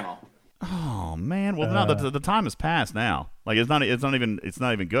Twitch panel. Oh man, well no, the time has passed now. Like it's not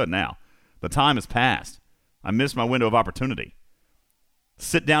even good now. The time has passed. I missed my window of opportunity.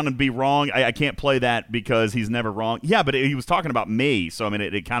 Sit down and be wrong. I can't play that because he's never wrong. Yeah, but he was talking about me, so I mean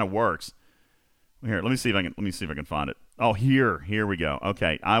it kind of works. Here, let me see if I can find it. Oh, here we go.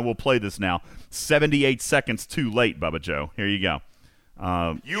 Okay, I will play this now. 78 seconds too late, Bubba Joe. Here you go.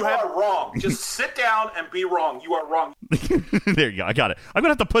 You are wrong. Just sit down and be wrong. You are wrong. There you go. I got it. I'm gonna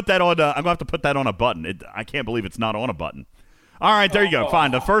have to put that on. I'm gonna have to put that on a button. I can't believe it's not on a button. All right, there you go. Fine.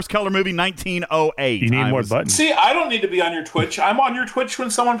 The first color movie, 1908. You need more buttons. See, I don't need to be on your Twitch. I'm on your Twitch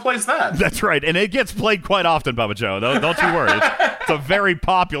when someone plays that. That's right, and it gets played quite often, Bubba Joe. Don't you worry. It's a very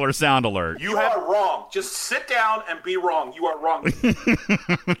popular sound alert. You are wrong. Just sit down and be wrong. You are wrong.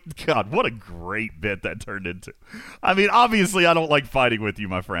 God, what a great bit that turned into. I mean, obviously, I don't like fighting with you,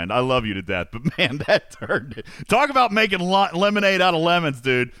 my friend. I love you to death, but man, that turned it. Talk about making lemonade out of lemons,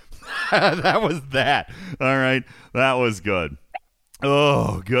 dude. That was that. All right, that was good.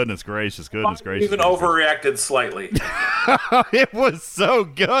 Oh, goodness gracious. Even overreacted slightly. It was so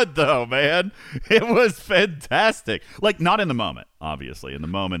good, though, man. It was fantastic. Like, not in the moment, obviously. In the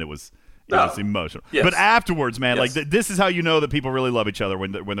moment, it was emotional. Yes. But afterwards, man, yes. Like, this is how you know that people really love each other.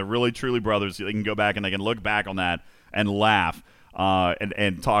 When they're really, truly brothers, they can go back and they can look back on that and laugh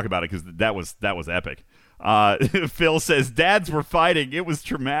and talk about it because that was epic. Phil says, dads were fighting. It was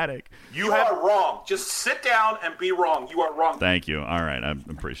traumatic. You are wrong. Just sit down and be wrong. You are wrong. Thank you. All right. I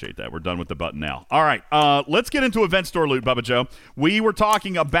appreciate that. We're done with the button now. All right. Let's get into event store loot, Bubba Joe. We were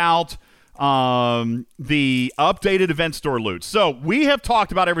talking about the updated event store loot. So we have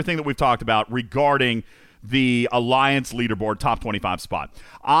talked about everything that we've talked about regarding the Alliance leaderboard top 25 spot.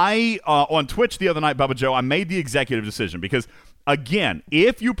 On Twitch the other night, Bubba Joe, I made the executive decision because, again,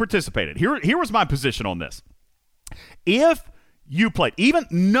 if you participated, here was my position on this. If you played,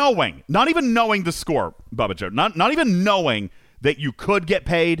 not even knowing the score, Bubba Joe, not even knowing that you could get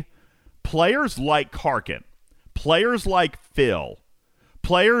paid, players like Karkin, players like Phil,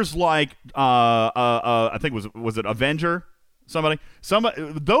 players like I think was it Avenger? Somebody,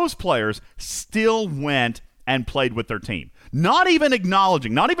 those players still went and played with their team, not even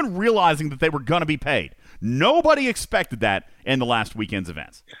acknowledging, not even realizing that they were going to be paid. Nobody expected that in the last weekend's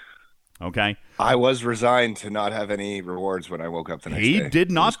events. Okay, I was resigned to not have any rewards when I woke up the next day. He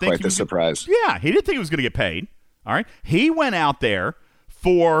did not think quite the surprise. Yeah, he didn't think he was going to get paid. All right, he went out there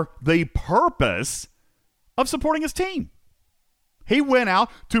for the purpose of supporting his team. He went out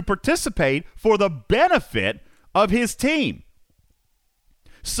to participate for the benefit of his team.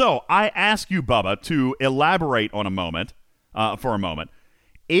 So I ask you, Bubba, to elaborate on for a moment.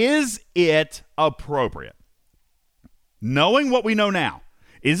 Is it appropriate, knowing what we know now,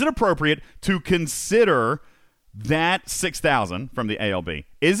 Is it appropriate to consider that 6,000 from the ALB?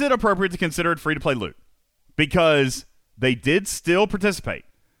 Is it appropriate to consider it free-to-play loot? Because they did still participate.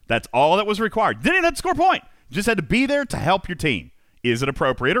 That's all that was required. Didn't have to score a point. Just had to be there to help your team. Is it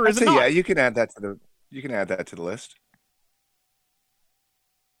appropriate or is it not? Yeah, you can add that to the list.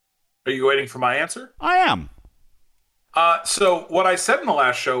 Are you waiting for my answer? I am. So what I said in the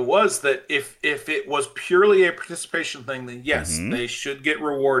last show was that if it was purely a participation thing, then yes, they should get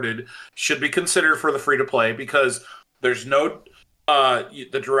rewarded, should be considered for the free-to-play, because there's no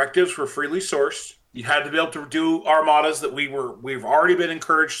the directives were freely sourced. You had to be able to do armadas that we've already been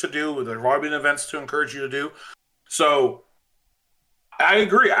encouraged to do. There have already been events to encourage you to do. So I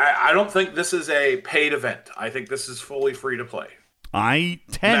agree. I don't think this is a paid event. I think this is fully free to play. I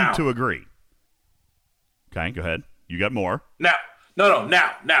tend to agree. Okay, go ahead. You got more. Now,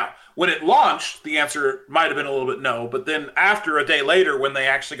 when it launched, the answer might have been a little bit no. But then after, a day later, when they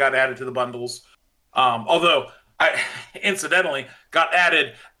actually got added to the bundles, although I incidentally got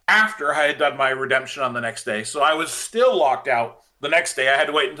added after I had done my redemption on the next day. So I was still locked out the next day. I had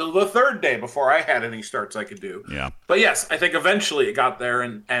to wait until the third day before I had any starts I could do. Yeah. But yes, I think eventually it got there,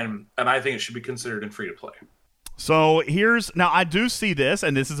 and I think it should be considered in free-to-play. So now I do see this,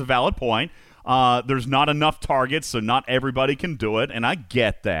 and this is a valid point. There's not enough targets, so not everybody can do it, and I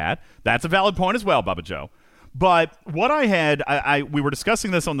get that. That's a valid point as well, Bubba Joe. But what I had, we were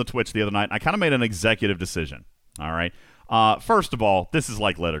discussing this on the Twitch the other night, and I kind of made an executive decision, all right? First of all, this is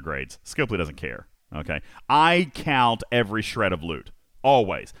like letter grades. Scopely doesn't care, okay? I count every shred of loot,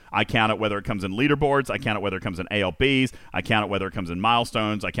 always. I count it whether it comes in leaderboards. I count it whether it comes in ALBs. I count it whether it comes in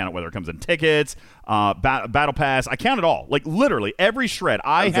milestones. I count it whether it comes in tickets, battle pass. I count it all. Like, literally, every shred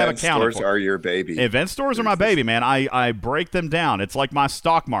I have accounted for. Event stores are your baby. Event stores are my baby, man. I break them down. It's like my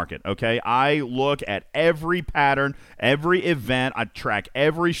stock market, okay? I look at every pattern, every event. I track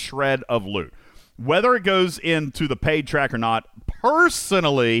every shred of loot. Whether it goes into the paid track or not,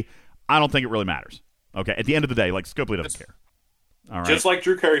 personally, I don't think it really matters. Okay, at the end of the day, like, Scopely doesn't care. All right. Just like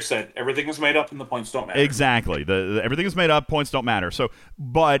Drew Carey said, everything is made up and the points don't matter. Exactly. Everything is made up, points don't matter. So,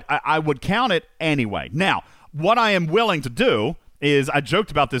 but I would count it anyway. Now, what I am willing to do is, I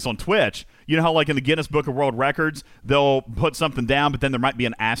joked about this on Twitch. You know how, like, in the Guinness Book of World Records, they'll put something down, but then there might be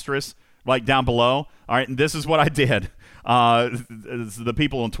an asterisk, like, down below. All right, and this is what I did. The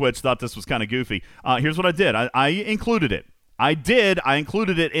people on Twitch thought this was kind of goofy. Here's what I did. I included it. I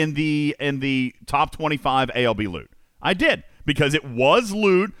included it in the top 25 ALB loot. I did, because it was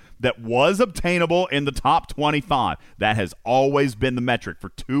loot that was obtainable in the top 25. That has always been the metric for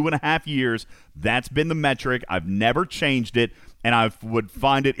 2.5 years. That's been the metric. I've never changed it, and I would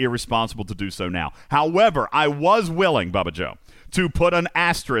find it irresponsible to do so now. However, I was willing, Bubba Joe, to put an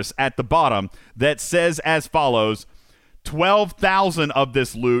asterisk at the bottom that says as follows: 12,000 of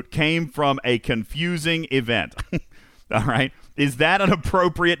this loot came from a confusing event. All right. Is that an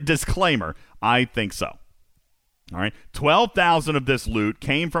appropriate disclaimer? I think so. All right. 12,000 of this loot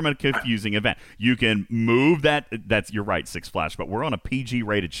came from a confusing event. You can move that. You're right, Six Flash, but we're on a PG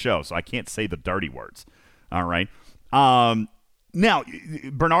rated show, so I can't say the dirty words. All right. Now,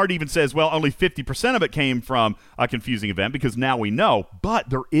 Bernard even says, well, only 50% of it came from a confusing event, because now we know, but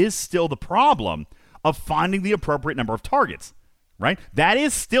there is still the problem of finding the appropriate number of targets, right? That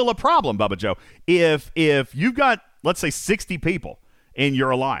is still a problem, Bubba Joe. If you've got, let's say, 60 people in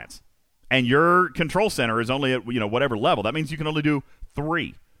your alliance, and your control center is only at, whatever level, that means you can only do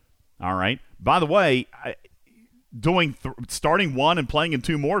 3. All right? By the way, starting 1 and playing in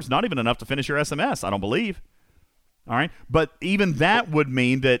 2 more is not even enough to finish your SMS, I don't believe. All right? But even that would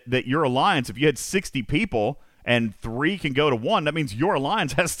mean that your alliance, if you had 60 people and 3 can go to 1, that means your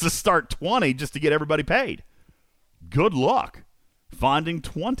alliance has to start 20 just to get everybody paid. Good luck finding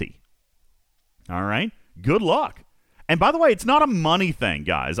 20. All right? Good luck. And by the way, it's not a money thing,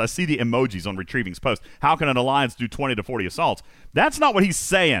 guys. I see the emojis on Retrieving's post. How can an alliance do 20 to 40 assaults? That's not what he's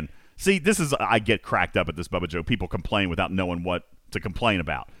saying. See, I get cracked up at this, Bubba Joe. People complain without knowing what to complain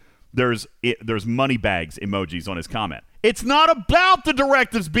about. There's money bags emojis on his comment. It's not about the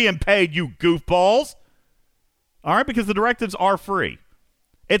directives being paid, you goofballs. All right, because the directives are free.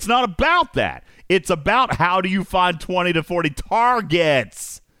 It's not about that. It's about how do you find 20 to 40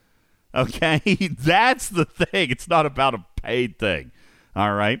 targets. Okay, that's the thing. It's not about a paid thing.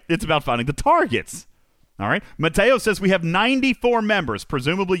 All right, it's about finding the targets. All right, Mateo says we have 94 members.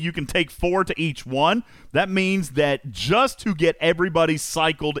 Presumably you can take 4 to each one. That means that just to get everybody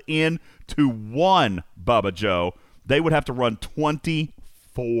cycled in to 1, Bubba Joe, they would have to run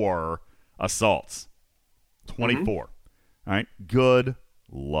 24 assaults. 24. All right, good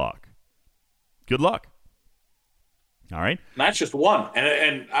luck. Good luck. All right. And that's just one.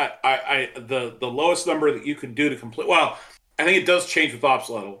 And the lowest number that you can do to complete. Well, I think it does change with ops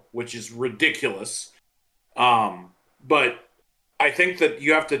level, which is ridiculous. But I think that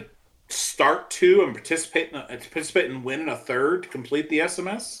you have to start 2 and participate and win in a third to complete the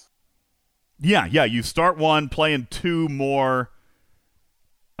SMS. Yeah. You start 1, play in 2 more.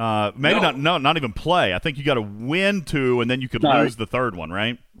 Maybe not even play. I think you got to win 2, and then you could lose the third one,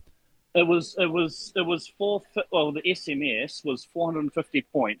 right? It was the SMS was 450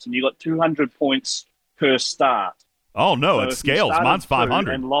 points, and you got 200 points per start. Oh no, it scales. Mine's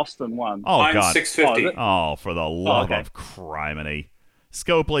 500 and lost in 1. Oh Mine's God, 650. Oh, for the love of criminy,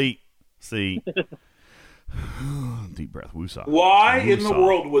 Scopely. See, deep breath. Woosah. Why in the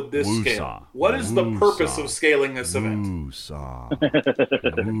world would this scale? What is the purpose of scaling this event? Woosah.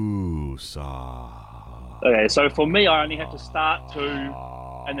 Okay, so for me, I only have to start 2,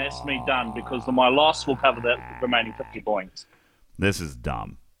 and that's me done because my loss will cover that remaining 50 points. This is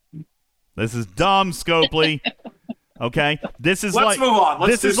dumb. Scopely. Okay, this is Let's move on.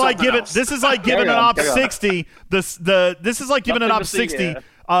 This is like giving an op 60. This is like giving an op 60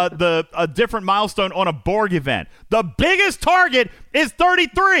 a different milestone on a Borg event. The biggest target is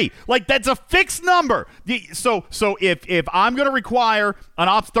 33. Like that's a fixed number. So if I'm going to require an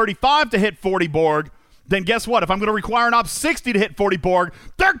ops 35 to hit 40 Borg, then guess what? If I'm going to require an ops 60 to hit 40 Borg,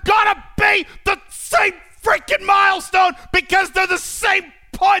 they're gonna be the same freaking milestone because they're the same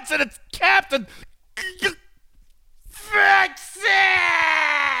points and it's capped and. Fix it!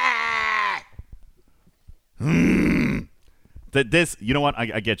 This, you know what?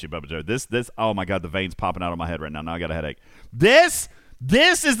 I get you, Bubba Joe. This, oh my God, the veins popping out of my head right now. Now I got a headache. This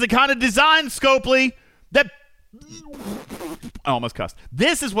is the kind of design, Scopely, that I almost cussed.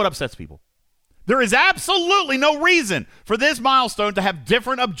 This is what upsets people. There is absolutely no reason for this milestone to have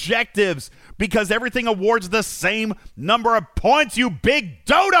different objectives because everything awards the same number of points, you big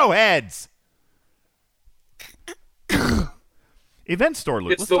dodo heads. Event store,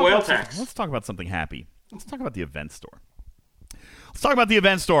 Luke. It's the whale tax. Let's talk about something happy. Let's talk about the event store.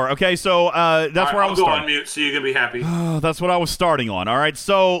 Okay, so that's where I was starting. I'll go on mute so you can be happy. That's what I was starting on. All right,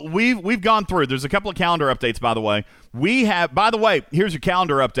 so we've gone through. There's a couple of calendar updates, by the way. Here's your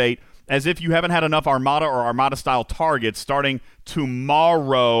calendar update. As if you haven't had enough Armada or Armada-style targets, starting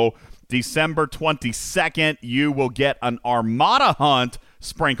tomorrow, December 22nd, you will get an Armada hunt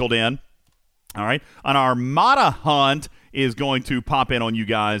sprinkled in. All right, an Armada hunt is going to pop in on you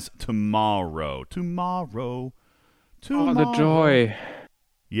guys tomorrow. Oh, the joy.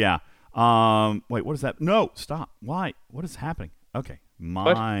 Yeah. Wait, what is that? No, stop. Why? What is happening? Okay,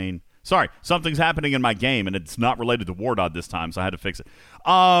 mine. What? Sorry, something's happening in my game, and it's not related to Wardod this time, so I had to fix it.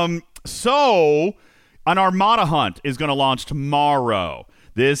 So an Armada hunt is going to launch tomorrow.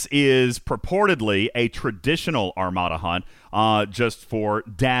 This is purportedly a traditional Armada hunt, just for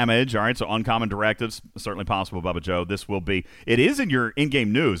damage. All right, so uncommon directives, certainly possible, Bubba Joe. It is in your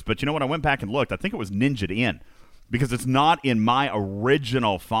in-game news, but you know what? I went back and looked. I think it was ninja'd in because it's not in my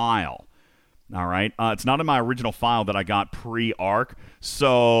original file. All right, it's not in my original file that I got pre-arc.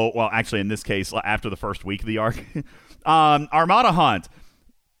 So, well, actually, in this case, after the first week of the arc. Armada hunt.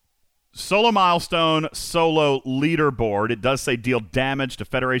 Solo milestone, solo leaderboard. It does say deal damage to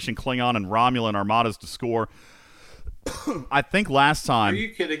Federation, Klingon, and Romulan armadas to score. I think last time. Are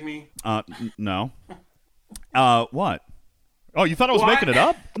you kidding me? No. What? Oh, you thought I was making it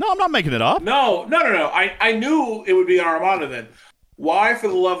up? No, I'm not making it up. No. I knew it would be an Armada then. Why, for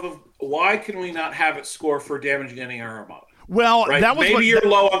the love of, why can we not have it score for damage getting our Armada? Well, right? that was maybe you're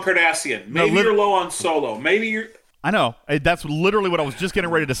low on Cardassian. Maybe you're low on Solo. Maybe you're. I know. That's literally what I was just getting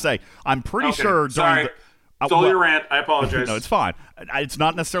ready to say. I'm pretty sure during Stole your rant. I apologize. No, it's fine. It's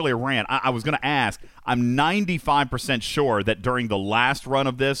not necessarily a rant. I was going to ask. I'm 95% sure that during the last run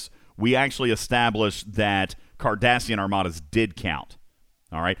of this, we actually established that Cardassian armadas did count.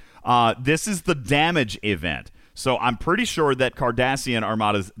 All right? This is the damage event. So I'm pretty sure that Cardassian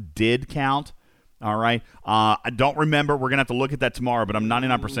armadas did count. All right. I don't remember. We're going to have to look at that tomorrow, but I'm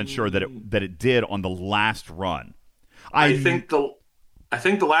 99% sure that it did on the last run. I think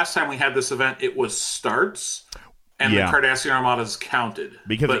the last time we had this event, it was starts, and the Cardassian armadas counted.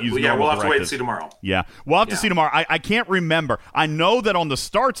 Because we'll have to wait and see tomorrow. Yeah, we'll have to see tomorrow. I can't remember. I know that on the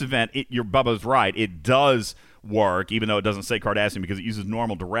starts event, your Bubba's right. It does work, even though it doesn't say Cardassian because it uses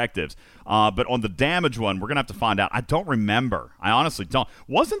normal directives. But on the damage one, we're going to have to find out. I don't remember. I honestly don't.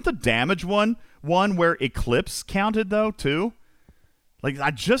 Wasn't the damage one where Eclipse counted, though, too? Like,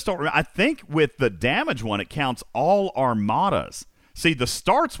 I just don't remember. I think with the damage one, it counts all armadas. See, the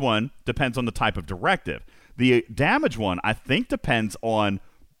starts one depends on the type of directive. The damage one, I think, depends on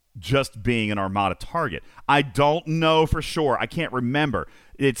just being an Armada target. I don't know for sure. I can't remember.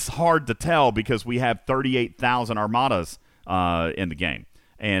 It's hard to tell because we have 38,000 Armadas in the game.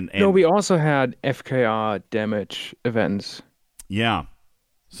 And no, we also had FKR damage events. Yeah.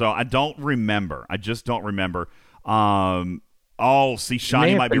 So I don't remember. I just don't remember. Shani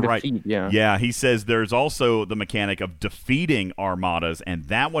might be right. Yeah, he says there's also the mechanic of defeating Armadas, and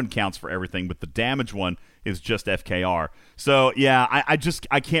that one counts for everything, but the damage one is just FKR. So, yeah,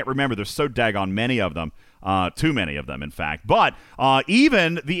 I can't remember. There's so daggone many of them. Too many of them, in fact. But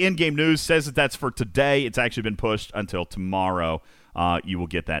even the in-game news says that that's for today. It's actually been pushed until tomorrow. You will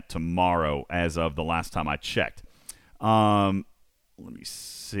get that tomorrow as of the last time I checked. Let me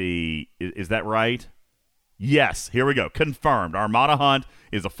see. Is that right? Yes, here we go. Confirmed. Armada Hunt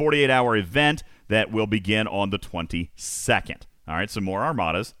is a 48-hour event that will begin on the 22nd. All right, some more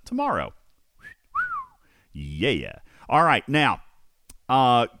Armadas tomorrow. Yeah. All right, now,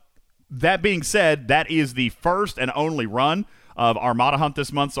 that being said, that is the first and only run of Armada Hunt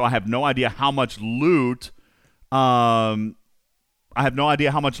this month, so I have no idea how much loot is going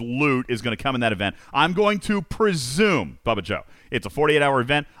to come in that event. I'm going to presume, Bubba Joe, it's a 48-hour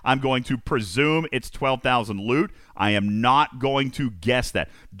event. I'm going to presume it's 12,000 loot. I am not going to guess that.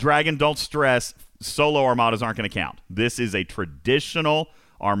 Dragon, don't stress. Solo Armadas aren't going to count. This is a traditional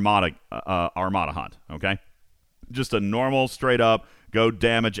Armada Hunt, okay? Just a normal, straight-up, go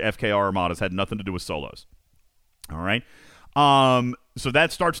damage FKR Armadas. Had nothing to do with solos. All right? So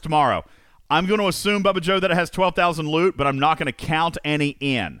that starts tomorrow. I'm going to assume, Bubba Joe, that it has 12,000 loot, but I'm not going to count any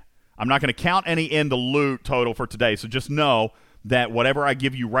in. I'm not going to count any in the loot total for today. So just know that whatever I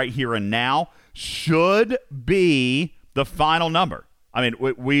give you right here and now should be the final number. I mean,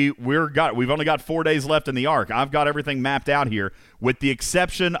 we've only got 4 days left in the arc. I've got everything mapped out here with the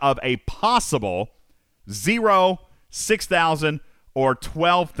exception of a possible 0, 6,000, or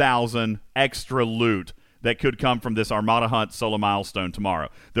 12,000 extra loot that could come from this Armada Hunt solo milestone tomorrow.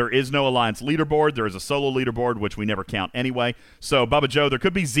 There is no Alliance leaderboard. There is a solo leaderboard, which we never count anyway. So, Bubba Joe, there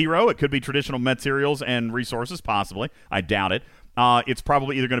could be 0. It could be traditional materials and resources, possibly. I doubt it. It's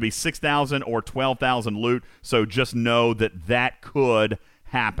probably either going to be 6,000 or 12,000 loot, so just know that could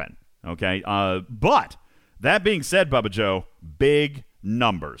happen, okay? But that being said, Bubba Joe, big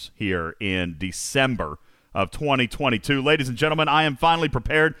numbers here in December of 2022. Ladies and gentlemen, I am finally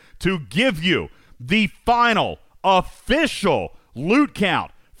prepared to give you the final official loot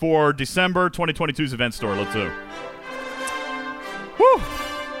count for December 2022's event store. Let's do it. Woo!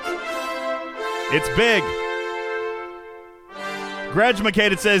 It's big. Greg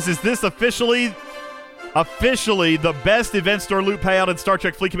McCade says, is this officially the best event store loot payout in Star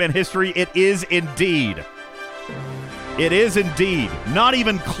Trek Fleet Command history? It is indeed. It is indeed. Not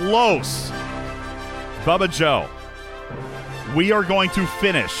even close. Bubba Joe, we are going to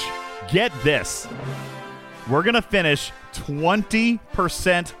finish. Get this. We're going to finish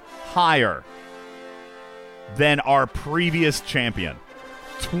 20% higher than our previous champion.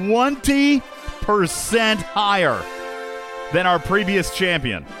 20% higher than our previous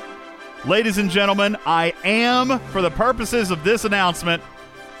champion. Ladies and gentlemen, I am, for the purposes of this announcement,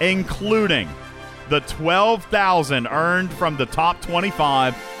 including the 12,000 earned from the top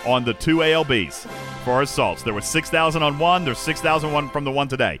 25 on the 2 ALBs for assaults. There was 6,000 on one. There's 6,001 from the one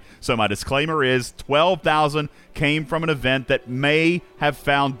today. So my disclaimer is 12,000 came from an event that may have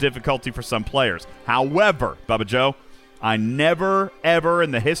found difficulty for some players. However, Bubba Joe, I never, ever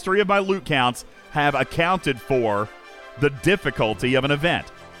in the history of my loot counts have accounted for the difficulty of an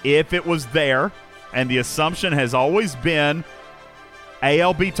event. If it was there, and the assumption has always been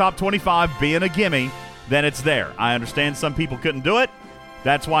ALB top 25 being a gimme, then it's there. I understand some people couldn't do it.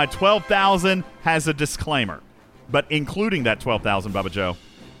 That's why 12,000 has a disclaimer. But including that 12,000, Bubba Joe,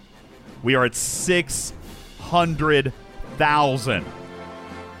 we are at 600,000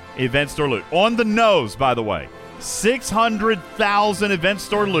 event store loot. On the nose, by the way. 600,000 event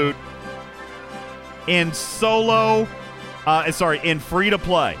store loot in solo, in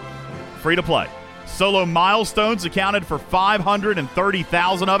free-to-play. Free-to-play. Solo milestones accounted for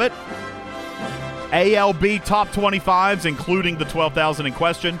 530,000 of it. ALB top 25s, including the 12,000 in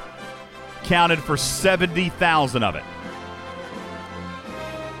question, counted for 70,000 of it.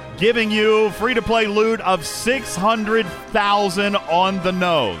 Giving you free-to-play loot of 600,000 on the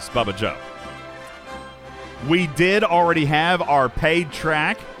nose, Bubba Joe. We did already have our paid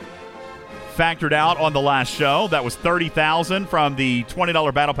track factored out on the last show. That was 30,000 from the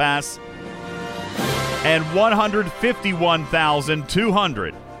 $20 Battle Pass and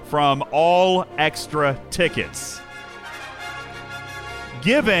 151,200 from all extra tickets.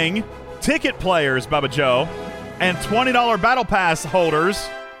 Giving ticket players, Bubba Joe, and $20 Battle Pass holders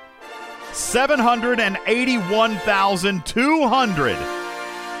 781,200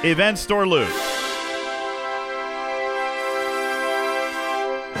 event store loot.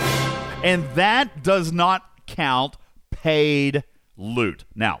 And that does not count paid loot.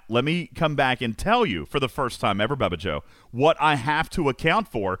 Now, let me come back and tell you, for the first time ever, Bubba Joe, what I have to account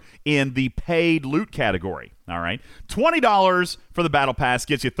for in the paid loot category. All right? $20 for the Battle Pass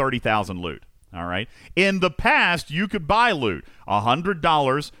gets you 30,000 loot. All right? In the past, you could buy loot.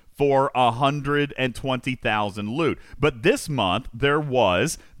 $100 for 120,000 loot. But this month, there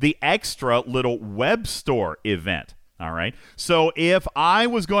was the extra little web store event. All right? So if I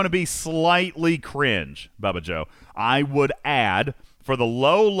was going to be slightly cringe, Bubba Joe, I would add, for the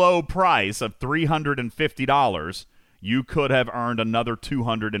low price of $350, you could have earned another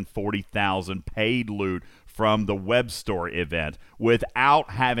 240,000 paid loot from the web store event without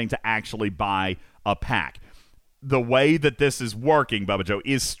having to actually buy a pack. The way that this is working, Bubba Joe,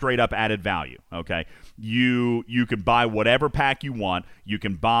 is straight up added value, okay? You can buy whatever pack you want. You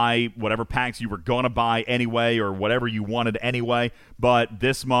can buy whatever packs you were going to buy anyway or whatever you wanted anyway, but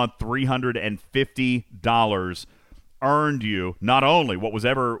this month, $350 earned you not only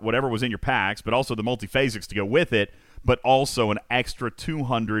whatever was in your packs, but also the multi-phasics to go with it, but also an extra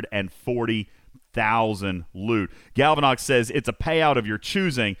 240,000 loot. Galvanox says it's a payout of your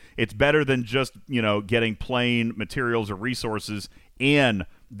choosing. It's better than just, getting plain materials or resources in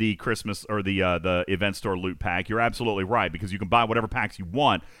the Christmas or the event store loot pack. You're absolutely right, because you can buy whatever packs you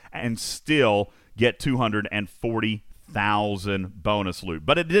want and still get 240,000 bonus loot.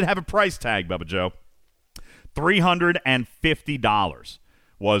 But it did have a price tag, Bubba Joe. $350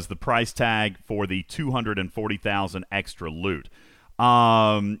 was the price tag for the 240,000 extra loot.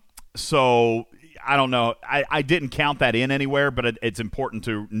 So I don't know. I didn't count that in anywhere, but it's important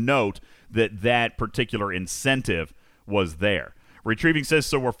to note that particular incentive was there. Retrieving says,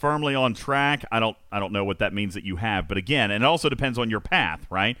 so we're firmly on track. I don't know what that means that you have, but again, and it also depends on your path,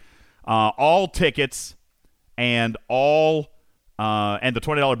 right? All tickets and all and the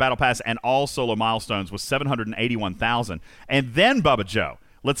 $20 Battle Pass and all solo milestones was 781,000. And then, Bubba Joe,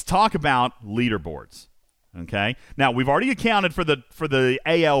 let's talk about leaderboards. Okay? Now, we've already accounted for the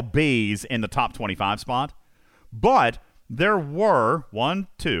ALBs in the top 25 spot, but there were 1,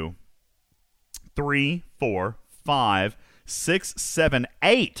 2, 3, 4, 5, 6, 7,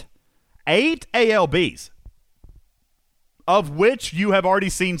 8 ALBs, of which you have already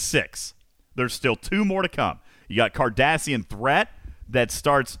seen 6. There's still 2 more to come. You got Cardassian Threat that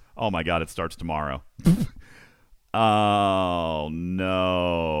starts, oh my God, it starts tomorrow. Oh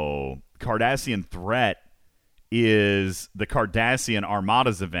no. Cardassian Threat is the Cardassian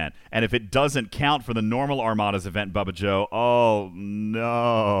Armadas event. And if it doesn't count for the normal Armadas event, Bubba Joe, oh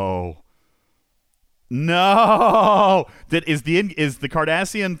no. No. Is the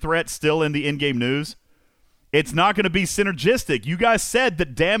Cardassian Threat still in the in-game news? It's not going to be synergistic. You guys said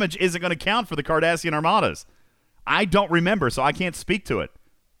that damage isn't going to count for the Cardassian Armadas. I don't remember, so I can't speak to it.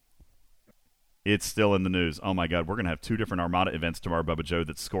 It's still in the news. Oh, my God. We're going to have 2 different Armada events tomorrow, Bubba Joe,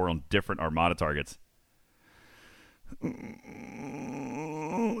 that score on different Armada targets.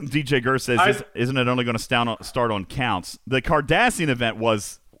 DJ Gurr says, isn't it only going to start on counts? The Cardassian event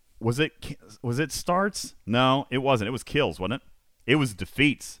was it starts? No, it wasn't. It was kills, wasn't it? It was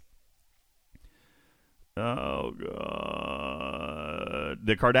defeats. Oh, God.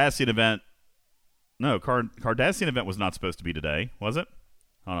 The Cardassian event. No, Cardassian event was not supposed to be today, was it?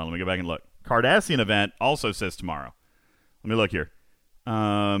 Hold on, let me go back and look. Cardassian event also says tomorrow. Let me look here.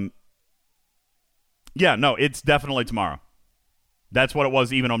 Yeah, no, it's definitely tomorrow. That's what it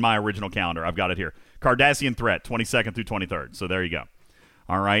was even on my original calendar. I've got it here. Cardassian Threat, 22nd through 23rd. So there you go.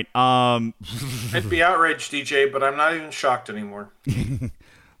 All right. I'd be outraged, DJ, but I'm not even shocked anymore.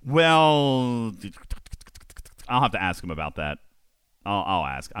 Well, I'll have to ask him about that. I'll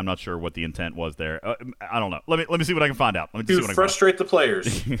ask. I'm not sure what the intent was there. I don't know. Let me see what I can find out. Let me just frustrate the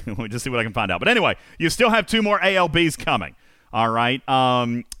players. Let me just see what I can find out. But anyway, you still have 2 more ALBs coming. All right.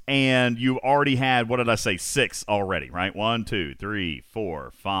 And you already had, what did I say, 6 already, right? 1, 2, 3,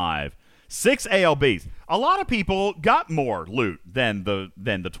 4, 5, 6 ALBs. A lot of people got more loot than the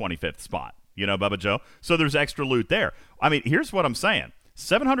 25th spot, Bubba Joe. So there's extra loot there. I mean, here's what I'm saying.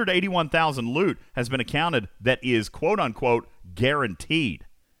 781,000 loot has been accounted that is quote-unquote guaranteed,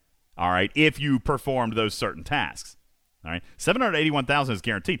 all right, if you performed those certain tasks. All right, 781,000 is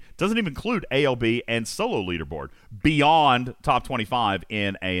guaranteed. Doesn't even include ALB and solo leaderboard beyond top 25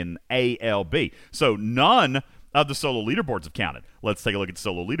 in an ALB. So none of the solo leaderboards have counted. Let's take a look at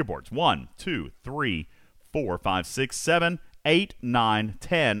solo leaderboards. 1, 2, 3, 4, 5, 6, 7, 8, 9,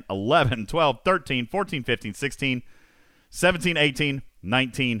 10, 11, 12, 13, 14, 15, 16, 17, 18,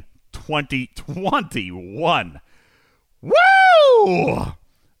 19, 2021. Woo!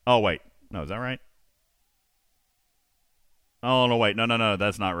 Oh, wait. No, is that right? Oh, no, wait. No.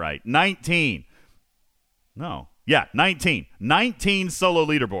 That's not right. 19. No. Yeah, 19. 19 solo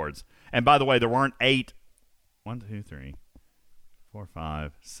leaderboards. And by the way, there weren't 8. 1, 2, 3, 4,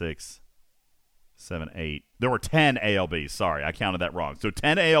 5, 6, 7, 8. There were 10 ALBs. Sorry, I counted that wrong. So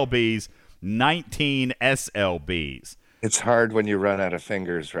 10 ALBs, 19 SLBs. It's hard when you run out of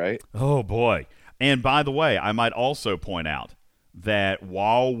fingers, right? Oh, boy. And by the way, I might also point out that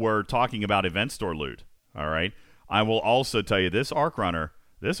while we're talking about event store loot, all right, I will also tell you this Arc Runner,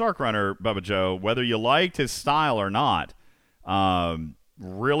 Bubba Joe, whether you liked his style or not,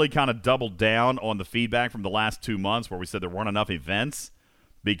 really kind of doubled down on the feedback from the last 2 months where we said there weren't enough events,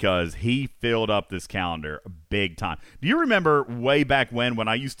 because he filled up this calendar big time. Do you remember way back when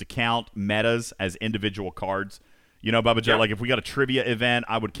I used to count metas as individual cards? You know, Bubba Joe, like if we got a trivia event,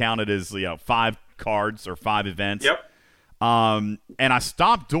 I would count it as 5 cards or 5 events. Yep. And I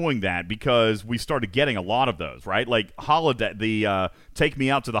stopped doing that because we started getting a lot of those, right? Like Holodeck, the Take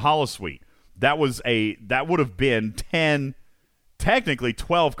Me Out to the Holosuite. That would have been 10, technically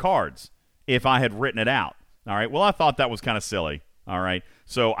 12 cards if I had written it out. All right. Well, I thought that was kind of silly. All right.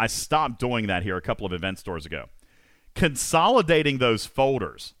 So I stopped doing that here a couple of event stores ago. Consolidating those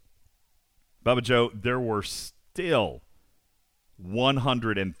folders, Bubba Joe, there were still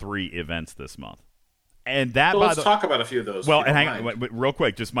 103 events this month. And that, well, let's talk about a few of those. Well, and hang on, real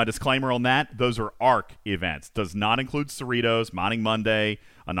quick, just my disclaimer on that. Those are ARC events. Does not include Cerritos, Mining Monday,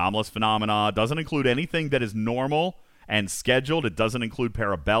 Anomalous Phenomena. Doesn't include anything that is normal and scheduled. It doesn't include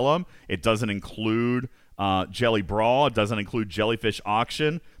Parabellum. It doesn't include Jelly Brawl. It doesn't include Jellyfish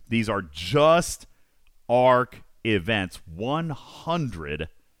Auction. These are just ARC events.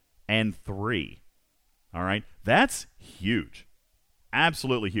 103. All right? That's huge.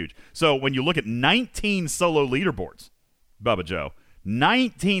 Absolutely huge. So when you look at 19 solo leaderboards, Bubba Joe,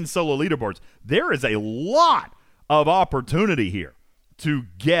 19 solo leaderboards, there is a lot of opportunity here to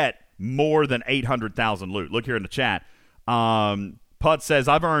get more than 800,000 loot. Look here in the chat. Putt says,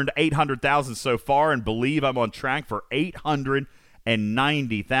 I've earned 800,000 so far and believe I'm on track for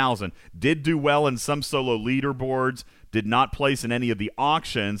 890,000. Did do well in some solo leaderboards. Did not place in any of the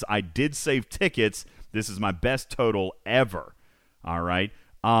auctions. I did save tickets. This is my best total ever. All right.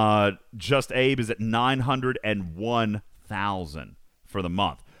 Just Abe is at 901,000 for the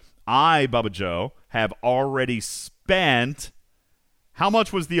month. I, Bubba Joe, have already spent. How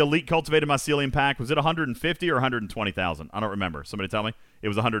much was the Elite Cultivated Mycelium pack? Was it 150 or 120,000? I don't remember. Somebody tell me. It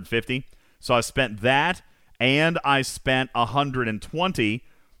was 150. So I spent that, and I spent 120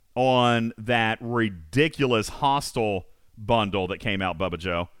 on that ridiculous Hostile bundle that came out, Bubba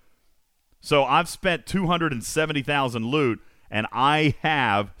Joe. So I've spent 270,000 loot. And I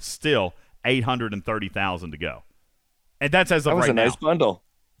have still 830,000 to go. And that's as of right now. That was a nice bundle.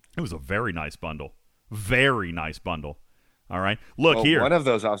 It was a very nice bundle. Very nice bundle. All right. Look here. One of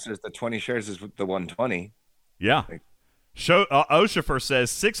those officers, the 20 shares is the 120. Yeah. Oshifer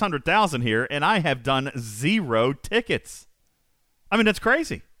says 600,000 here, and I have done 0 tickets. I mean, that's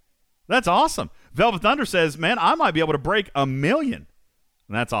crazy. That's awesome. Velvet Thunder says, man, I might be able to break 1 million.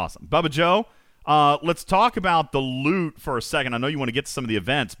 And that's awesome. Bubba Joe. Let's talk about the loot for a second. I know you want to get to some of the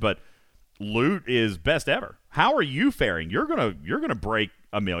events, but loot is best ever. How are you faring? You're gonna break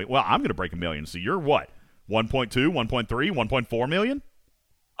 1 million. Well, I'm gonna break 1 million. So you're what? 1.2, 1.3, 1.4 million?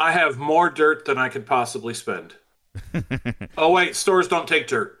 I have more dirt than I could possibly spend. Oh wait, stores don't take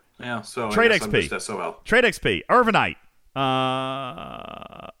dirt. Yeah, so Trade XP. SOL. Trade XP. Urbanite.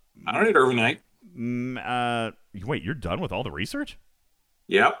 I don't need Urbanite. Wait, you're done with all the research?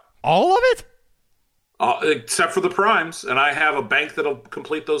 Yep. All of it? Except for the primes, and I have a bank that'll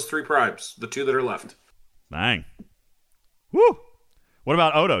complete those 3 primes, the 2 that are left. Dang. Woo! What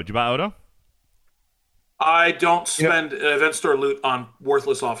about Odo? Did you buy Odo? I don't spend event store loot on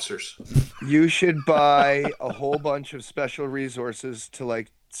worthless officers. You should buy a whole bunch of special resources to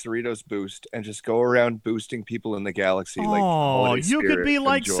like Cerritos Boost and just go around boosting people in the galaxy. Oh, you could be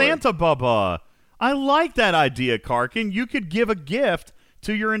like Santa Bubba. I like that idea, Karkin. You could give a gift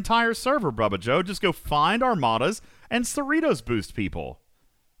to your entire server, Bubba Joe. Just go find armadas and Cerritos Boost people.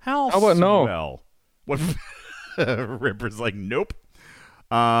 How about swell. No? What? Ripper's like, nope.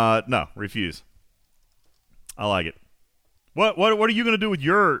 No, refuse. I like it. What are you going to do with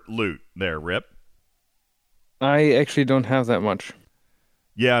your loot there, Rip? I actually don't have that much.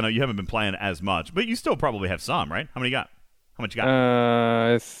 Yeah, no, you haven't been playing as much, but you still probably have some, right? How many you got? How much you got?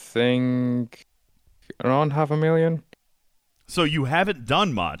 I think around 500,000. So you haven't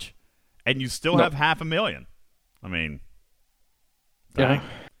done much, and you still have 500,000. I mean, dang. Yeah.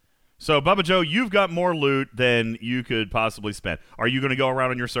 So, Bubba Joe, you've got more loot than you could possibly spend. Are you going to go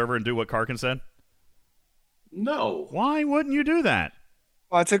around on your server and do what Karkin said? No. Why wouldn't you do that?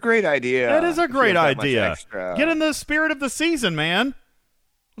 Well, it's a great idea. That is a great idea. Get in the spirit of the season, man.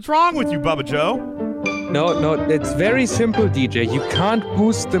 What's wrong with you, Bubba Joe? No, it's very simple, DJ. You can't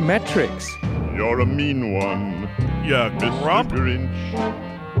boost the metrics. You're a mean one. Yeah, Mr. Grinch.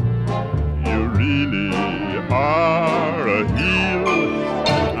 You really are a heel.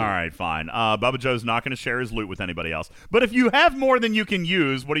 All right, fine. Bubba Joe's not going to share his loot with anybody else. But if you have more than you can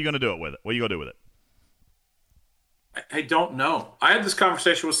use, what are you going to do with it? What are you going to do with it? I don't know. I had this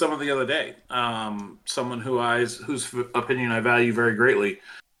conversation with someone the other day. Someone whose opinion I value very greatly,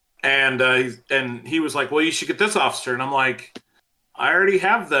 and he was like, "Well, you should get this officer," and I'm like, "I already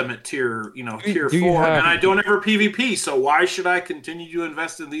have them at tier 4, and I don't ever PvP. So why should I continue to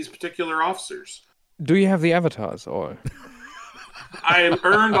invest in these particular officers?" Do you have the avatars or? I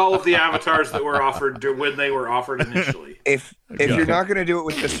earned all of the avatars that were offered when they were offered initially. If you're not going to do it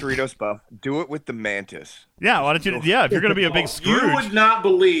with the Cerritos buff, do it with the Mantis. Yeah, why don't you? Yeah, if you're going to be a big Scrooge. You would not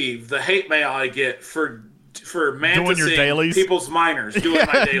believe the hate mail I get for mantising people's miners doing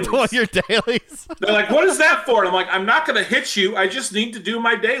my dailies. Doing your dailies. They're like, "What is that for?" And I'm like, "I'm not going to hit you. I just need to do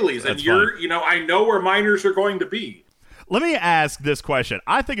my dailies." That's and I know where miners are going to be. Let me ask this question.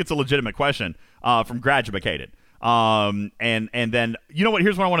 I think it's a legitimate question from Gradumacated. And then, you know what?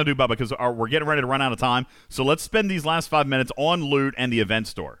 Here's what I want to do, Bubba, because we're getting ready to run out of time. So let's spend these last 5 minutes on loot and the event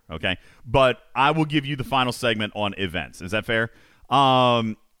store, okay? But I will give you the final segment on events. Is that fair?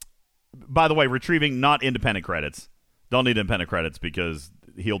 By the way, retrieving not independent credits. Don't need independent credits because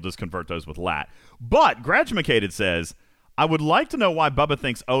he'll just convert those with lat. But Gradumacated says, I would like to know why Bubba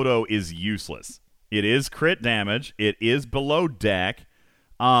thinks Odo is useless. It is crit damage. It is below deck.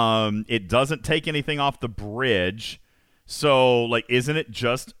 It doesn't take anything off the bridge. So, isn't it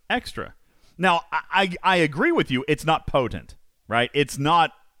just extra? Now, I agree with you. It's not potent, right? It's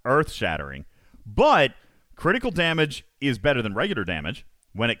not earth-shattering. But critical damage is better than regular damage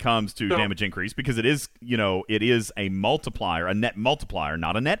when it comes to damage increase because it is, it is a multiplier, a net multiplier,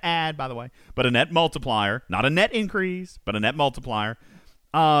 not a net add, by the way, but a net multiplier, not a net increase, but a net multiplier.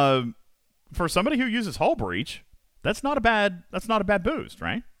 For somebody who uses Hull Breach, that's not a bad boost,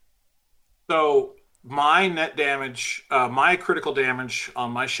 right? So my net damage, my critical damage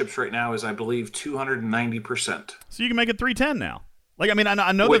on my ships right now is, I believe, 290%. So you can make it 310 now.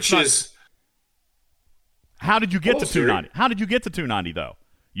 I know which that's is. How did you get to 290? How did you get to 290 though?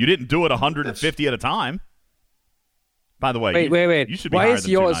 You didn't do it 150 at a time. By the way, wait. You should be higher than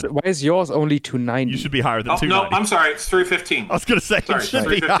 290. Why is yours only 290? You should be higher than 290. No, I'm sorry. It's 315. I was going to say it should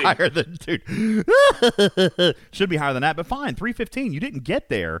be higher than should be higher than that, but fine, 315. You didn't get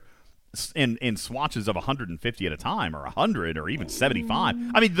there in swatches of 150 at a time, or 100, or even 75.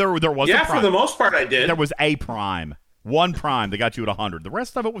 I mean, there was a prime. Yeah, for the most part, I did. There was a prime, one prime that got you at 100. The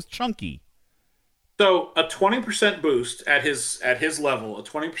rest of it was chunky. So a 20% boost at his level, a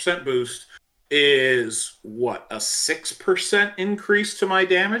 20% boost is what, a 6% increase to my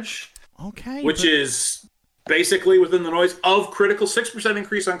damage? Okay. Which is basically within the noise of critical, 6%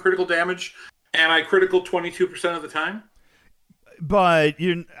 increase on critical damage, and I critical 22% of the time. But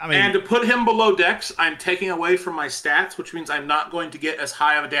and to put him below dex, I'm taking away from my stats, which means I'm not going to get as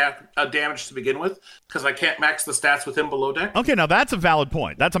high of a damage to begin with because I can't max the stats with him below deck. Okay, now that's a valid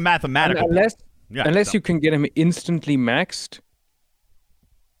point. That's a mathematical point. Unless you can get him instantly maxed,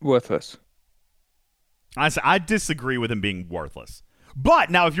 worthless. I disagree with him being worthless. But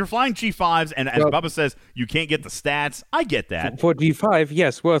now, if you're flying G5s and as Bubba says, you can't get the stats, I get that. For G5,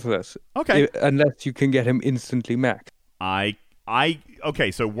 yes, worthless. Okay. Unless you can get him instantly maxed.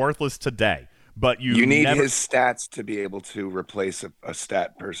 Okay, so worthless today. But you need his stats to be able to replace a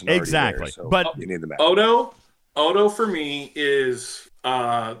stat person. Exactly. There, so but you need the max. Odo for me is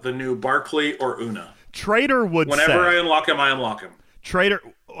the new Barclay or Una. Trader would Whenever I unlock him. Trader,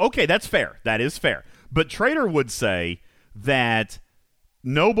 okay, that's fair. That is fair. But Trader would say that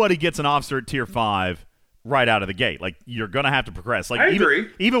nobody gets an officer at tier 5 right out of the gate. You're going to have to progress. I agree.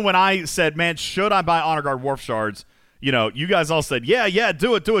 Even when I said, man, should I buy Honor Guard Wharf Shards? You guys all said, yeah,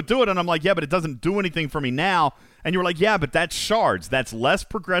 do it. And I'm like, yeah, but it doesn't do anything for me now. And you were like, yeah, but that's shards. That's less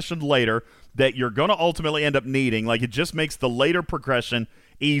progression later that you're going to ultimately end up needing. It just makes the later progression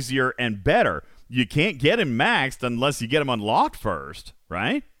easier and better. You can't get him maxed unless you get him unlocked first,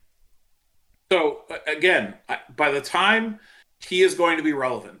 right? So, again, by the time he is going to be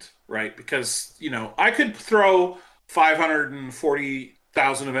relevant, right? Because, I could throw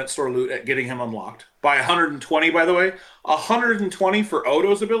 540,000 event store loot at getting him unlocked. By 120, by the way. 120 for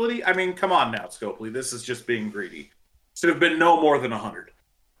Odo's ability? I mean, come on now, Scopely. This is just being greedy. Should have been no more than 100.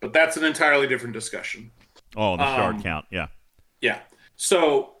 But that's an entirely different discussion. Oh, the shard count, yeah. Yeah.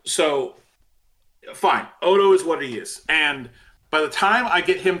 So fine. Odo is what he is. And by the time I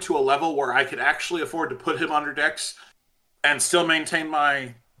get him to a level where I could actually afford to put him under decks and still maintain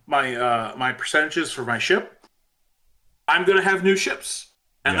my percentages for my ship, I'm going to have new ships.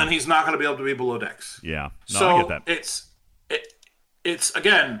 And then he's not going to be able to be below decks. Yeah. No, so I get that. It's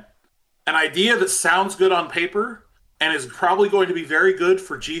again, an idea that sounds good on paper and is probably going to be very good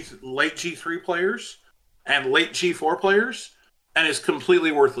for late G3 players and late G4 players, and is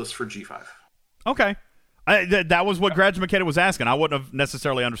completely worthless for G5. Okay. That was what Grad Makeda was asking. I wouldn't have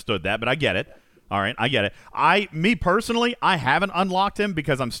necessarily understood that, but I get it. All right, I get it. Me personally, I haven't unlocked him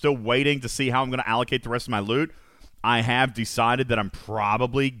because I'm still waiting to see how I'm going to allocate the rest of my loot. I have decided that I'm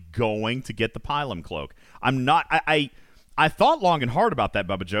probably going to get the Pylum Cloak. I'm not. I thought long and hard about that,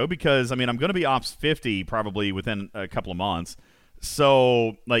 Bubba Joe, because I mean I'm going to be Ops 50 probably within a couple of months.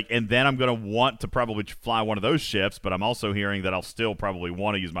 So and then I'm going to want to probably fly one of those ships, but I'm also hearing that I'll still probably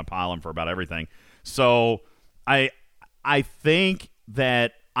want to use my Pylum for about everything. So I think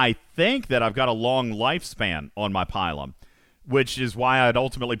that I've got a long lifespan on my Pylum, which is why I'd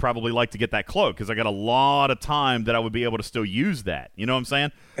ultimately probably like to get that cloak, because I got a lot of time that I would be able to still use that. You know what I'm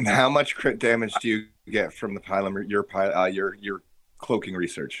saying? And how much crit damage do you get from the Pylum, your cloaking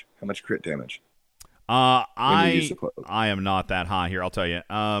research? How much crit damage? I am not that high here, I'll tell you.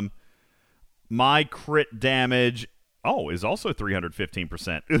 My crit damage is also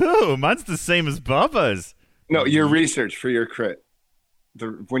 315%. Ooh, mine's the same as Bubba's. No, your research for your crit.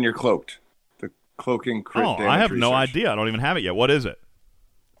 When you're cloaked. Cloaking crit damage. I have research. No idea. I don't even have it yet. What is it?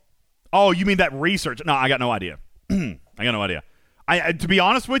 Oh, you mean that research? No, I got no idea. I got no idea. To be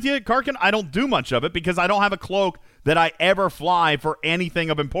honest with you, Karkin, I don't do much of it because I don't have a cloak that I ever fly for anything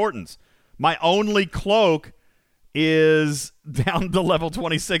of importance. My only cloak is down to level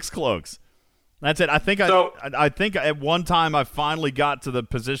 26 cloaks. That's it. I think at one time I finally got to the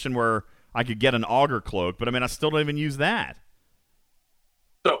position where I could get an auger cloak, but I mean I still don't even use that.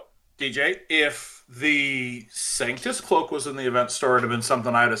 DJ, if the Sanctus cloak was in the event store, it would have been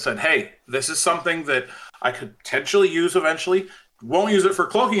something I'd have said, hey, this is something that I could potentially use eventually. Won't use it for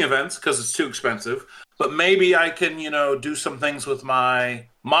cloaking events because it's too expensive, but maybe I can, do some things with my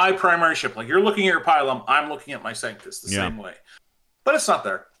primary ship. Like you're looking at your Pylum, I'm looking at my Sanctus the same way. But it's not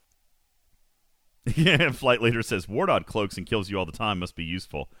there. Yeah, Flight Leader says, Wardod cloaks and kills you all the time. Must be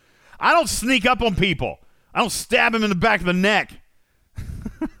useful. I don't sneak up on people. I don't stab him in the back of the neck.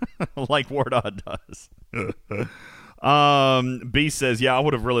 Like Wardod does. B says, yeah, I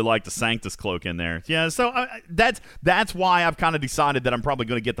would have really liked a Sanctus cloak in there. Yeah, so that's why I've kind of decided that I'm probably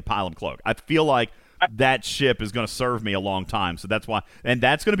going to get the Pylum cloak. I feel like that ship is going to serve me a long time, so that's why. And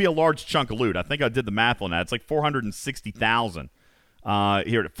that's going to be a large chunk of loot. I think I did the math on that. It's like 460,000.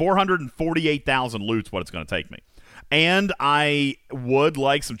 Here, 448,000 loot's what it's going to take me. And I would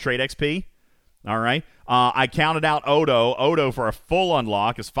like some trade XP. All right. I counted out Odo. Odo for a full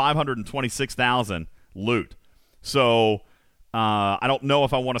unlock is 526,000 loot. So I don't know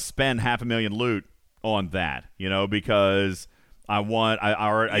if I want to spend 500,000 loot on that, because I did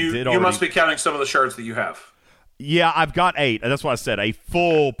already. You must be counting some of the shards that you have. Yeah, I've got 8. That's why I said a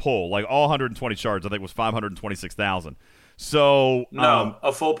full pull, like all 120 shards. I think was 526,000. So no,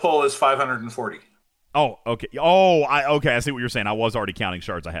 a full pull is 540. Oh, okay. I see what you're saying. I was already counting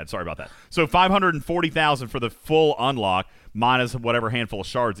shards I had. Sorry about that. So 540,000 for the full unlock, minus whatever handful of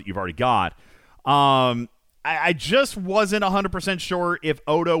shards that you've already got. I just wasn't 100% sure if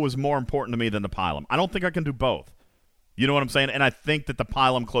Odo was more important to me than the Pylum. I don't think I can do both. You know what I'm saying? And I think that the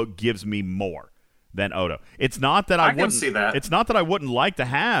Pylum cloak gives me more than Odo. It's not that I can see that. It's not that I wouldn't like to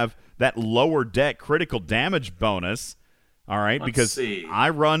have that lower deck critical damage bonus. All right, because I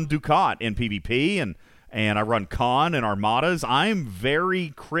run Ducat in PvP and I run Khan and Armadas. I'm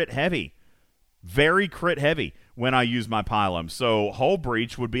very crit heavy when I use my Pylum. So hull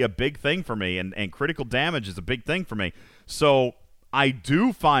breach would be a big thing for me, and critical damage is a big thing for me. So I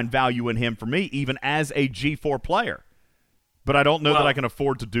do find value in him for me, even as a G4 player. But I don't know that I can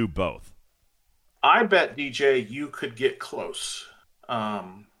afford to do both. I bet, DJ, you could get close.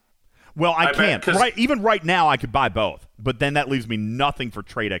 Well, I can't. Even right now, I could buy both. But then that leaves me nothing for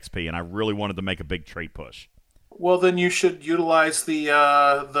trade XP, and I really wanted to make a big trade push. Well, then you should utilize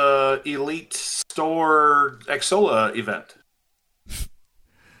the Elite Store Exola event.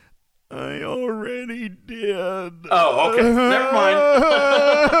 I already did. Oh, okay. Never mind.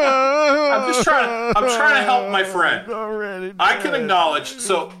 I'm trying to help my friend. I can acknowledge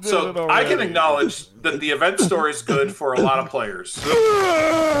I can acknowledge that the event store is good for a lot of players.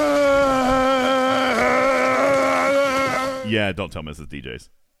 Yeah, don't tell Mrs. DJs.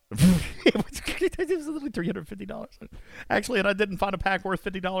 It was literally $350. Actually, and I didn't find a pack worth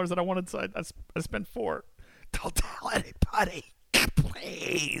 $50 that I wanted, so I spent $4. Don't tell anybody,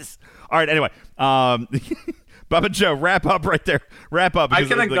 please. All right, anyway. Bubba Joe, wrap up right there. Wrap up. I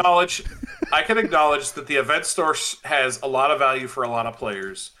can acknowledge that the event store has a lot of value for a lot of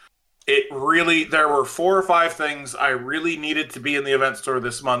players. There were 4 or 5 things I really needed to be in the event store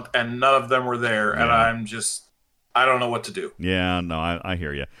this month, and none of them were there. Yeah. And I don't know what to do. Yeah, no, I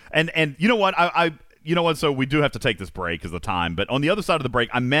hear you. And you know what? You know what? So we do have to take this break because of the time. But on the other side of the break,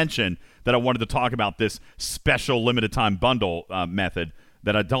 I mentioned that I wanted to talk about this special limited time bundle method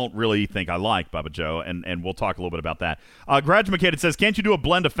that I don't really think I like, Bubba Joe, and we'll talk a little bit about that. Gradumacated says, can't you do a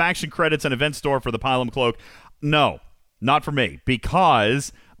blend of faction credits and event store for the Pylum Cloak? No, not for me,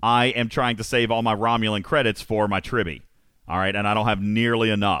 because I am trying to save all my Romulan credits for my Tribby. All right, and I don't have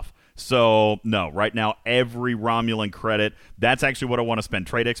nearly enough. So, no, right now, every Romulan credit, that's actually what I want to spend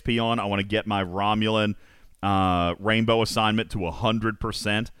trade XP on. I want to get my Romulan Rainbow assignment to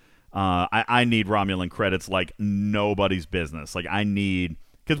 100%. I need Romulan credits like nobody's business. Like, I need...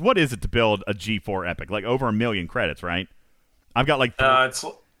 Because what is it to build a G4 Epic? Like, over 1 million credits, right? I've got like... It's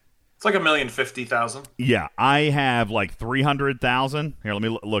like 1,050,000. Yeah, I have like 300,000. Here, let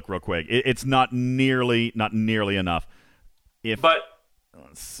me look real quick. It's not nearly enough. But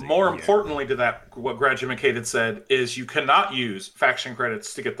more importantly to that, what Gradumacated said is you cannot use faction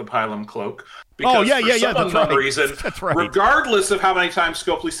credits to get the Pylum Cloak. Because for some unknown reason, regardless of how many times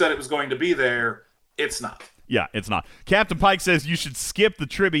Scopely said it was going to be there, it's not. Yeah, it's not. Captain Pike says you should skip the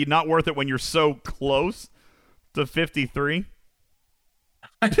Tribby. Not worth it when you're so close to 53.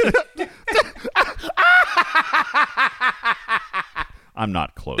 I'm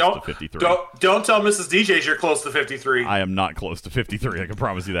not close to 53. Don't tell Mrs. DJs you're close to 53. I am not close to 53. I can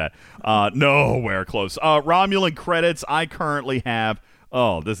promise you that. Nowhere close. Romulan credits, I currently have...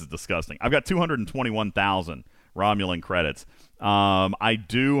 Oh, this is disgusting. I've got 221,000 Romulan credits. I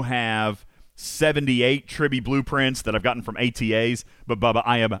do have 78 Tribby blueprints that I've gotten from ATAs, but Bubba,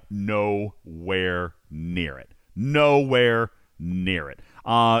 I am nowhere near it. Nowhere near it.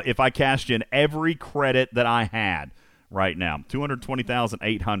 If I cashed in every credit that I had right now,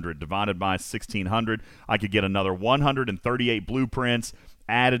 220,800 divided by 1,600, I could get another 138 blueprints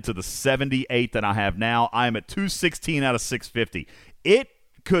added to the 78 that I have now. I am at 216 out of 650. It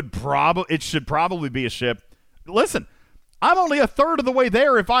should probably be a ship. Listen, I'm only a third of the way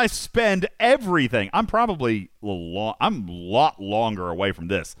there if I spend everything. I'm probably I'm a lot longer away from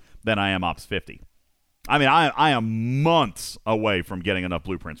this than I am Ops 50. I mean, I am months away from getting enough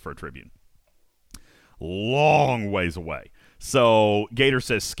blueprints for a Tribune. Long ways away. So Gator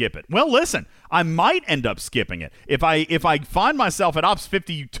says skip it. Well, listen, I might end up skipping it. If I find myself at Ops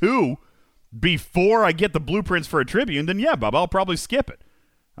 52 before I get the blueprints for a Tribune, then yeah, Bubba, I'll probably skip it.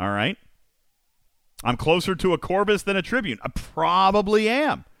 All right? I'm closer to a Corvus than a Tribune. I probably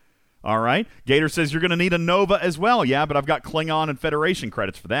am. All right? Gator says you're going to need a Nova as well. Yeah, but I've got Klingon and Federation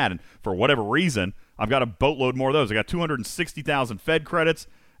credits for that, and for whatever reason, I've got a boatload more of those. I got 260,000 Fed credits,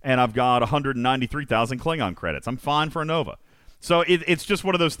 and I've got 193,000 Klingon credits. I'm fine for a Nova. So it's just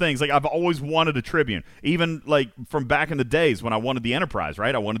one of those things. Like, I've always wanted a Tribune. Even, like, from back in the days when I wanted the Enterprise,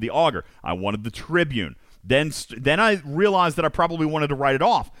 right? I wanted the Augur. I wanted the Tribune. Then I realized that I probably wanted to write it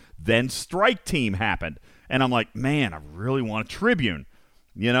off. Then Strike Team happened. And I'm like, man, I really want a Tribune.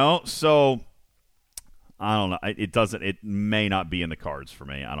 You know? So, I don't know. It may not be in the cards for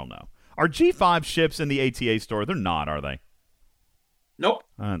me. I don't know. Are G5 ships in the ATA store? They're not, are they? Nope.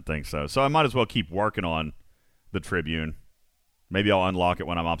 I don't think so. So I might as well keep working on the Tribune. Maybe I'll unlock it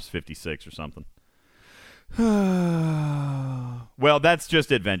when I'm Ops 56 or something. Well, that's just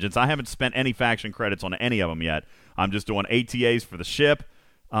it, Vengeance. I haven't spent any faction credits on any of them yet. I'm just doing ATAs for the ship,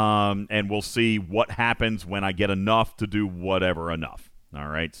 and we'll see what happens when I get enough to do whatever enough. All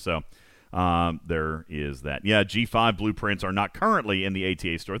right, so there is that. Yeah, G5 blueprints are not currently in the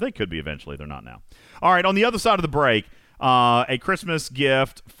ATA store. They could be eventually. They're not now. All right, on the other side of the break, a Christmas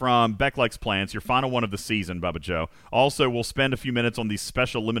gift from Becklex Plants, your final one of the season, Bubba Joe. Also, we'll spend a few minutes on these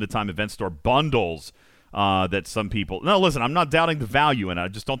special limited-time event store bundles that some people... No, listen, I'm not doubting the value in it. I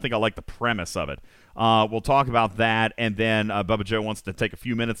just don't think I like the premise of it. We'll talk about that, and then Bubba Joe wants to take a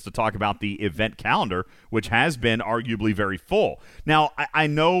few minutes to talk about the event calendar, which has been arguably very full. Now, I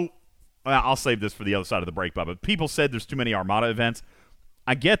know... I'll save this for the other side of the break, Bubba. People said there's too many Armada events.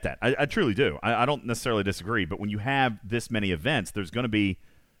 I get that. I truly do. I don't necessarily disagree. But when you have this many events, there's going to be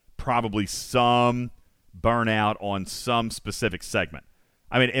probably some burnout on some specific segment.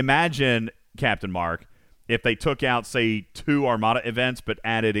 I mean, imagine, Captain Mark, if they took out, say, 2 Armada events but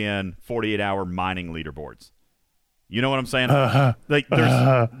added in 48-hour mining leaderboards. You know what I'm saying?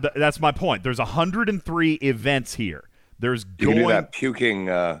 That's my point. There's 103 events here. There's you can do that puking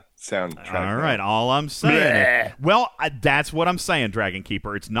soundtrack. All right, all I'm saying that's what I'm saying, Dragon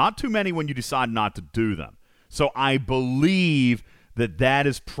Keeper. It's not too many when you decide not to do them. So I believe that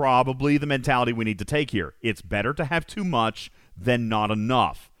is probably the mentality we need to take here. It's better to have too much than not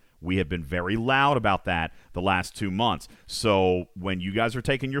enough. We have been very loud about that the last 2 months. So when you guys are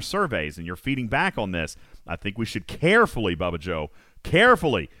taking your surveys and you're feeding back on this, I think we should carefully, Bubba Joe,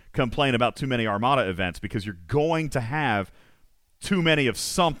 complain about too many Armada events, because you're going to have too many of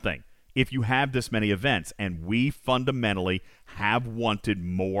something if you have this many events. And we fundamentally have wanted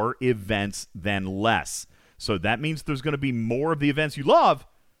more events than less. So that means there's going to be more of the events you love,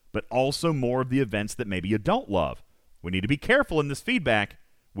 but also more of the events that maybe you don't love. We need to be careful in this feedback.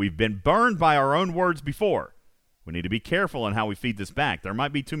 We've been burned by our own words before. We need to be careful in how we feed this back. There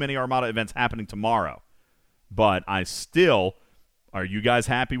might be too many Armada events happening tomorrow. But are you guys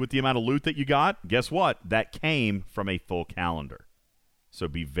happy with the amount of loot that you got? Guess what? That came from a full calendar. So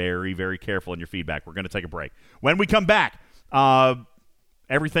be very, very careful in your feedback. We're going to take a break. When we come back,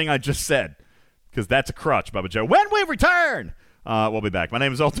 everything I just said, because that's a crutch, Bubba Joe. When we return, we'll be back. My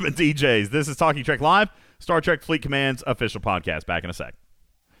name is Ultimate DJs. This is Talking Trek Live, Star Trek Fleet Command's official podcast. Back in a sec.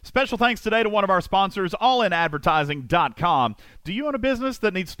 Special thanks today to one of our sponsors, allinadvertising.com. Do you own a business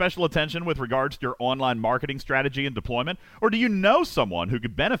that needs special attention with regards to your online marketing strategy and deployment? Or do you know someone who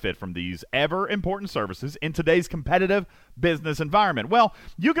could benefit from these ever-important services in today's competitive business environment? Well,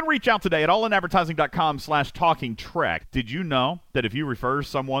 you can reach out today at allinadvertising.com/talkingtrek. Did you know that if you refer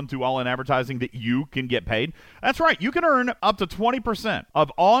someone to All In Advertising that you can get paid? That's right. You can earn up to 20%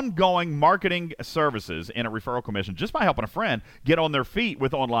 of ongoing marketing services in a referral commission just by helping a friend get on their feet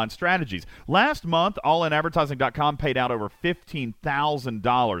with online strategies. Last month, allinadvertising.com paid out over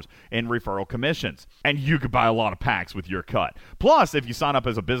 $15,000 in referral commissions. And you could buy a lot of packs with your cut. Plus, if you sign up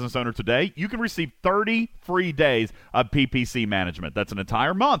as a business owner today, you can receive 30 free days of PPC management. That's an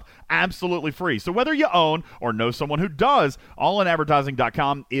entire month, absolutely free. So whether you own or know someone who does,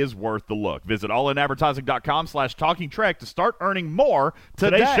 allinadvertising.com is worth the look. Visit allinadvertising.com/talkingtrek to start earning more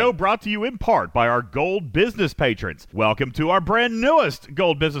today. Today's show brought to you in part by our Gold Business patrons. Welcome to our brand newest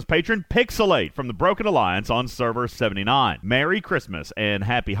Gold Business patron, Pixelate from the Broken Alliance on Server 79. Merry Christmas and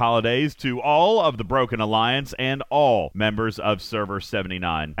Happy Holidays to all of the Broken Alliance and all members of Server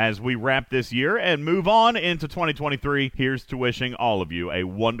 79. As we wrap this year and move on into 2023, here's to wishing all of you a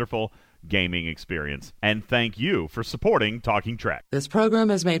wonderful gaming experience. And thank you for supporting Talking Trek. This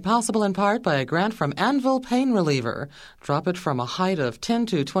program is made possible in part by a grant from Anvil Pain Reliever. Drop it from a height of 10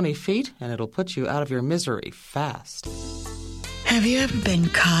 to 20 feet, and it'll put you out of your misery fast. Have you ever been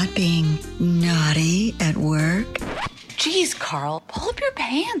caught being naughty at work? Geez, Carl, pull up your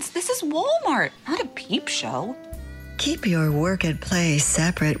pants. This is Walmart, not a peep show. Keep your work at play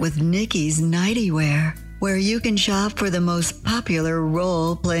separate with Nikki's Nighty Wear, where you can shop for the most popular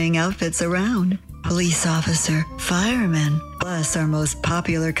role-playing outfits around. Police officer, fireman, plus our most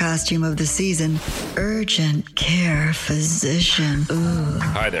popular costume of the season, urgent care physician. Ooh.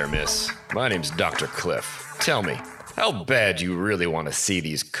 Hi there, miss. My name's Dr. Cliff. Tell me, how bad do you really want to see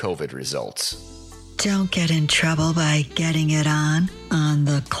these COVID results? Don't get in trouble by getting it on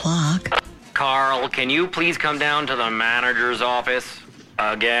the clock. Carl, can you please come down to the manager's office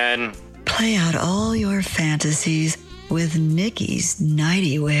again? Play out all your fantasies with Nikki's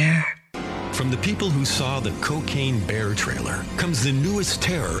Nighty Wear. From the people who saw the Cocaine Bear trailer comes the newest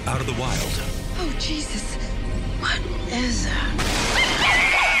terror out of the wild. Oh, Jesus. What is that?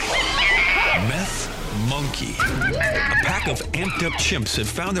 Meth Monkey. A pack of amped-up chimps have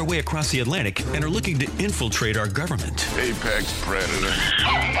found their way across the Atlantic and are looking to infiltrate our government. Apex predator.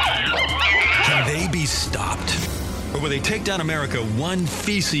 Can they be stopped? Or will they take down America one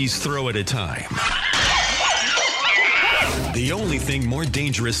feces throw at a time? The only thing more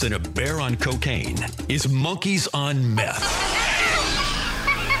dangerous than a bear on cocaine is monkeys on meth.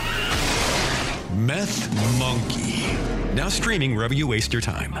 Meth Monkey. Now streaming wherever you waste your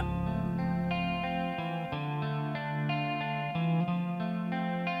time.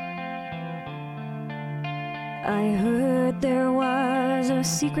 I heard there was a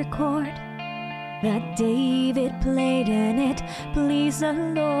secret chord that David played and it pleased the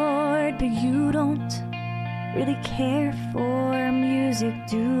Lord, but you don't really care for music,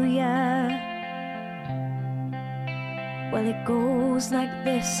 do ya? Well, it goes like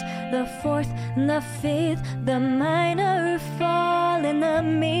this: the fourth, the fifth, the minor fall, and the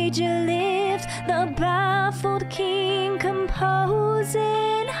major lift, the baffled king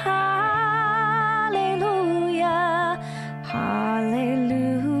composing hallelujah,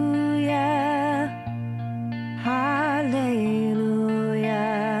 hallelujah, hallelujah.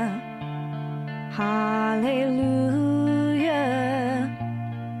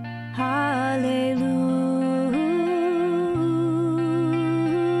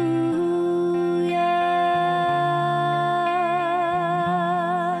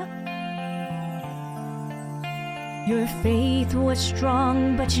 Your faith was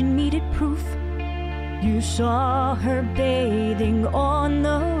strong, but you needed proof. You saw her bathing on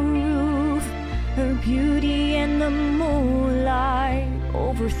the roof. Her beauty and the moonlight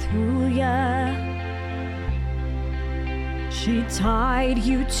overthrew ya. She tied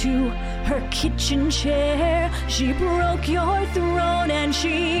you to her kitchen chair. She broke your throne and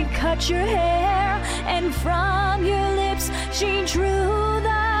she cut your hair. And from your lips she drew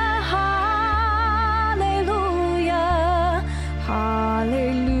the hallelujah, hallelujah,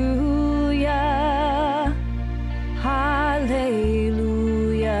 hallelujah,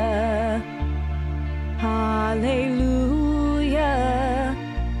 hallelujah,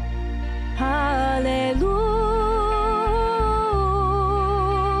 hallelujah.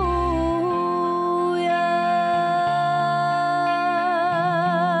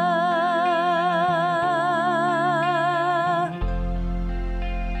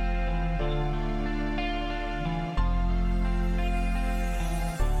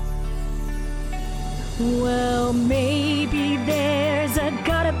 Well, maybe there's a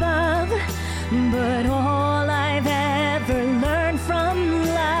God above, but all I've ever learned from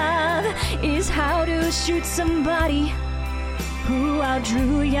love is how to shoot somebody who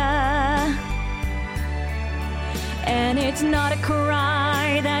outdrew ya. And it's not a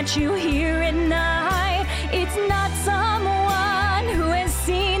cry that you hear at night. It's not someone who has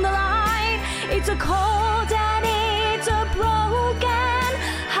seen the light. It's a cold and it's a broken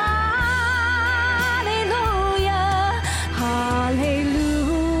hallelujah, hallelujah,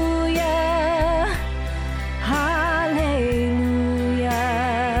 hallelujah,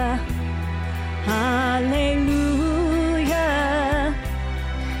 hallelujah,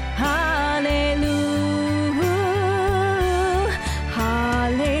 hallelujah,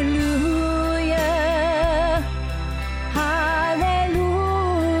 hallelujah,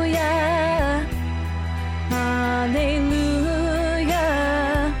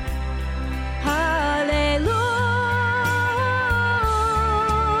 hallelujah, hallelujah.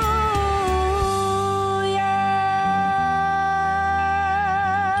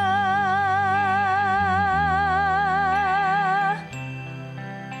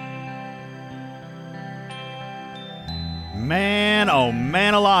 Man, oh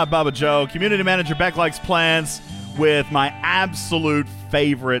man alive, Bubba Joe. Community manager Beck Likes Plants with my absolute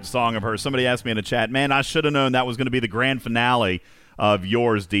favorite song of hers. Somebody asked me in the chat, man, I should have known that was going to be the grand finale of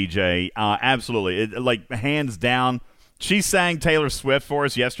yours, DJ. Absolutely. Like, hands down. She sang Taylor Swift for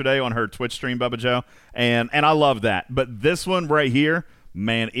us yesterday on her Twitch stream, Bubba Joe, and I love that. But this one right here,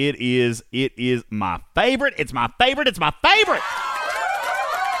 man, it is my favorite. It's my favorite. It's my favorite.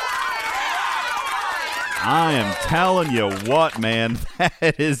 I am telling you what, man,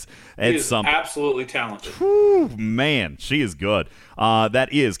 that is something. Absolutely talented. Whew, man, she is good.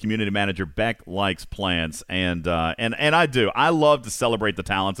 That is community manager Beck Likes Plants, and I do. I love to celebrate the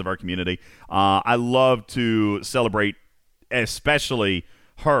talents of our community. I love to celebrate, especially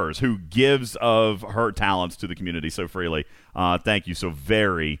hers, who gives of her talents to the community so freely. Thank you so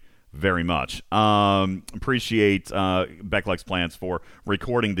very, very much. Appreciate Beck Likes Plants for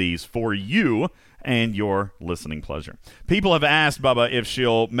recording these for you and your listening pleasure. People have asked Bubba if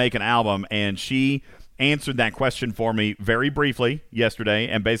she'll make an album, and she answered that question for me very briefly yesterday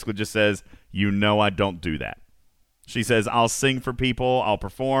and basically just says, I don't do that. She says, I'll sing for people, I'll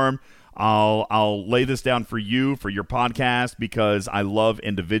perform, I'll lay this down for you, for your podcast, because I love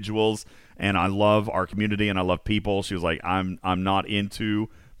individuals and I love our community and I love people. She was like, I'm not into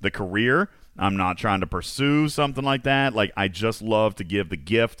the career. I'm not trying to pursue something like that. Like, I just love to give the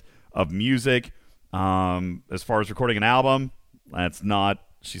gift of music. As far as recording an album, that's not,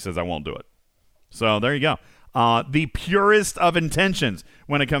 she says, I won't do it. So there you go. The purest of intentions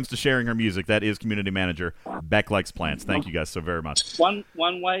when it comes to sharing her music. That is community manager Beck Likes Plants. Thank you guys so very much. One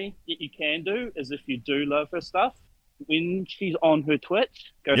way that you can do is, if you do love her stuff, when she's on her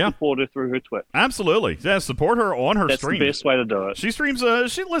Twitch, go support her through her Twitch. Absolutely. Yeah, support her on her stream. That's the best way to do it. She streams,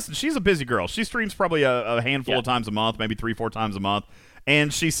 she's a busy girl. She streams probably a handful of times a month, maybe 3-4 times a month.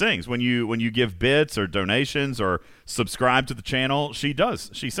 And she sings. When you give bits or donations or subscribe to the channel, she does.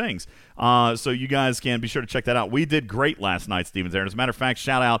 She sings. So you guys can be sure to check that out. We did great last night, Stevens Aaron. As a matter of fact,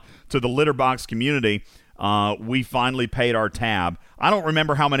 shout out to the Litterbox community. We finally paid our tab. I don't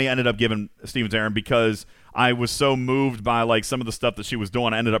remember how many I ended up giving Stevens Aaron because I was so moved by like some of the stuff that she was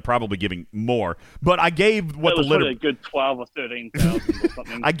doing. I ended up probably giving more. But I gave what the litter, a good 12 or 13,000 or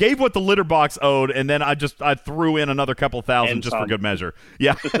something. I gave what the litter box owed, and then I threw in another couple thousand and just for good measure.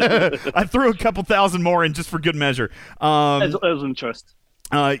 Yeah, I threw a couple thousand more in just for good measure. As interest.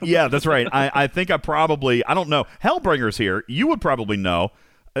 Yeah, that's right. I think I don't know. Hellbringer's here. You would probably know.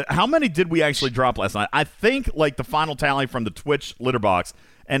 How many did we actually drop last night? I think like the final tally from the Twitch litter box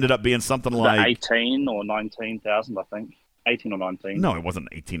ended up being something like 18 or 19,000, I think. 18 or 19. No, it wasn't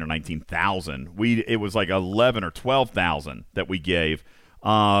 18 or 19,000. It was like 11 or 12,000 that we gave.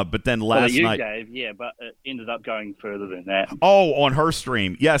 But then last night, but it ended up going further than that. Oh, on her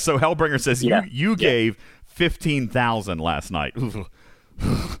stream, yeah. So Hellbringer says you gave 15,000 last night.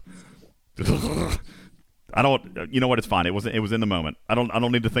 I don't. You know what? It's fine. It was in the moment. I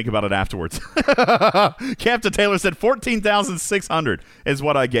don't need to think about it afterwards. Captain Taylor said 14,600 is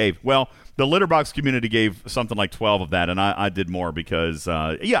what I gave. Well, the Litterbox community gave something like 12 of that, and I did more because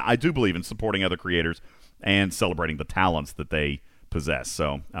I do believe in supporting other creators and celebrating the talents that they possess.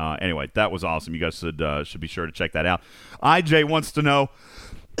 So anyway, that was awesome. You guys should be sure to check that out. IJ wants to know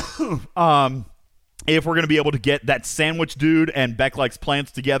if we're going to be able to get that sandwich dude and Beck Likes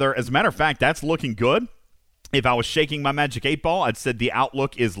Plants together. As a matter of fact, that's looking good. If I was shaking my magic 8-ball, I'd said the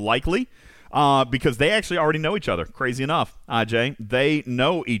outlook is likely because they actually already know each other. Crazy enough, IJ. They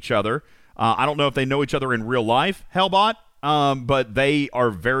know each other. I don't know if they know each other in real life, Hellbot, but they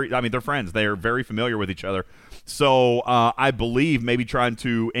are they're friends. They are very familiar with each other. So I believe maybe trying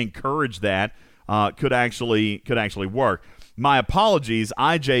to encourage that could actually work. My apologies.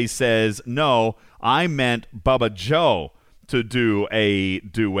 IJ says, no, I meant Bubba Joe to do a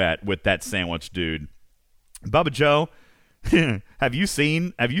duet with that sandwich dude. Bubba Joe, have you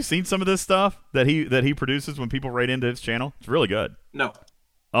seen some of this stuff that he produces when people write into his channel? It's really good. No.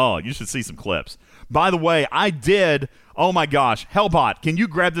 Oh, you should see some clips. By the way, I did. Oh my gosh, Hellbot, can you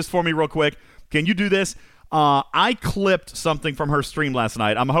grab this for me real quick? Can you do this? I clipped something from her stream last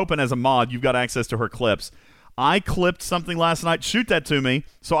night. I'm hoping as a mod you've got access to her clips. I clipped something last night. Shoot that to me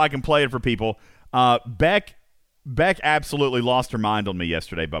so I can play it for people. Beck absolutely lost her mind on me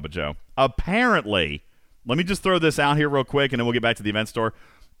yesterday, Bubba Joe. Apparently, let me just throw this out here real quick, and then we'll get back to the event store.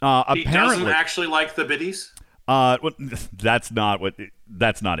 He doesn't actually like the biddies? That's not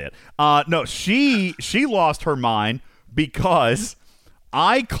it. No, she lost her mind because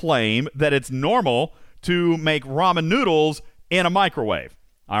I claim that it's normal to make ramen noodles in a microwave.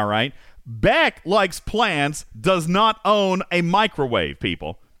 All right? Beck Likes Plants does not own a microwave,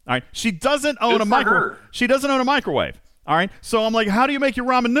 people. All right? She doesn't own a microwave. She doesn't own a microwave. All right? So I'm like, how do you make your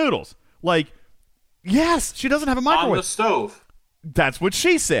ramen noodles? Like, yes, she doesn't have a microwave. On the stove. That's what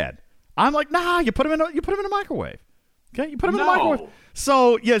she said. I'm like, nah, you put them in a microwave. Okay, you put them in a microwave.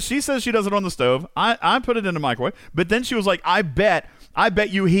 So yeah, she says she does it on the stove. I put it in the microwave. But then she was like, I bet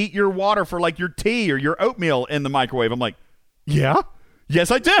you heat your water for like your tea or your oatmeal in the microwave. I'm like, yeah.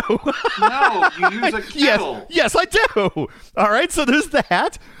 Yes, I do. No, you use a kettle. Yes, I do. All right, so there's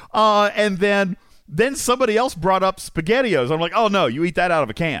that. And then somebody else brought up SpaghettiOs. I'm like, oh no, you eat that out of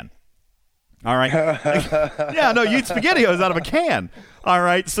a can. All right. Yeah, no, you eat SpaghettiOs out of a can. All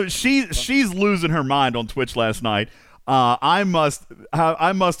right. So she's losing her mind on Twitch last night. I must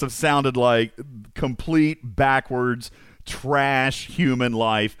have sounded like complete backwards trash human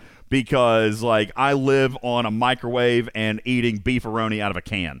life because like I live on a microwave and eating beefaroni out of a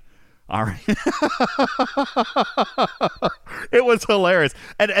can. All right. It was hilarious.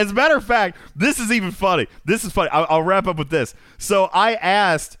 And as a matter of fact, this is even funny. This is funny. I'll wrap up with this. So I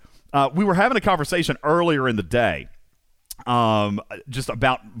asked, we were having a conversation earlier in the day just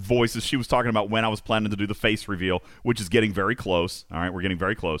about voices. She was talking about when I was planning to do the face reveal, which is getting very close. All right, we're getting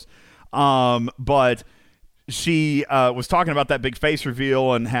very close. But she was talking about that big face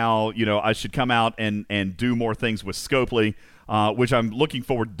reveal and how, you know, I should come out and do more things with Scopely, which I'm looking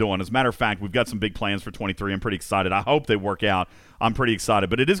forward to doing. As a matter of fact, we've got some big plans for 23. I'm pretty excited. I hope they work out. I'm pretty excited.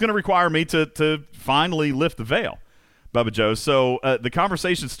 But it is going to require me to finally lift the veil, Bubba Joe. So the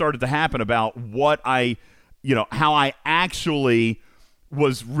conversation started to happen about what how I actually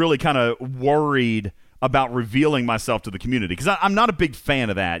was really kind of worried about revealing myself to the community. Because I'm not a big fan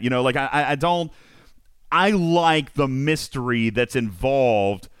of that. You know, like I like the mystery that's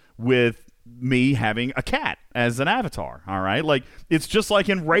involved with me having a cat as an avatar. All right. Like it's just like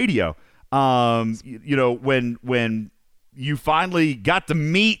in radio. You know, when you finally got to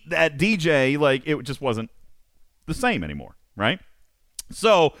meet that DJ, like it just wasn't the same anymore. Right.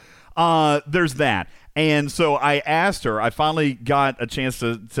 So there's that. And so I asked her, I finally got a chance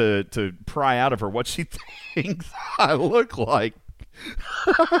to pry out of her what she thinks I look like.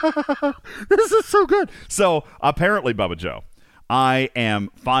 This is so good. So apparently, Bubba Joe, I am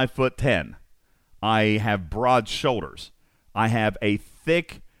 5'10". I have broad shoulders. I have a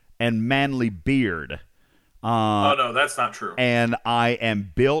thick and manly beard. Oh no, that's not true. And I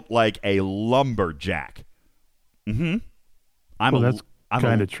am built like a lumberjack. Mm-hmm.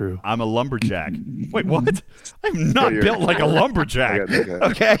 Kind of true. I'm a lumberjack. Wait, what? I'm not built like a lumberjack.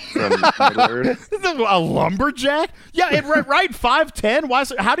 Okay. A lumberjack? Yeah, right. 5'10". Why?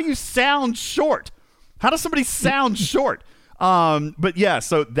 How do you sound short? How does somebody sound short? But yeah,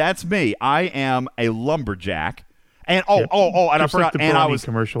 so that's me. I am a lumberjack. And and I forgot. Like and I was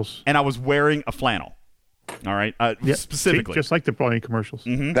commercials. And I was wearing a flannel. All right, specifically, just like the Brownie commercials.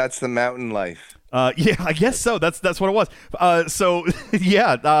 Mm-hmm. That's the mountain life. Yeah, I guess so. That's what it was. So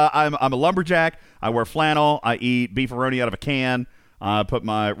yeah, I'm a lumberjack. I wear flannel. I eat beefaroni out of a can. I put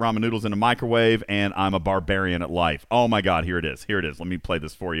my ramen noodles in a microwave, and I'm a barbarian at life. Oh my God, here it is. Let me play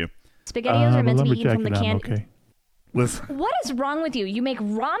this for you. SpaghettiOs are meant to be eaten from the can. Okay. Listen. What is wrong with you? You make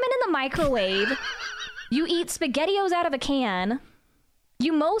ramen in the microwave. You eat SpaghettiOs out of a can.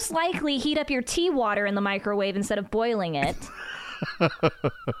 You most likely heat up your tea water in the microwave instead of boiling it.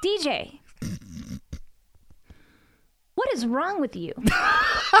 DJ, what is wrong with you?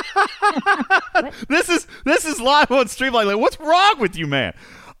 This is live on Streamline. Like, what's wrong with you, man?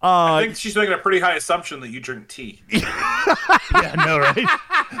 I think she's making a pretty high assumption that you drink tea. Yeah, I know, right?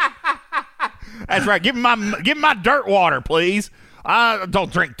 That's right. Give me my dirt water, please. I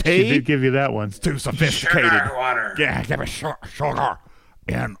don't drink tea. She did give you that one. It's too sophisticated. Sugar water. Yeah, give me sugar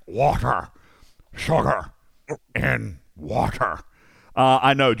and water. Sugar and water.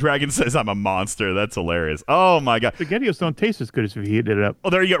 I know. Dragon says I'm a monster. That's hilarious. Oh, my God. SpaghettiOs don't taste as good as if you heat it up. Oh,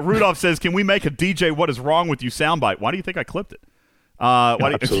 there you go. Rudolph says, can we make a DJ What Is Wrong With You soundbite? Why do you think I clipped it? Why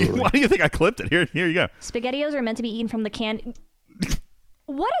do you think I clipped it? Here you go. SpaghettiOs are meant to be eaten from the can.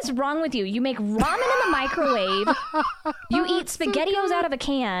 What is wrong with you? You make ramen in the microwave. You eat SpaghettiOs out of a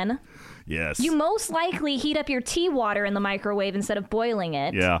can. Yes. You most likely heat up your tea water in the microwave instead of boiling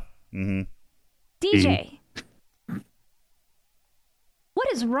it. Yeah. Mm-hmm. DJ, what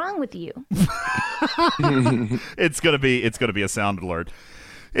is wrong with you? It's gonna be a sound alert.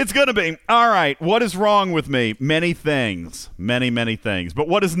 It's going to be. All right, what is wrong with me? Many things. Many things. But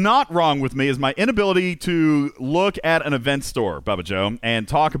what is not wrong with me is my inability to look at an event store, Bubba Joe, and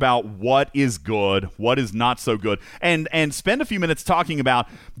talk about what is good, what is not so good, and spend a few minutes talking about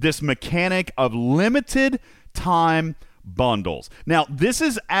this mechanic of limited time bundles. Now, this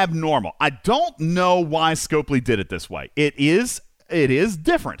is abnormal. I don't know why Scopely did it this way. It is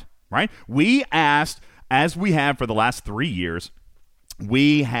different, right? We asked, as we have for the last 3 years,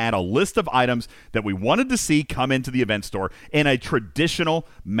 we had a list of items that we wanted to see come into the event store in a traditional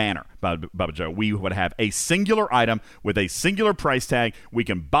manner. Bubba Joe, we would have a singular item with a singular price tag. We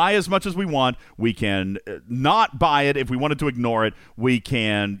can buy as much as we want. We can not buy it if we wanted to ignore it. We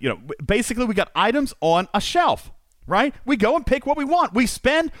can, basically we got items on a shelf, right? We go and pick what we want. We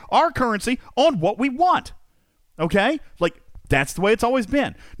spend our currency on what we want, okay? Like, that's the way it's always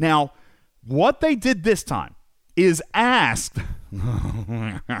been. Now, what they did this time is asked...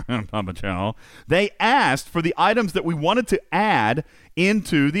 Bubba Joe, they asked for the items that we wanted to add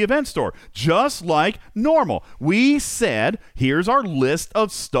into the event store, just like normal. We said, here's our list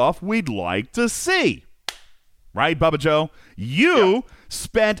of stuff we'd like to see. Right, Bubba Joe? You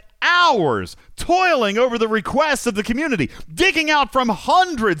spent hours toiling over the requests of the community, digging out from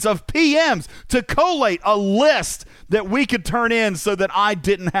hundreds of PMs to collate a list that we could turn in so that I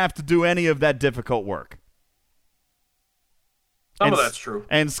didn't have to do any of that difficult work. Some of that's true.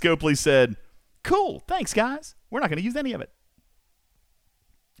 And Scopely said, cool, thanks, guys. We're not going to use any of it.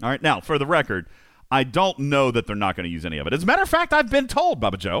 All right, now, for the record, I don't know that they're not going to use any of it. As a matter of fact, I've been told,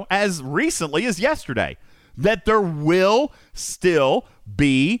 Bubba Joe, as recently as yesterday, that there will still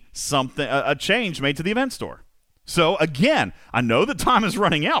be a change made to the event store. So, again, I know the time is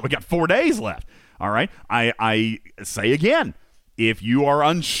running out. We got 4 days left. All right, I say again, if you are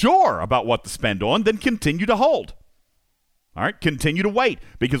unsure about what to spend on, then continue to hold. All right, continue to wait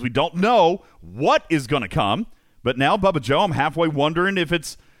because we don't know what is going to come. But now, Bubba Joe, I'm halfway wondering if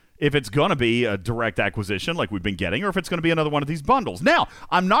it's going to be a direct acquisition like we've been getting or if it's going to be another one of these bundles. Now,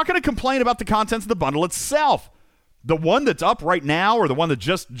 I'm not going to complain about the contents of the bundle itself. The one that's up right now or the one that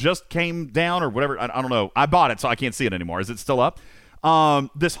just came down or whatever, I don't know. I bought it, so I can't see it anymore. Is it still up?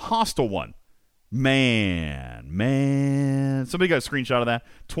 This Hostile one. Man. Somebody got a screenshot of that.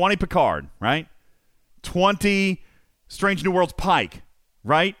 20 Picard, right? 20... Strange New Worlds Pike,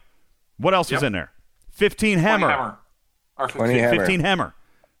 right? What else was in there? 15 Hammer. 15 Hammer.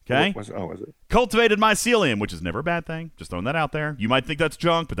 Okay? Was it? Cultivated Mycelium, which is never a bad thing. Just throwing that out there. You might think that's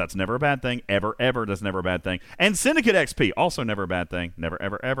junk, but that's never a bad thing. Ever, that's never a bad thing. And Syndicate XP, also never a bad thing. Never,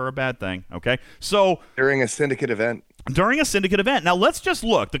 ever a bad thing. Okay? So... During a Syndicate event. during a syndicate event. Now, let's just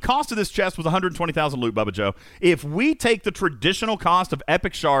look. The cost of this chest was 120,000 loot, Bubba Joe. If we take the traditional cost of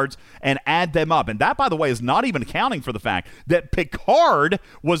Epic Shards and add them up, and that, by the way, is not even accounting for the fact that Picard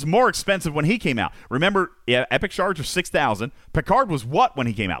was more expensive when he came out. Remember, Epic Shards are 6,000. Picard was what when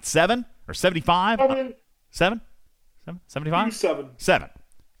he came out? 7 or 75? 7? 75? 7.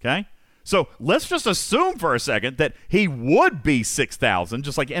 Okay? So let's just assume for a second that he would be 6,000,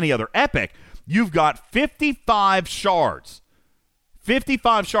 just like any other Epic. You've got 55 shards.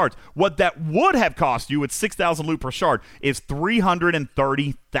 55 shards. What that would have cost you at 6,000 loot per shard is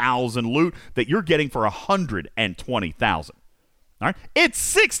 330,000 loot that you're getting for 120,000. All right?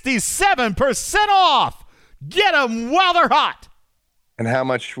 It's 67% off. Get them while they're hot. And how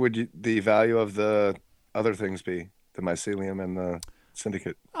much would the value of the other things be? The mycelium and the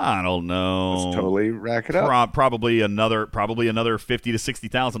syndicate? I don't know. Let's totally rack it up. Probably another 50 to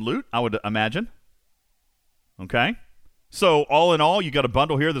 60,000 loot, I would imagine. Okay. So all in all, you got a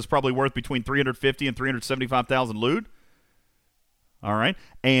bundle here that's probably worth between 350 and 375,000 loot. All right,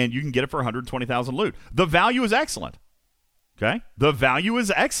 and you can get it for 120,000 loot. The value is excellent. Okay, the value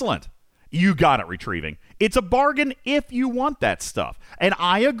is excellent. You got it, Retrieving. It's a bargain if you want that stuff. And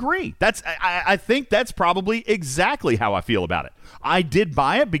I agree. I think that's probably exactly how I feel about it. I did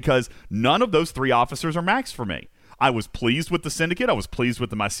buy it because none of those 3 officers are maxed for me. I was pleased with the Syndicate. I was pleased with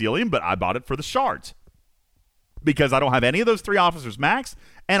the Mycelium, but I bought it for the shards. Because I don't have any of those 3 officers maxed,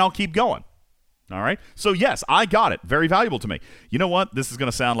 and I'll keep going. All right? So, yes, I got it. Very valuable to me. You know what? This is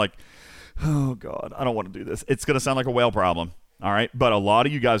going to sound like, oh, God, I don't want to do this. It's going to sound like a whale problem. All right, but a lot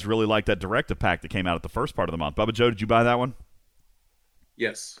of you guys really like that Directive Pack that came out at the first part of the month. Bubba Joe, did you buy that one?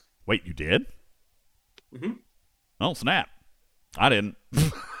 Yes. Wait, you did? Mm-hmm. Oh, snap. I didn't.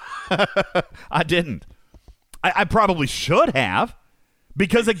 I didn't. I probably should have,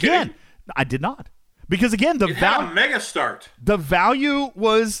 because, again, I did not. Because, again, the value... It had a mega start. The value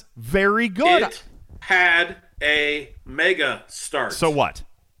was very good. It had a mega start. So what?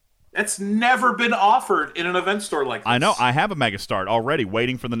 That's never been offered in an event store like this. I know. I have a Mega Start already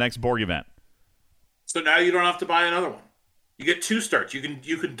waiting for the next Borg event. So now you don't have to buy another one. You get 2 starts. You can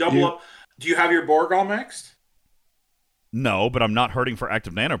double up. Do you have your Borg all maxed? No, but I'm not hurting for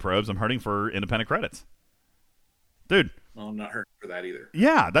active nanoprobes. I'm hurting for independent credits. Dude. Well, I'm not hurting for that either.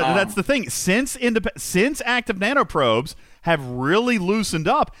 Yeah, that's the thing. Since active nanoprobes have really loosened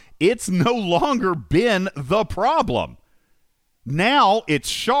up, it's no longer been the problem. Now it's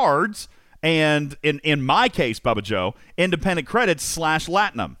shards, and in my case, Bubba Joe, independent credits /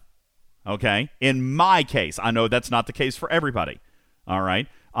 Latinum. Okay? In my case. I know that's not the case for everybody. All right?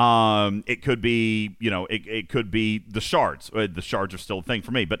 It could be, it could be the shards. The shards are still a thing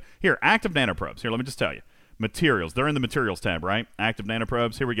for me. But here, active nanoprobes. Here, let me just tell you. Materials. They're in the materials tab, right? Active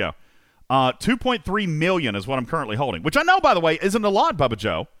nanoprobes. Here we go. 2.3 million is what I'm currently holding, which I know, by the way, isn't a lot, Bubba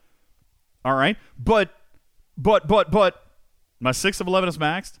Joe. All right? But... My 6 of 11 is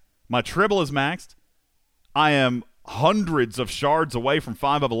maxed. My Tribble is maxed. I am hundreds of shards away from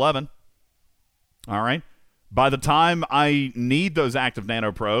 5 of 11. All right? By the time I need those active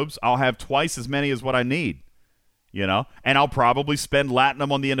nanoprobes, I'll have twice as many as what I need. And I'll probably spend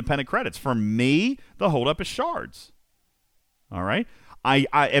Latinum on the independent credits. For me, the holdup is shards. All right?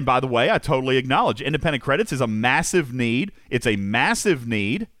 And by the way, I totally acknowledge independent credits is a massive need. It's a massive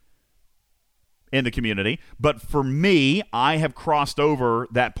need in the community, but for me, I have crossed over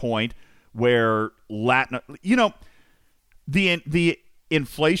that point where the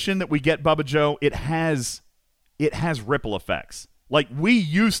inflation that we get, Bubba Joe, it has ripple effects. Like, we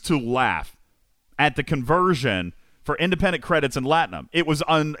used to laugh at the conversion for independent credits and Latinum. It was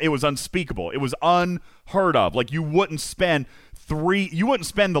unspeakable. It was unheard of. Like, you wouldn't spend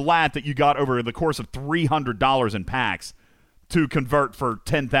the lat that you got over the course of $300 in packs to convert for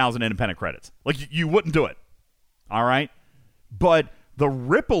 10,000 independent credits. Like, you wouldn't do it. All right? But the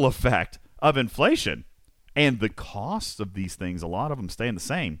ripple effect of inflation and the costs of these things, a lot of them staying the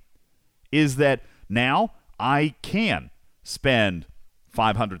same, is that now I can spend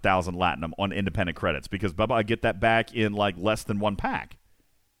 500,000 Latinum on independent credits because, Bubba, I get that back in like less than 1 pack.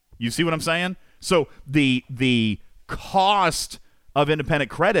 You see what I'm saying? So the cost of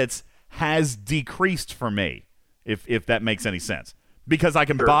independent credits has decreased for me. If that makes any sense, because I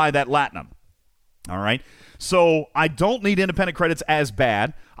can buy that Latinum. All right? So I don't need independent credits as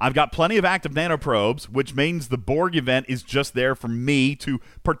bad. I've got plenty of active nanoprobes, which means the Borg event is just there for me to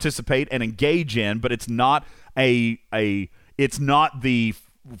participate and engage in, but it's not it's not the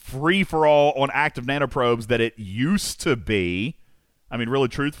free-for-all on active nanoprobes that it used to be. I mean, really,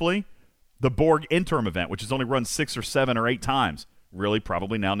 truthfully, the Borg interim event, which has only run 6 or 7 or 8 times, really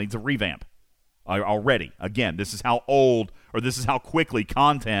probably now needs a revamp. already. Again, this is how old, or this is how quickly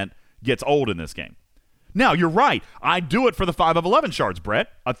content gets old in this game. Now, you're right. I do it for the 5 of 11 shards, Brett.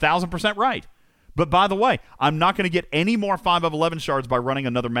 1,000% right. But by the way, I'm not going to get any more 5 of 11 shards by running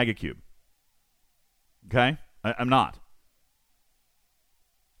another Mega Cube. Okay? I'm not.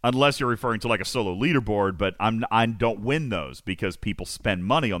 Unless you're referring to like a solo leaderboard, but I don't win those because people spend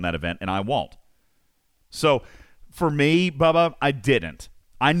money on that event, and I won't. So, for me, Bubba, I didn't.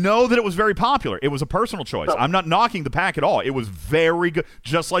 I know that it was very popular. It was a personal choice. I'm not knocking the pack at all. It was very good,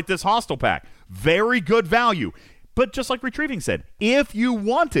 just like this Hostile pack. Very good value. But just like Retrieving said, if you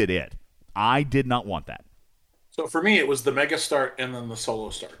wanted it, I did not want that. So for me, it was the Mega Start and then the Solo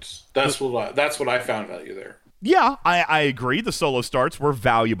Starts. That's what I found value there. Yeah, I agree. The Solo Starts were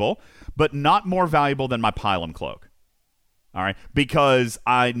valuable, but not more valuable than my Pylum Cloak. All right, because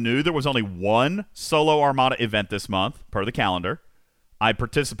I knew there was only one Solo Armada event this month, per the calendar. I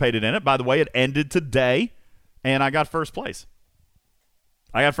participated in it. By the way, it ended today, and I got first place.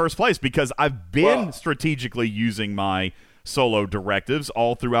 I got first place because I've been strategically using my solo directives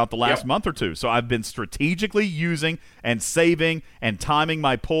all throughout the last month or two. So I've been strategically using and saving and timing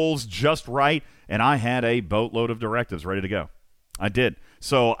my pulls just right, and I had a boatload of directives ready to go. I did.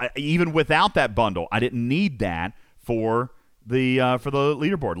 So even without that bundle, I didn't need that for the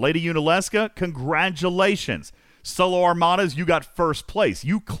leaderboard. Lady Unileska, congratulations. Solo Armadas, you got first place.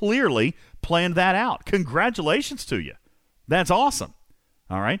 You clearly planned that out. Congratulations to you. That's awesome.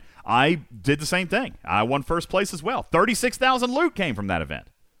 All right. I did the same thing. I won first place as well. 36,000 loot came from that event.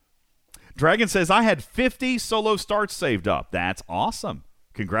 Dragon says, I had 50 solo starts saved up. That's awesome.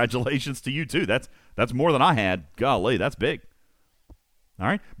 Congratulations to you, too. That's more than I had. Golly, that's big. All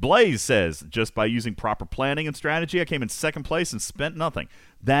right. Blaze says, just by using proper planning and strategy, I came in second place and spent nothing.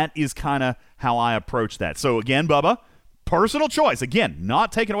 That is kind of how I approach that. So, again, Bubba, personal choice. Again,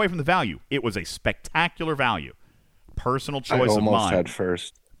 not taken away from the value. It was a spectacular value. Personal choice of mine. I almost had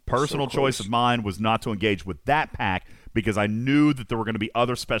first. Personal choice of mine was not to engage with that pack because I knew that there were going to be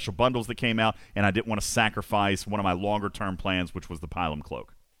other special bundles that came out, and I didn't want to sacrifice one of my longer-term plans, which was the Pylum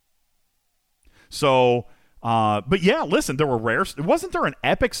Cloak. So, but yeah, listen, there were rares. Wasn't there an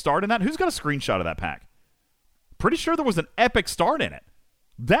epic start in that? Who's got a screenshot of that pack? Pretty sure there was an epic start in it.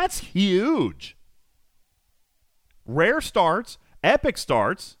 That's huge. Rare starts, epic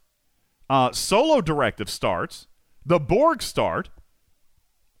starts, solo directive starts, the Borg start.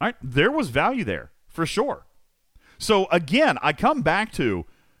 All right, there was value there for sure. So again, I come back to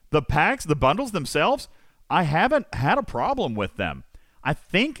the packs, the bundles themselves. I haven't had a problem with them. I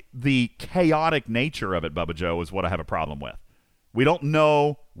think the chaotic nature of it, Bubba Joe, is what I have a problem with. We don't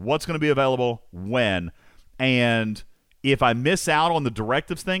know what's going to be available when, and if I miss out on the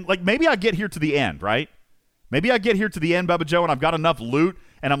directives thing, like maybe I get here to the end, right? Maybe I get here to the end, Bubba Joe, and I've got enough loot,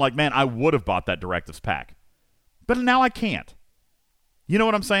 and I'm like, man, I would have bought that directives pack. But now I can't. You know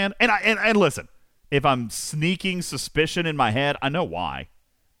what I'm saying? And listen, if I'm sneaking suspicion in my head, I know why.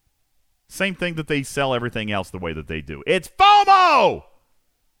 Same thing that they sell everything else the way that they do. It's FOMO!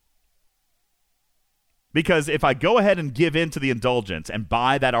 Because if I go ahead and give in to the indulgence and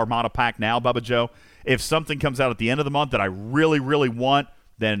buy that Armada pack now, Bubba Joe, if something comes out at the end of the month that I really, really want,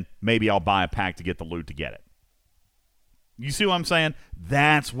 then maybe I'll buy a pack to get the loot to get it. You see what I'm saying?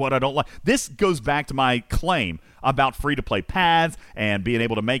 That's what I don't like. This goes back to my claim about free-to-play paths and being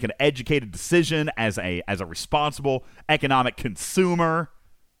able to make an educated decision as a responsible economic consumer.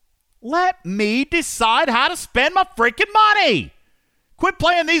 Let me decide how to spend my freaking money. Quit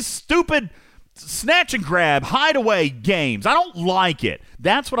playing these stupid snatch and grab hideaway games. I don't like it.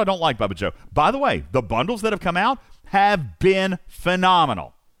 That's what I don't like, Bubba Joe. By the way, the bundles that have come out have been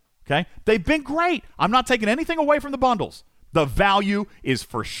phenomenal. Okay? They've been great. I'm not taking anything away from the bundles. The value is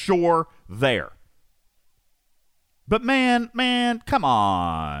for sure there. But man, come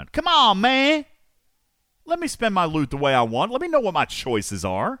on. Come on, man. Let me spend my loot the way I want. Let me know what my choices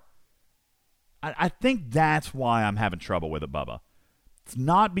are. I think that's why I'm having trouble with it, Bubba. It's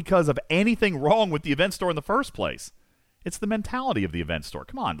not because of anything wrong with the event store in the first place. It's the mentality of the event store.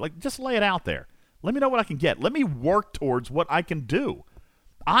 Come on, just lay it out there. Let me know what I can get. Let me work towards what I can do.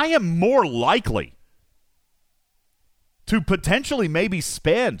 I am more likely to potentially maybe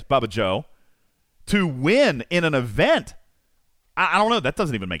spend, Bubba Joe, to win in an event. I don't know. That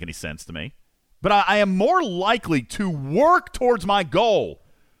doesn't even make any sense to me. But I am more likely to work towards my goal,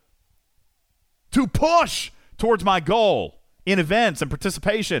 to push towards my goal in events and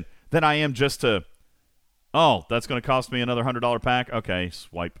participation than I am just to, oh, that's going to cost me another $100 pack? Okay,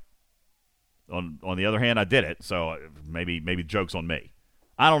 swipe. On the other hand, I did it, so maybe joke's on me.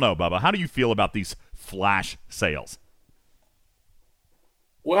 I don't know, Bubba. How do you feel about these flash sales?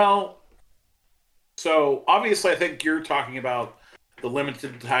 Well, So obviously, I think you're talking about the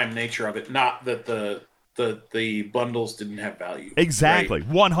limited time nature of it, not that the bundles didn't have value. Exactly,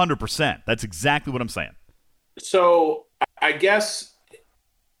 right? 100%. That's exactly what I'm saying. So I guess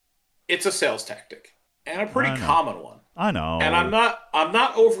it's a sales tactic and a pretty common one. I know. And I'm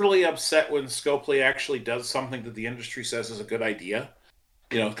not overly upset when Scopely actually does something that the industry says is a good idea.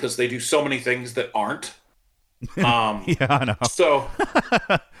 Because they do so many things that aren't. Yeah, I know.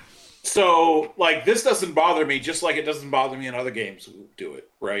 So like this doesn't bother me, just like it doesn't bother me in other games who do it,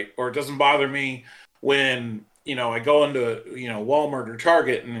 right? Or it doesn't bother me when I go into Walmart or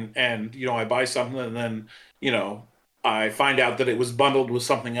Target and I buy something and then I find out that it was bundled with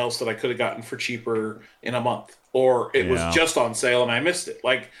something else that I could have gotten for cheaper in a month, or it was just on sale and I missed it.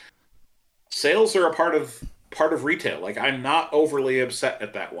 Like sales are a part of retail. Like I'm not overly upset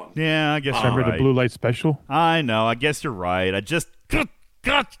at that one. Yeah, I guess you're Remember right. the blue light special? I know. I guess you're right. I just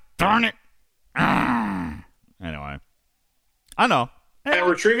God darn it. Anyway, I know. And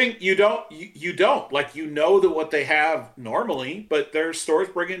retrieving, you don't like that what they have normally, but their stores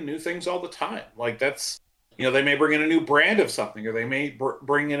bring in new things all the time. Like that's they may bring in a new brand of something, or they may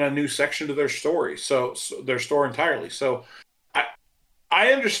bring in a new section to their story, so their store entirely. So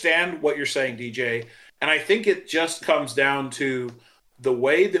I understand what you're saying, DJ, and I think it just comes down to the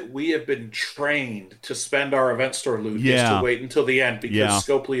way that we have been trained to spend our event store loot is to wait until the end because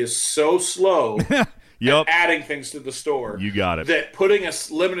Scopely is so slow at adding things to the store. You got it. That putting a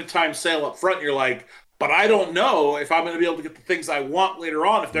limited time sale up front, you're like, but I don't know if I'm going to be able to get the things I want later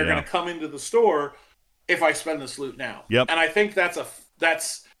on if they're going to come into the store if I spend this loot now. Yep. And I think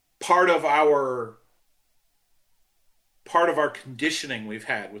that's part of our conditioning we've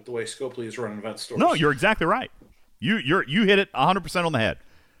had with the way Scopely is running event stores. No, you're exactly right. You hit it 100% on the head.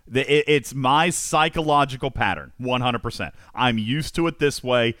 It's my psychological pattern, 100%. I'm used to it this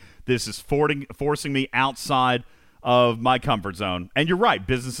way. This is forcing me outside of my comfort zone. And you're right.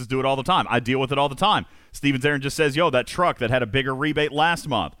 Businesses do it all the time. I deal with it all the time. Stevens Aaron just says, that truck that had a bigger rebate last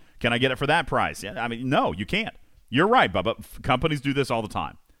month, can I get it for that price? Yeah, I mean, no, you can't. You're right, Bubba. Companies do this all the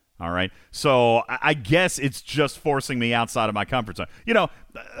time. All right. So I guess it's just forcing me outside of my comfort zone.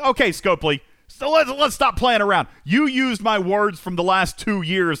 Okay, Scopely. So let's stop playing around. You used my words from the last 2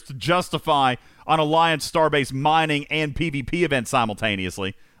 years to justify on Alliance Starbase mining and PvP events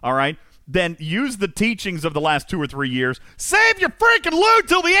simultaneously. All right? Then use the teachings of the last 2 or 3 years. Save your freaking loot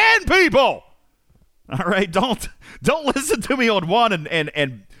till the end, people! All right? Don't listen to me on one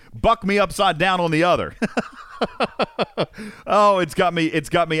and buck me upside down on the other. Oh, it's got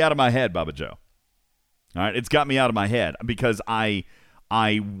me out of my head, Bubba Joe. All right? It's got me out of my head because I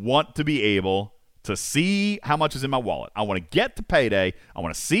want to be able to see how much is in my wallet. I want to get to payday. I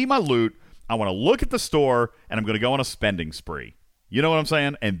want to see my loot. I want to look at the store, and I'm going to go on a spending spree. You know what I'm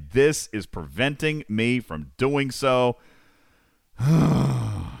saying? And this is preventing me from doing so.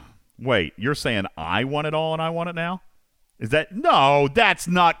 Wait, you're saying I want it all and I want it now? Is that? No, that's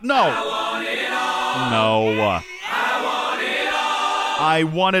not. No. I want it all. No. I want it all. I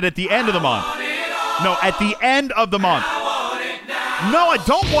want it at the end of the month. No, at the end of the month. No, I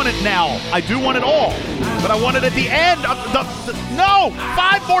don't want it now. I do want it all. But I want it at the end of the no!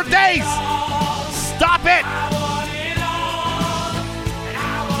 5 more days! Stop it!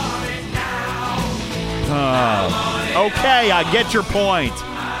 Okay, I get your point.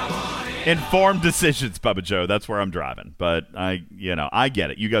 Informed decisions, Bubba Joe. That's where I'm driving. But I get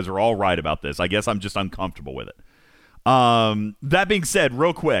it. You guys are all right about this. I guess I'm just uncomfortable with it. That being said,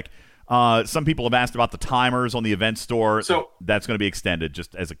 real quick, some people have asked about the timers on the event store. So that's going to be extended,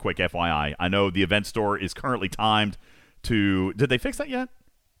 just as a quick FYI. I know the event store is currently timed to... Did they fix that yet?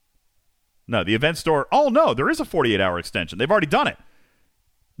 No, the event store... Oh, no, there is a 48-hour extension. They've already done it.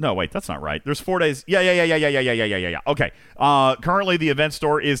 No, wait, that's not right. There's 4 days. Yeah. Okay. Currently, the event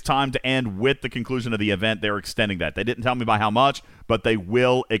store is timed to end with the conclusion of the event. They're extending that. They didn't tell me by how much, but they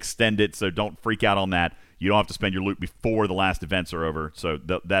will extend it, so don't freak out on that. You don't have to spend your loot before the last events are over, so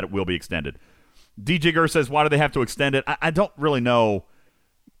that will be extended. DJ Gur says, why do they have to extend it? I don't really know.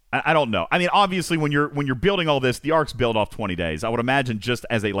 I don't know. I mean, obviously, when you're building all this, the arcs build off 20 days. I would imagine just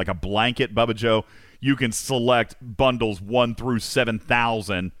as a blanket, Bubba Joe, you can select bundles 1 through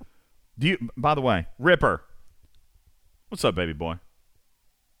 7,000. By the way, Ripper, what's up, baby boy?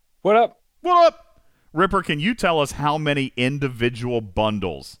 What up? What up? Ripper, can you tell us how many individual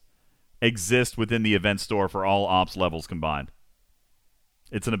bundles exist within the event store for all ops levels combined?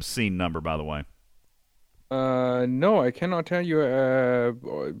 It's an obscene number, by the way. No, I cannot tell you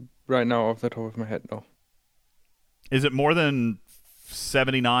right now off the top of my head, no. Is it more than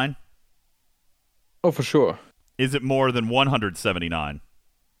 79? Oh, for sure. Is it more than 179?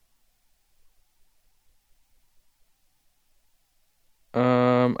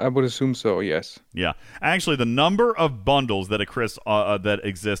 I would assume so, yes. Yeah. Actually, the number of bundles that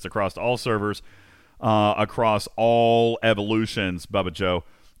exist across all servers, across all evolutions, Bubba Joe,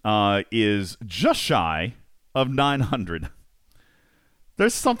 is just shy of 900.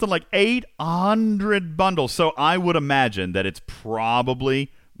 There's something like 800 bundles. So I would imagine that it's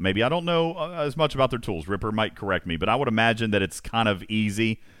probably, maybe I don't know as much about their tools. Ripper might correct me, but I would imagine that it's kind of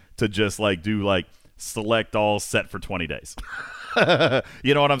easy to just do select all set for 20 days.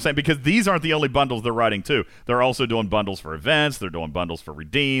 You know what I'm saying? Because these aren't the only bundles they're writing too. They're also doing bundles for events. They're doing bundles for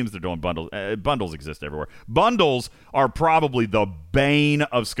redeems. They're doing bundles. Bundles exist everywhere. Bundles are probably the bane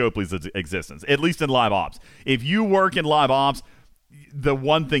of Scopely's existence, at least in live ops. If you work in live ops, the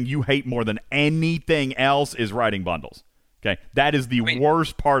one thing you hate more than anything else is writing bundles. Okay, that is the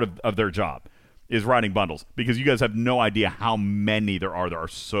worst part of their job, is writing bundles, because you guys have no idea how many there are. There are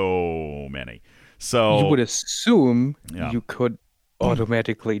so many. So you would assume you could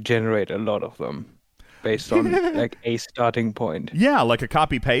automatically generate a lot of them based on a starting point. Yeah, like a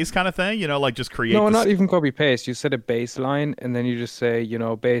copy paste kind of thing. Just create. No, not even copy paste. You set a baseline, and then you just say,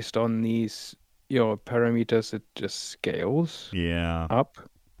 based on these, parameters, it just scales. Yeah. Up.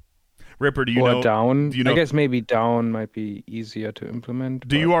 Ripper, do you or know? down? Do you know? I guess maybe down might be easier to implement.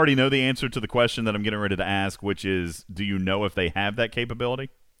 Do you already know the answer to the question that I'm getting ready to ask, which is, do you know if they have that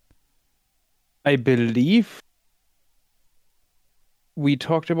capability? I believe we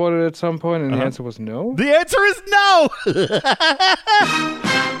talked about it at some point, and the answer was no. The answer is no!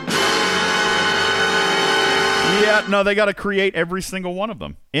 Yeah, no, they got to create every single one of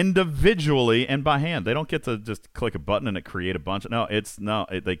them individually and by hand. They don't get to just click a button and it create a bunch.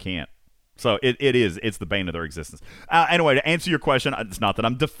 They can't. So it's the bane of their existence. Anyway, to answer your question, it's not that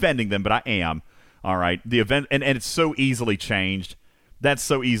I'm defending them, but I am. All right, the event, and it's so easily changed. That's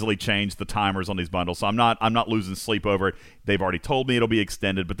so easily changed, the timers on these bundles. So I'm not losing sleep over it. They've already told me it'll be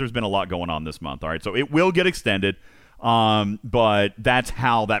extended, but there's been a lot going on this month. All right, so it will get extended, but that's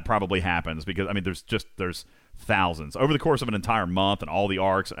how that probably happens, because there's thousands over the course of an entire month, and all the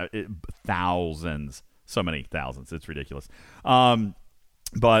arcs, thousands, so many thousands. It's ridiculous.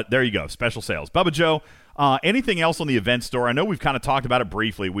 But there you go, special sales. Bubba Joe, anything else on the event store? I know we've kind of talked about it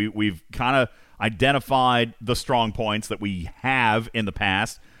briefly. We've kind of identified the strong points that we have in the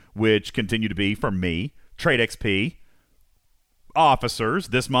past, which continue to be, for me, Trade XP, officers.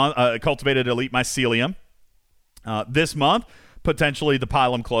 This month, Cultivated Elite Mycelium. This month, potentially the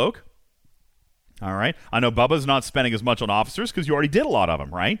Pylum Cloak. All right. I know Bubba's not spending as much on officers because you already did a lot of them,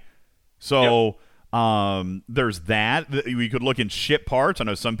 right? So there's that. We could look in ship parts. I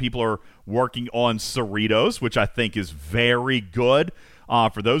know some people are working on Cerritos, which I think is very good.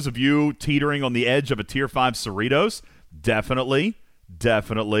 For those of you teetering on the edge of a Tier 5 Cerritos, definitely,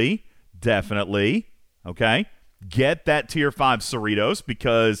 okay? Get that Tier 5 Cerritos,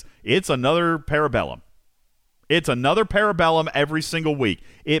 because it's another Parabellum. It's another Parabellum every single week.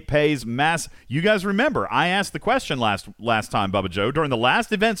 It pays mass. You guys remember, I asked the question last time, Bubba Joe, during the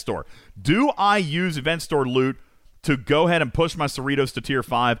last event store. Do I use event store loot to go ahead and push my Cerritos to Tier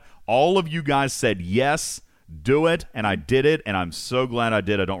 5? All of you guys said yes. Do it, and I did it, and I'm so glad I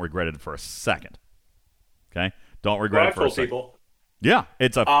did. I don't regret it for a second. Okay? Don't regret it for a second. People. Yeah,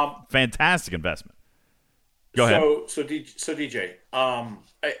 it's a fantastic investment. Go ahead. So DJ,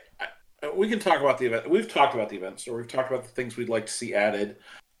 we can talk about the event. We've talked about the event store. We've talked about the things we'd like to see added.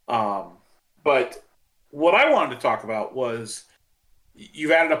 But what I wanted to talk about was,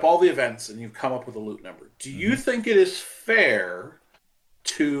 you've added up all the events and you've come up with a loot number. Do you think it is fair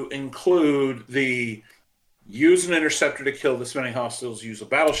to include the use an interceptor to kill this many hostiles, use a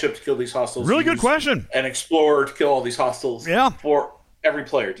battleship to kill these hostiles? Really good question. An explorer to kill all these hostiles for every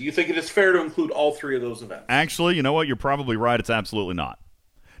player? Do you think it is fair to include all three of those events? Actually, you know what? You're probably right. It's absolutely not.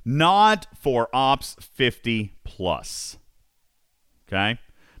 Not for Ops 50 plus. Okay?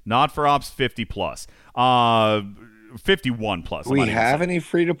 Not for Ops 50 plus. 51 plus. Do we have any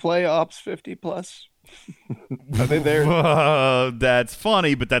free-to-play Ops 50 plus? Are they there? That's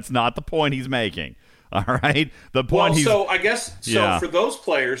funny, but that's not the point he's making. All right. The point. So I guess for those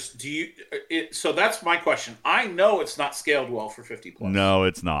players, so that's my question. I know it's not scaled well for 50 plus. No,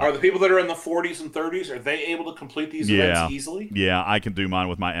 it's not. Are the people that are in the 40s and 30s, are they able to complete these events easily? Yeah, I can do mine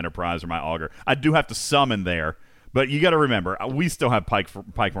with my Enterprise or my Augur. I do have to summon there, but you got to remember, we still have Pike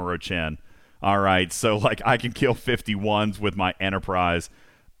Monroe Chen. All right, so I can kill 51s with my Enterprise,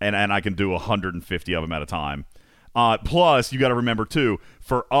 and I can do 150 of them at a time. Plus, you got to remember, too,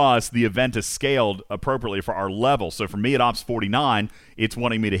 for us, the event is scaled appropriately for our level. So for me at Ops 49, it's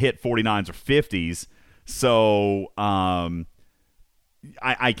wanting me to hit 49s or 50s. So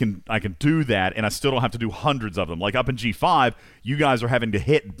I can do that, and I still don't have to do hundreds of them. Like up in G5, you guys are having to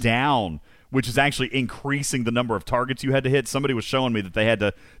hit down, which is actually increasing the number of targets you had to hit. Somebody was showing me that they had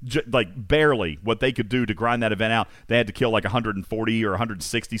to, barely what they could do to grind that event out. They had to kill like 140 or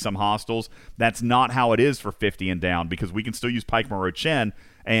 160 some hostiles. That's not how it is for 50 and down, because we can still use Pike Moro Chen,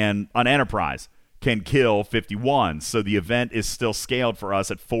 and an Enterprise can kill 51. So the event is still scaled for us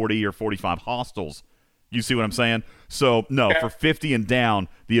at 40 or 45 hostiles. You see what I'm saying? So, no, for 50 and down,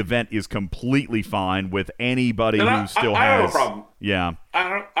 the event is completely fine with anybody who still has. I don't have a problem. Yeah. I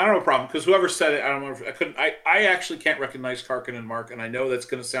don't have a problem, because whoever said it, I don't know if I couldn't. I actually can't recognize Karkin and Mark, and I know that's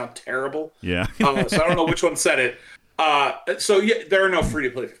going to sound terrible. Yeah. So I don't know which one said it. So yeah, there are no free to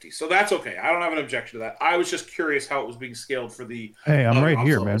play 50, so that's okay. I don't have an objection to that. I was just curious how it was being scaled for the. Hey, I'm right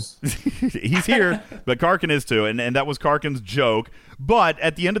here, levels. man. He's here, but Karkin is too, and that was Karkin's joke. But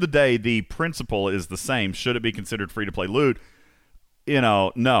at the end of the day, the principle is the same. Should it be considered free to play loot?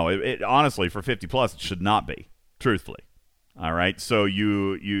 No. It honestly, for 50 plus, it should not be. Truthfully, all right. So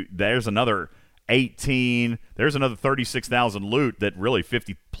you there's another 18. There's another 36,000 loot that really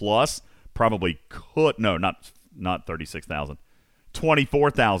 50 plus probably could. No, not 36,000.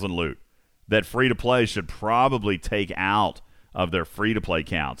 24,000 loot that free to play should probably take out of their free to play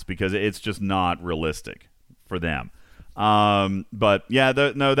counts, because it's just not realistic for them. But yeah,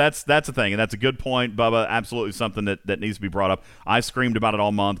 that's a thing, and that's a good point, Bubba. Absolutely something that needs to be brought up. I screamed about it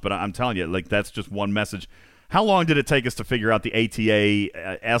all month, but I'm telling you, like, that's just one message. How long did it take us to figure out the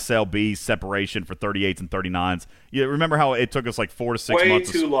ATA SLB separation for 38s and 39s? You remember how it took us like 4 to 6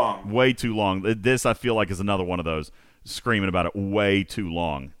 months? Way too long. This, I feel like, is another one of those. Screaming about it way too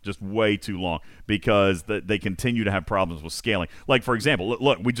long. Just way too long, because they continue to have problems with scaling. Like, for example,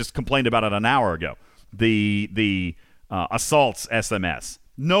 look, we just complained about it an hour ago. The Assaults SMS.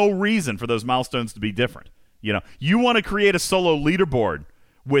 No reason for those milestones to be different. You want to create a solo leaderboard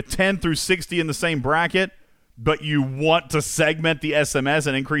with 10 through 60 in the same bracket, but you want to segment the SMS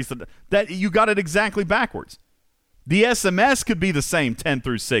and increase that you got it exactly backwards. The SMS could be the same 10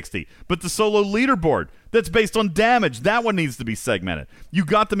 through 60, but the solo leaderboard that's based on damage, that one needs to be segmented. You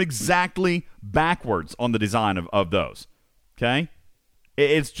got them exactly backwards on the design of those. Okay?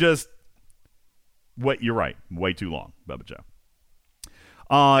 It's just you're right. Way too long, Bubba Joe.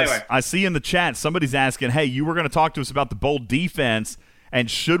 Anyway. I see in the chat somebody's asking, hey, you were going to talk to us about the bold defense, and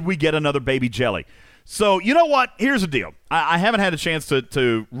should we get another baby jelly? So, you know what? Here's the deal. I haven't had a chance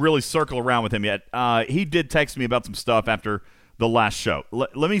to really circle around with him yet. He did text me about some stuff after the last show.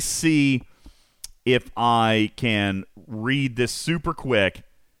 Let me see if I can read this super quick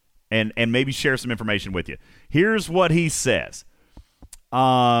and maybe share some information with you. Here's what he says.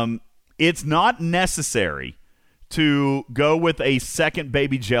 It's not necessary to go with a second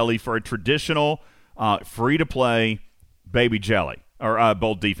baby jelly for a traditional free-to-play baby jelly. Or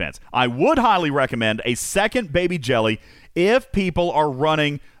bold defense. I would highly recommend a second baby jelly if people are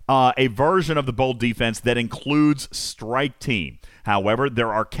running a version of the bold defense that includes strike team. However,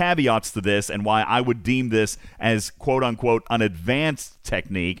 there are caveats to this, and why I would deem this as quote-unquote an advanced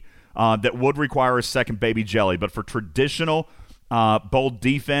technique that would require a second baby jelly. But for traditional bold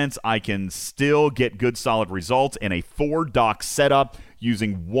defense, I can still get good solid results in a 4-dock setup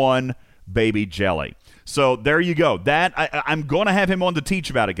using one baby jelly. So there you go. That I'm going to have him on to teach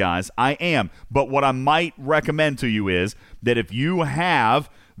about it, guys. I am. But what I might recommend to you is that if you have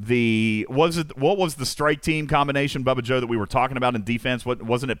what was the strike team combination, Bubba Joe, that we were talking about in defense?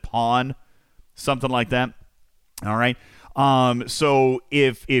 Wasn't it pawn? Something like that. All right. So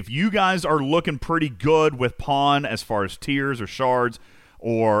if you guys are looking pretty good with pawn as far as tiers or shards,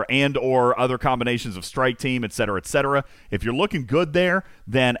 or other combinations of strike team, et cetera, if you're looking good there,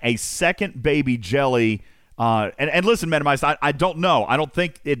 then a second baby jelly, and listen, Metamized, I don't know. I don't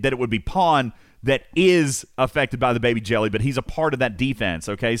think that it would be pawn that is affected by the baby jelly, but he's a part of that defense,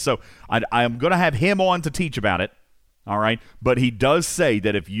 okay? So I'm going to have him on to teach about it, all right? But he does say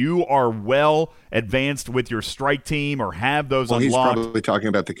that if you are well advanced with your strike team or have those unlocked... He's probably talking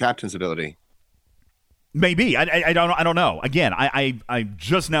about the captain's ability. Maybe. I don't know. Again, I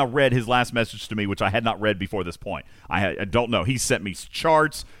just now read his last message to me, which I had not read before this point. I don't know. He sent me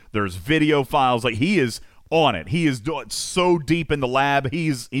charts. There's video files. Like, he is on it. He is so deep in the lab.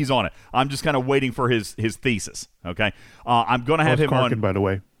 He's on it. I'm just kind of waiting for his thesis. Okay. I'm going to have him Karkin, on. By the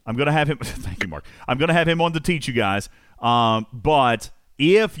way, I'm going to have him. Thank you, Mark. I'm going to have him on to teach you guys. But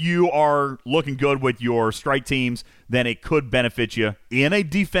if you are looking good with your strike teams, then it could benefit you in a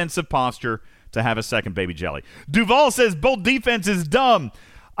defensive posture to have a second baby jelly. Duval says bold defense is dumb.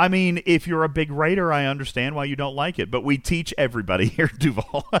 I mean, if you're a big raider, I understand why you don't like it. But we teach everybody here,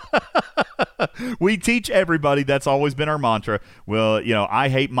 Duval. We teach everybody. That's always been our mantra. Well, I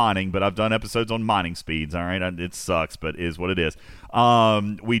hate mining, but I've done episodes on mining speeds. All right, it sucks, but it is what it is.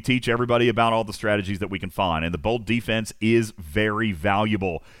 We teach everybody about all the strategies that we can find, and the bold defense is very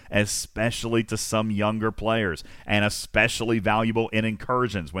valuable, especially to some younger players, and especially valuable in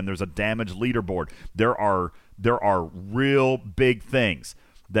incursions when there's a damage leaderboard. There are real big things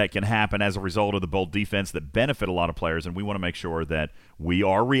that can happen as a result of the bold defense that benefit a lot of players, and we want to make sure that we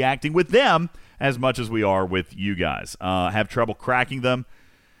are reacting with them as much as we are with you guys. Have trouble cracking them?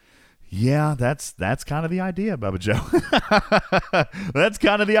 Yeah, that's kind of the idea, Bubba Joe. That's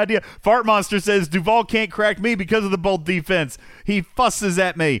kind of the idea. Fart Monster says, Duval can't crack me because of the bold defense. He fusses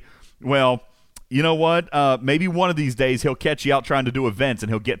at me. Well, you know what? Maybe one of these days he'll catch you out trying to do events, and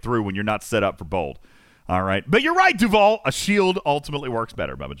he'll get through when you're not set up for bold. All right. But you're right, Duval. A shield ultimately works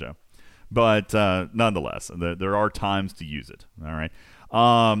better, Bubba Joe. But nonetheless, there are times to use it. All right.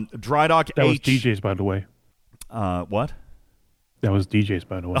 Dry Dock H. That was DJ's, by the way. What? That was DJ's,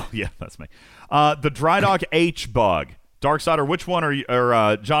 by the way. Oh, yeah, that's me. The Dry Dock H bug. Darksider, which one are you,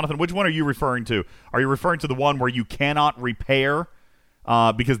 or Jonathan, which one are you referring to? Are you referring to the one where you cannot repair?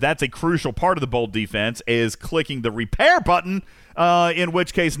 Because that's a crucial part of the bold defense, is clicking the repair button, in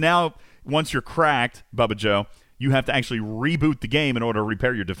which case now, once you're cracked, Bubba Joe, you have to actually reboot the game in order to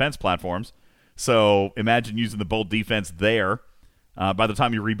repair your defense platforms. So imagine using the bold defense there. By the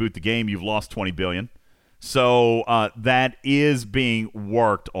time you reboot the game, you've lost 20 billion. So that is being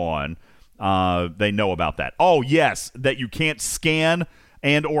worked on. They know about that. Oh, yes, that you can't scan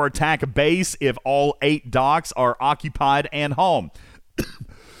and or attack a base if all 8 docks are occupied and home.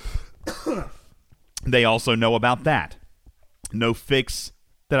 They also know about that. No fix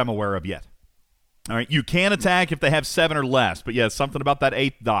that I'm aware of yet. All right, you can attack if they have 7 or less, but yeah, something about that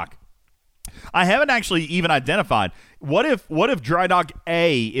 8th dock. I haven't actually even identified. What if Dry Dock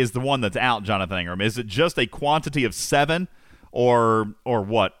A is the one that's out, Jonathan Ingram? Is it just a quantity of 7 or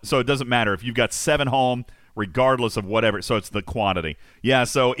what? So it doesn't matter if you've got 7 home, regardless of whatever. So it's the quantity. Yeah,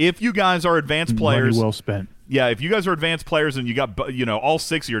 so if you guys are advanced players. Money well spent. Yeah, if you guys are advanced players and you got all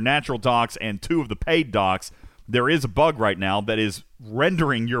 6 of your natural docks and 2 of the paid docks, there is a bug right now that is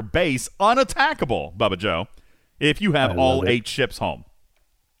rendering your base unattackable, Bubba Joe, if you have all 8 ships home.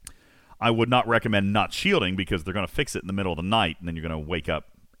 I would not recommend not shielding because they're going to fix it in the middle of the night, and then you're going to wake up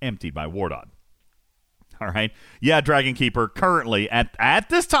emptied by Wardod. All right? Yeah, Dragon Keeper, currently, at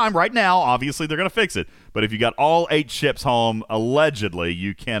this time, right now, obviously they're going to fix it. But if you got all 8 ships home, allegedly,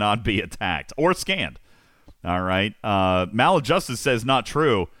 you cannot be attacked or scanned. All right? Maladjustice says not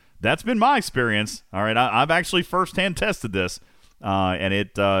true. That's been my experience. All right? I've actually firsthand tested this, and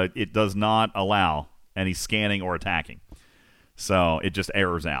it does not allow any scanning or attacking. So it just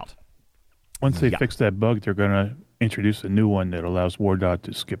errors out. Once they fix that bug, they're going to introduce a new one that allows Wardod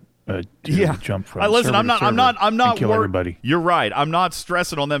to skip, jump from. Listen, I'm not and kill everybody. You're right. I'm not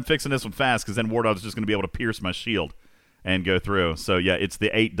stressing on them fixing this one fast because then Wardod's just going to be able to pierce my shield and go through. So yeah, it's the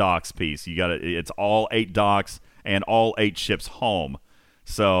 8 docks piece. You got it. It's all 8 docks and all 8 ships home.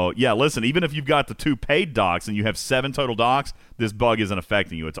 So yeah, listen. Even if you've got the 2 paid docks and you have 7 total docks, this bug isn't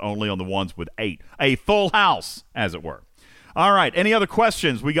affecting you. It's only on the ones with 8. A full house, as it were. All right. Any other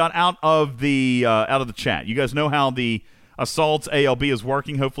questions we got out of the chat? You guys know how the Assault's ALB is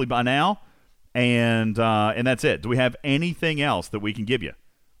working, hopefully by now, and that's it. Do we have anything else that we can give you?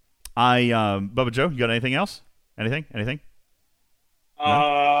 Bubba Joe, you got anything else? Anything?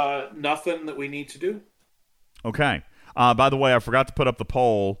 No? Nothing that we need to do. Okay. By the way, I forgot to put up the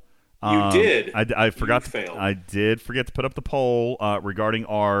poll. You did. I forgot. Failed. I did forget to put up the poll regarding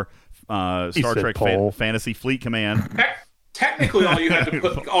our Star Trek Fantasy Fleet Command. Technically, all you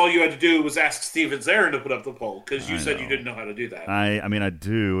had to do was ask Steven Zarin to put up the poll because you said you didn't know how to do that. I mean, I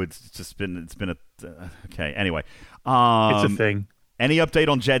do. It's been okay. Anyway, it's a thing. Any update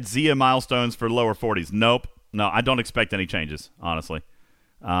on Jadzia milestones for lower 40s? Nope. No, I don't expect any changes. Honestly,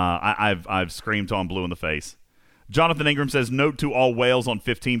 I've screamed on blue in the face. Jonathan Ingram says, note to all whales on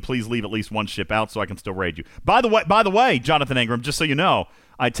 15, please leave at least 1 ship out so I can still raid you. By the way, Jonathan Ingram, just so you know,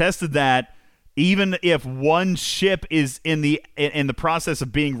 I tested that. Even if 1 ship is in the process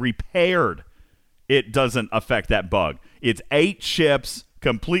of being repaired, it doesn't affect that bug. It's 8 ships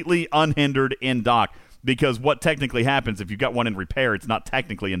completely unhindered in dock, because what technically happens if you've got one in repair, it's not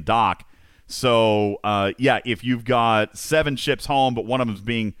technically in dock. So, if you've got 7 ships home, but one of them's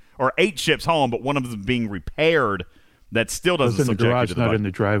being, or 8 ships home, but one of them's being repaired, that still doesn't subject you to the bug. Not in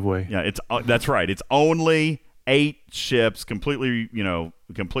the driveway. Yeah, that's right. It's only 8 ships completely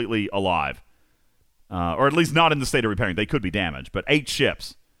alive. Or at least not in the state of repairing. They could be damaged, but 8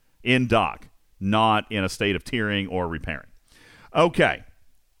 ships in dock, not in a state of tearing or repairing. Okay.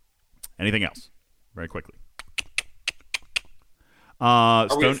 Anything else? Very quickly. Are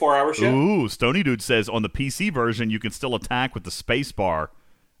we at 4 hours yet? Ooh, Stony Dude says on the PC version you can still attack with the space bar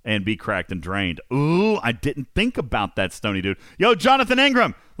and be cracked and drained. Ooh, I didn't think about that, Stony Dude. Yo, Jonathan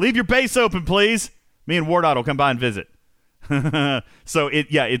Ingram, leave your base open, please. Me and Wardot will come by and visit. So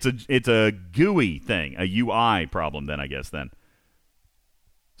it's a GUI thing, a UI problem. Then I guess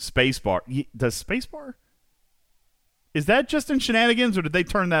spacebar. Does spacebar? Is that just in Shenanigans, or did they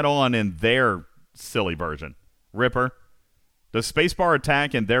turn that on in their silly version? Ripper, does spacebar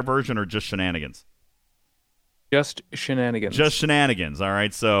attack in their version or just Shenanigans? Just Shenanigans. Just Shenanigans. All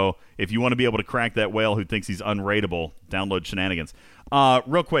right. So if you want to be able to crack that whale who thinks he's unrateable, download Shenanigans.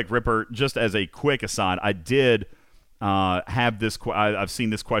 Real quick, Ripper. Just as a quick aside, I did have this. I've seen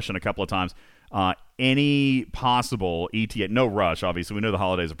this question a couple of times. Any possible ETA? No rush, obviously. We know the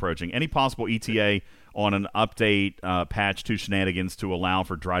holiday's approaching. Any possible ETA on an update patch to Shenanigans to allow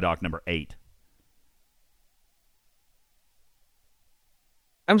for dry dock number 8?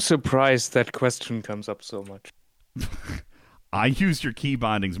 I'm surprised that question comes up so much. I use your key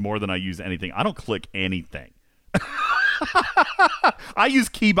bindings more than I use anything. I don't click anything. I use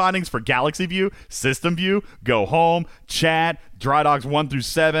key bindings for Galaxy View, System View, Go Home, Chat, Dry Docks 1 through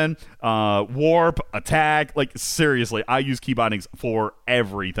 7, Warp, Attack. Like, seriously, I use key bindings for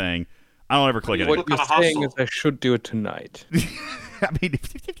everything. I don't ever click anything. What you're saying is I should do it tonight. I mean,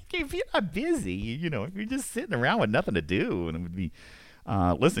 if you're not busy, if you're just sitting around with nothing to do, and it would be...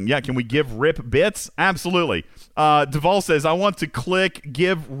 listen, can we give Rip bits? Absolutely. Duvall says, I want to click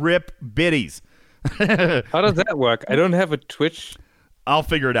give Rip biddies. How does that work? I don't have a Twitch. I'll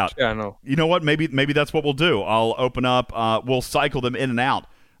figure it out. Yeah, I know. You know what? Maybe that's what we'll do. I'll open up. We'll cycle them in and out.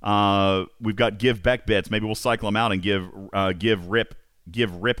 We've got give Beck bits. Maybe we'll cycle them out and give Rip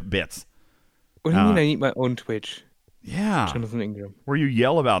bits. What do you mean I need my own Twitch? Yeah. Jonathan Ingram. Where you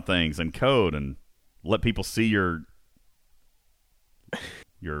yell about things and code and let people see your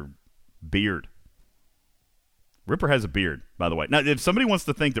beard. Ripper has a beard, by the way. Now, if somebody wants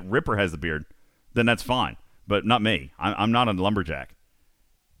to think that Ripper has a beard, then that's fine, but not me. I'm not a lumberjack.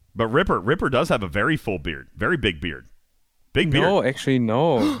 But Ripper does have a very full beard, very big beard. Big beard. No, actually,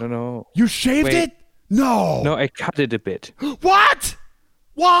 no. You shaved it? No. No, I cut it a bit. What?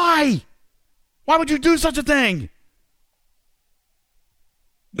 Why? Why would you do such a thing?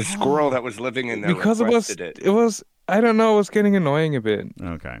 The squirrel that was living in there because requested it was I don't know, it was getting annoying a bit.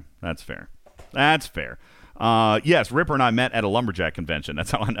 Okay, that's fair. Yes, Ripper and I met at a lumberjack convention.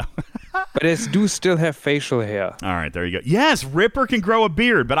 That's how I know. But I do still have facial hair. All right, there you go. Yes, Ripper can grow a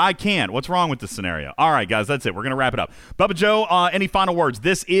beard, but I can't. What's wrong with this scenario? All right, guys, that's it. We're going to wrap it up. Bubba Joe, any final words?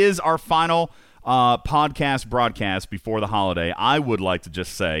 This is our final podcast broadcast before the holiday. I would like to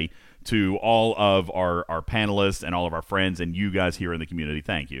just say to all of our panelists and all of our friends and you guys here in the community,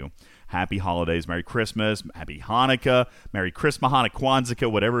 thank you. Happy holidays, Merry Christmas, Happy Hanukkah, Merry Christmas, Hanukkah, Kwanzaa,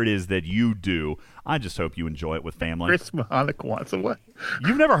 whatever it is that you do. I just hope you enjoy it with family. Christmas, Hanukkah, Kwanzaa, what?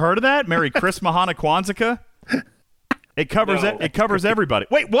 You've never heard of that? Merry Christmas, Hanukkah, Kwanzaa? It covers everybody.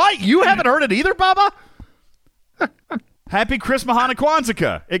 Wait, what? You haven't heard it either, Bubba? Happy Christmas, Hanukkah,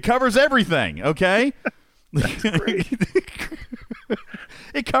 Kwanzaa. It covers everything, okay?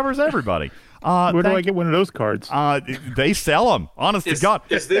 It covers everybody. Where do I get one of those cards? They sell them. Honest to God.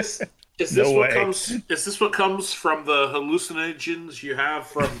 Is this what comes from the hallucinogens you have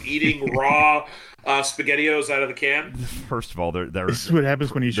from eating raw SpaghettiOs out of the can? First of all, this is what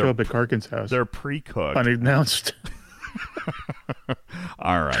happens when you show up at Karkin's house. They're pre-cooked, unannounced.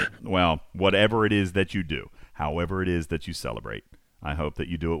 All right. Well, whatever it is that you do, however it is that you celebrate, I hope that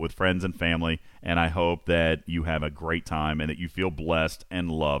you do it with friends and family, and I hope that you have a great time and that you feel blessed and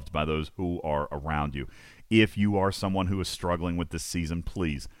loved by those who are around you. If you are someone who is struggling with this season,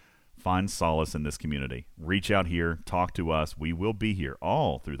 please find solace in this community. Reach out here, talk to us. We will be here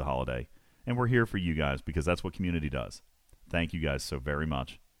all through the holiday, and we're here for you guys because that's what community does. Thank you guys so very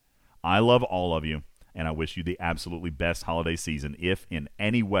much. I love all of you, and I wish you the absolutely best holiday season. If in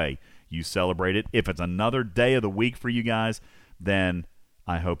any way you celebrate it, if it's another day of the week for you guys, then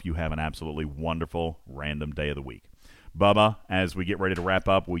I hope you have an absolutely wonderful random day of the week. Bubba, as we get ready to wrap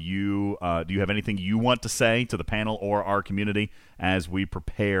up, will you do you have anything you want to say to the panel or our community as we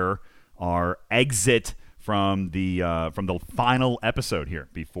prepare our exit from the final episode here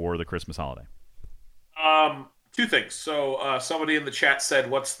before the Christmas holiday? Two things. So somebody in the chat said,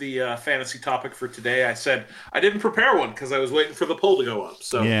 what's the fantasy topic for today? I said, I didn't prepare one because I was waiting for the poll to go up.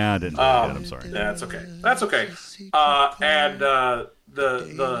 So yeah, I didn't do that. I'm sorry. That's okay. And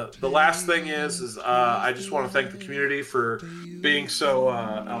the last thing is I just want to thank the community for being so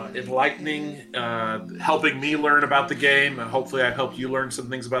enlightening, helping me learn about the game. Hopefully, I've helped you learn some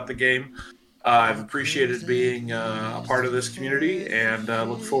things about the game. I've appreciated being a part of this community, and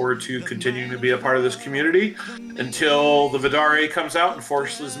look forward to continuing to be a part of this community until the Vidare comes out and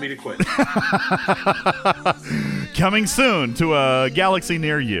forces me to quit. Coming soon to a galaxy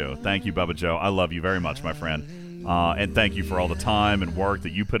near you. Thank you, Bubba Joe. I love you very much, my friend. And thank you for all the time and work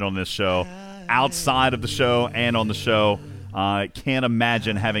that you put on this show, outside of the show and on the show. I can't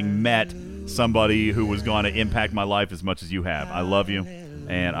imagine having met somebody who was going to impact my life as much as you have. I love you.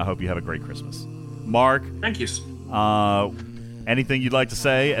 And I hope you have a great Christmas. Mark. Thank you. Anything you'd like to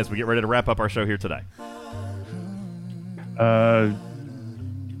say as we get ready to wrap up our show here today?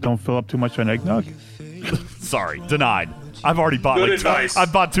 Don't fill up too much on eggnog. Sorry, denied. I've already bought Good advice.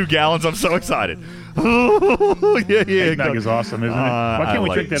 I've bought 2 gallons. I'm so excited. yeah. Eggnog is awesome, isn't it? Why can't we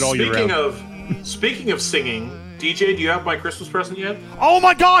drink that all year round? Speaking of singing, DJ, do you have my Christmas present yet? Oh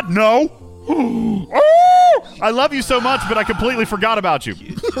my God, no! I love you so much, but I completely forgot about you.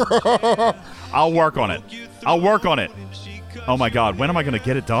 I'll work on it. Oh my God, when am I going to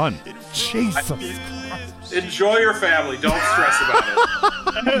get it done? Jesus. Enjoy your family. Don't stress about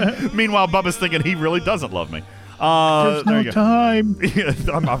it. Meanwhile, Bubba's thinking he really doesn't love me. There's no time.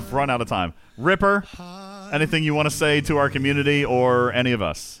 I've run out of time. Ripper, anything you want to say to our community or any of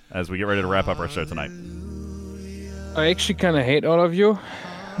us as we get ready to wrap up our show tonight? I actually kind of hate all of you.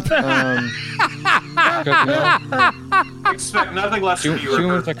 Expect nothing less from you.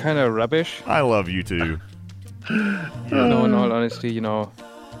 Humans are kind of rubbish. I love you too. No, in all honesty,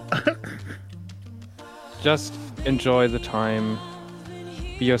 just enjoy the time.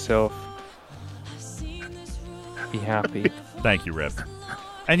 Be yourself. Be happy. Thank you, Rip.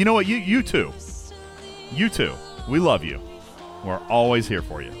 And you know what? You too. You too. We love you. We're always here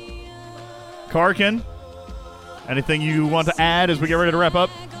for you. Karkin, anything you want to add as we get ready to wrap up?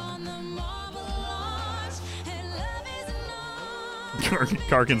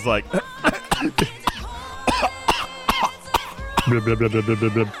 Karkin's like...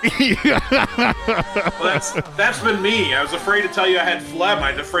 Well, that's been me. I was afraid to tell you I had phlegm.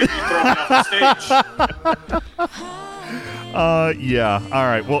 I was afraid you'd throw me off the stage. Yeah. All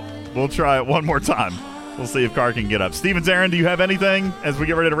right. We'll try it one more time. We'll see if Karkin can get up. Stevens, Aaron, do you have anything as we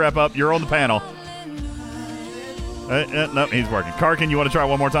get ready to wrap up? You're on the panel. No, he's working. Karkin, you want to try it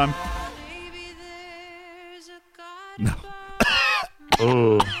one more time? No.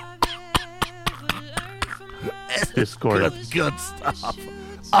 Oh. Discord. Good stuff.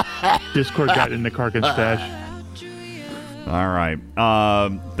 Discord got in the Karkin stash. All right.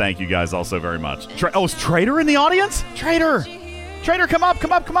 Thank you guys all so very much. Is Trader in the audience? Trader, come up.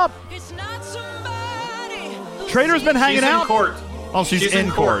 Trader's been hanging out. She's in court. Oh, she's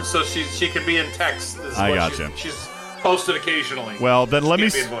in court. So she can be in text. I got you. She's posted occasionally. Well, then let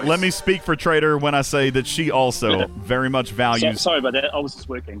me speak for Trader when I say that she also very much values. Sorry about that. I was just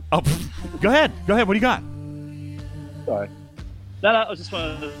working. Oh, go ahead. What do you got? Sorry. No, I just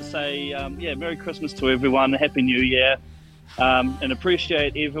wanted to say, Merry Christmas to everyone, Happy New Year, and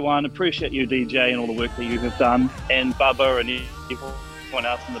appreciate everyone, appreciate you, DJ, and all the work that you have done, and Bubba and everyone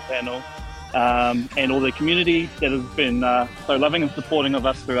else in the panel, and all the community that has been so loving and supporting of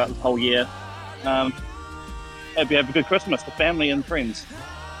us throughout this whole year. Have a good Christmas to family and friends.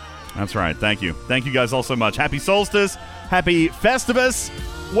 That's right. Thank you. Thank you guys all so much. Happy Solstice, Happy Festivus,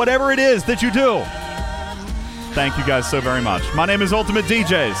 whatever it is that you do. Thank you guys so very much. My name is Ultimate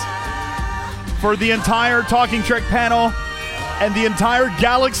DJs. For the entire Talking Trek panel and the entire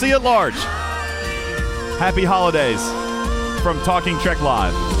galaxy at large, happy holidays from Talking Trek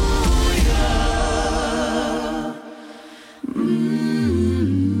Live.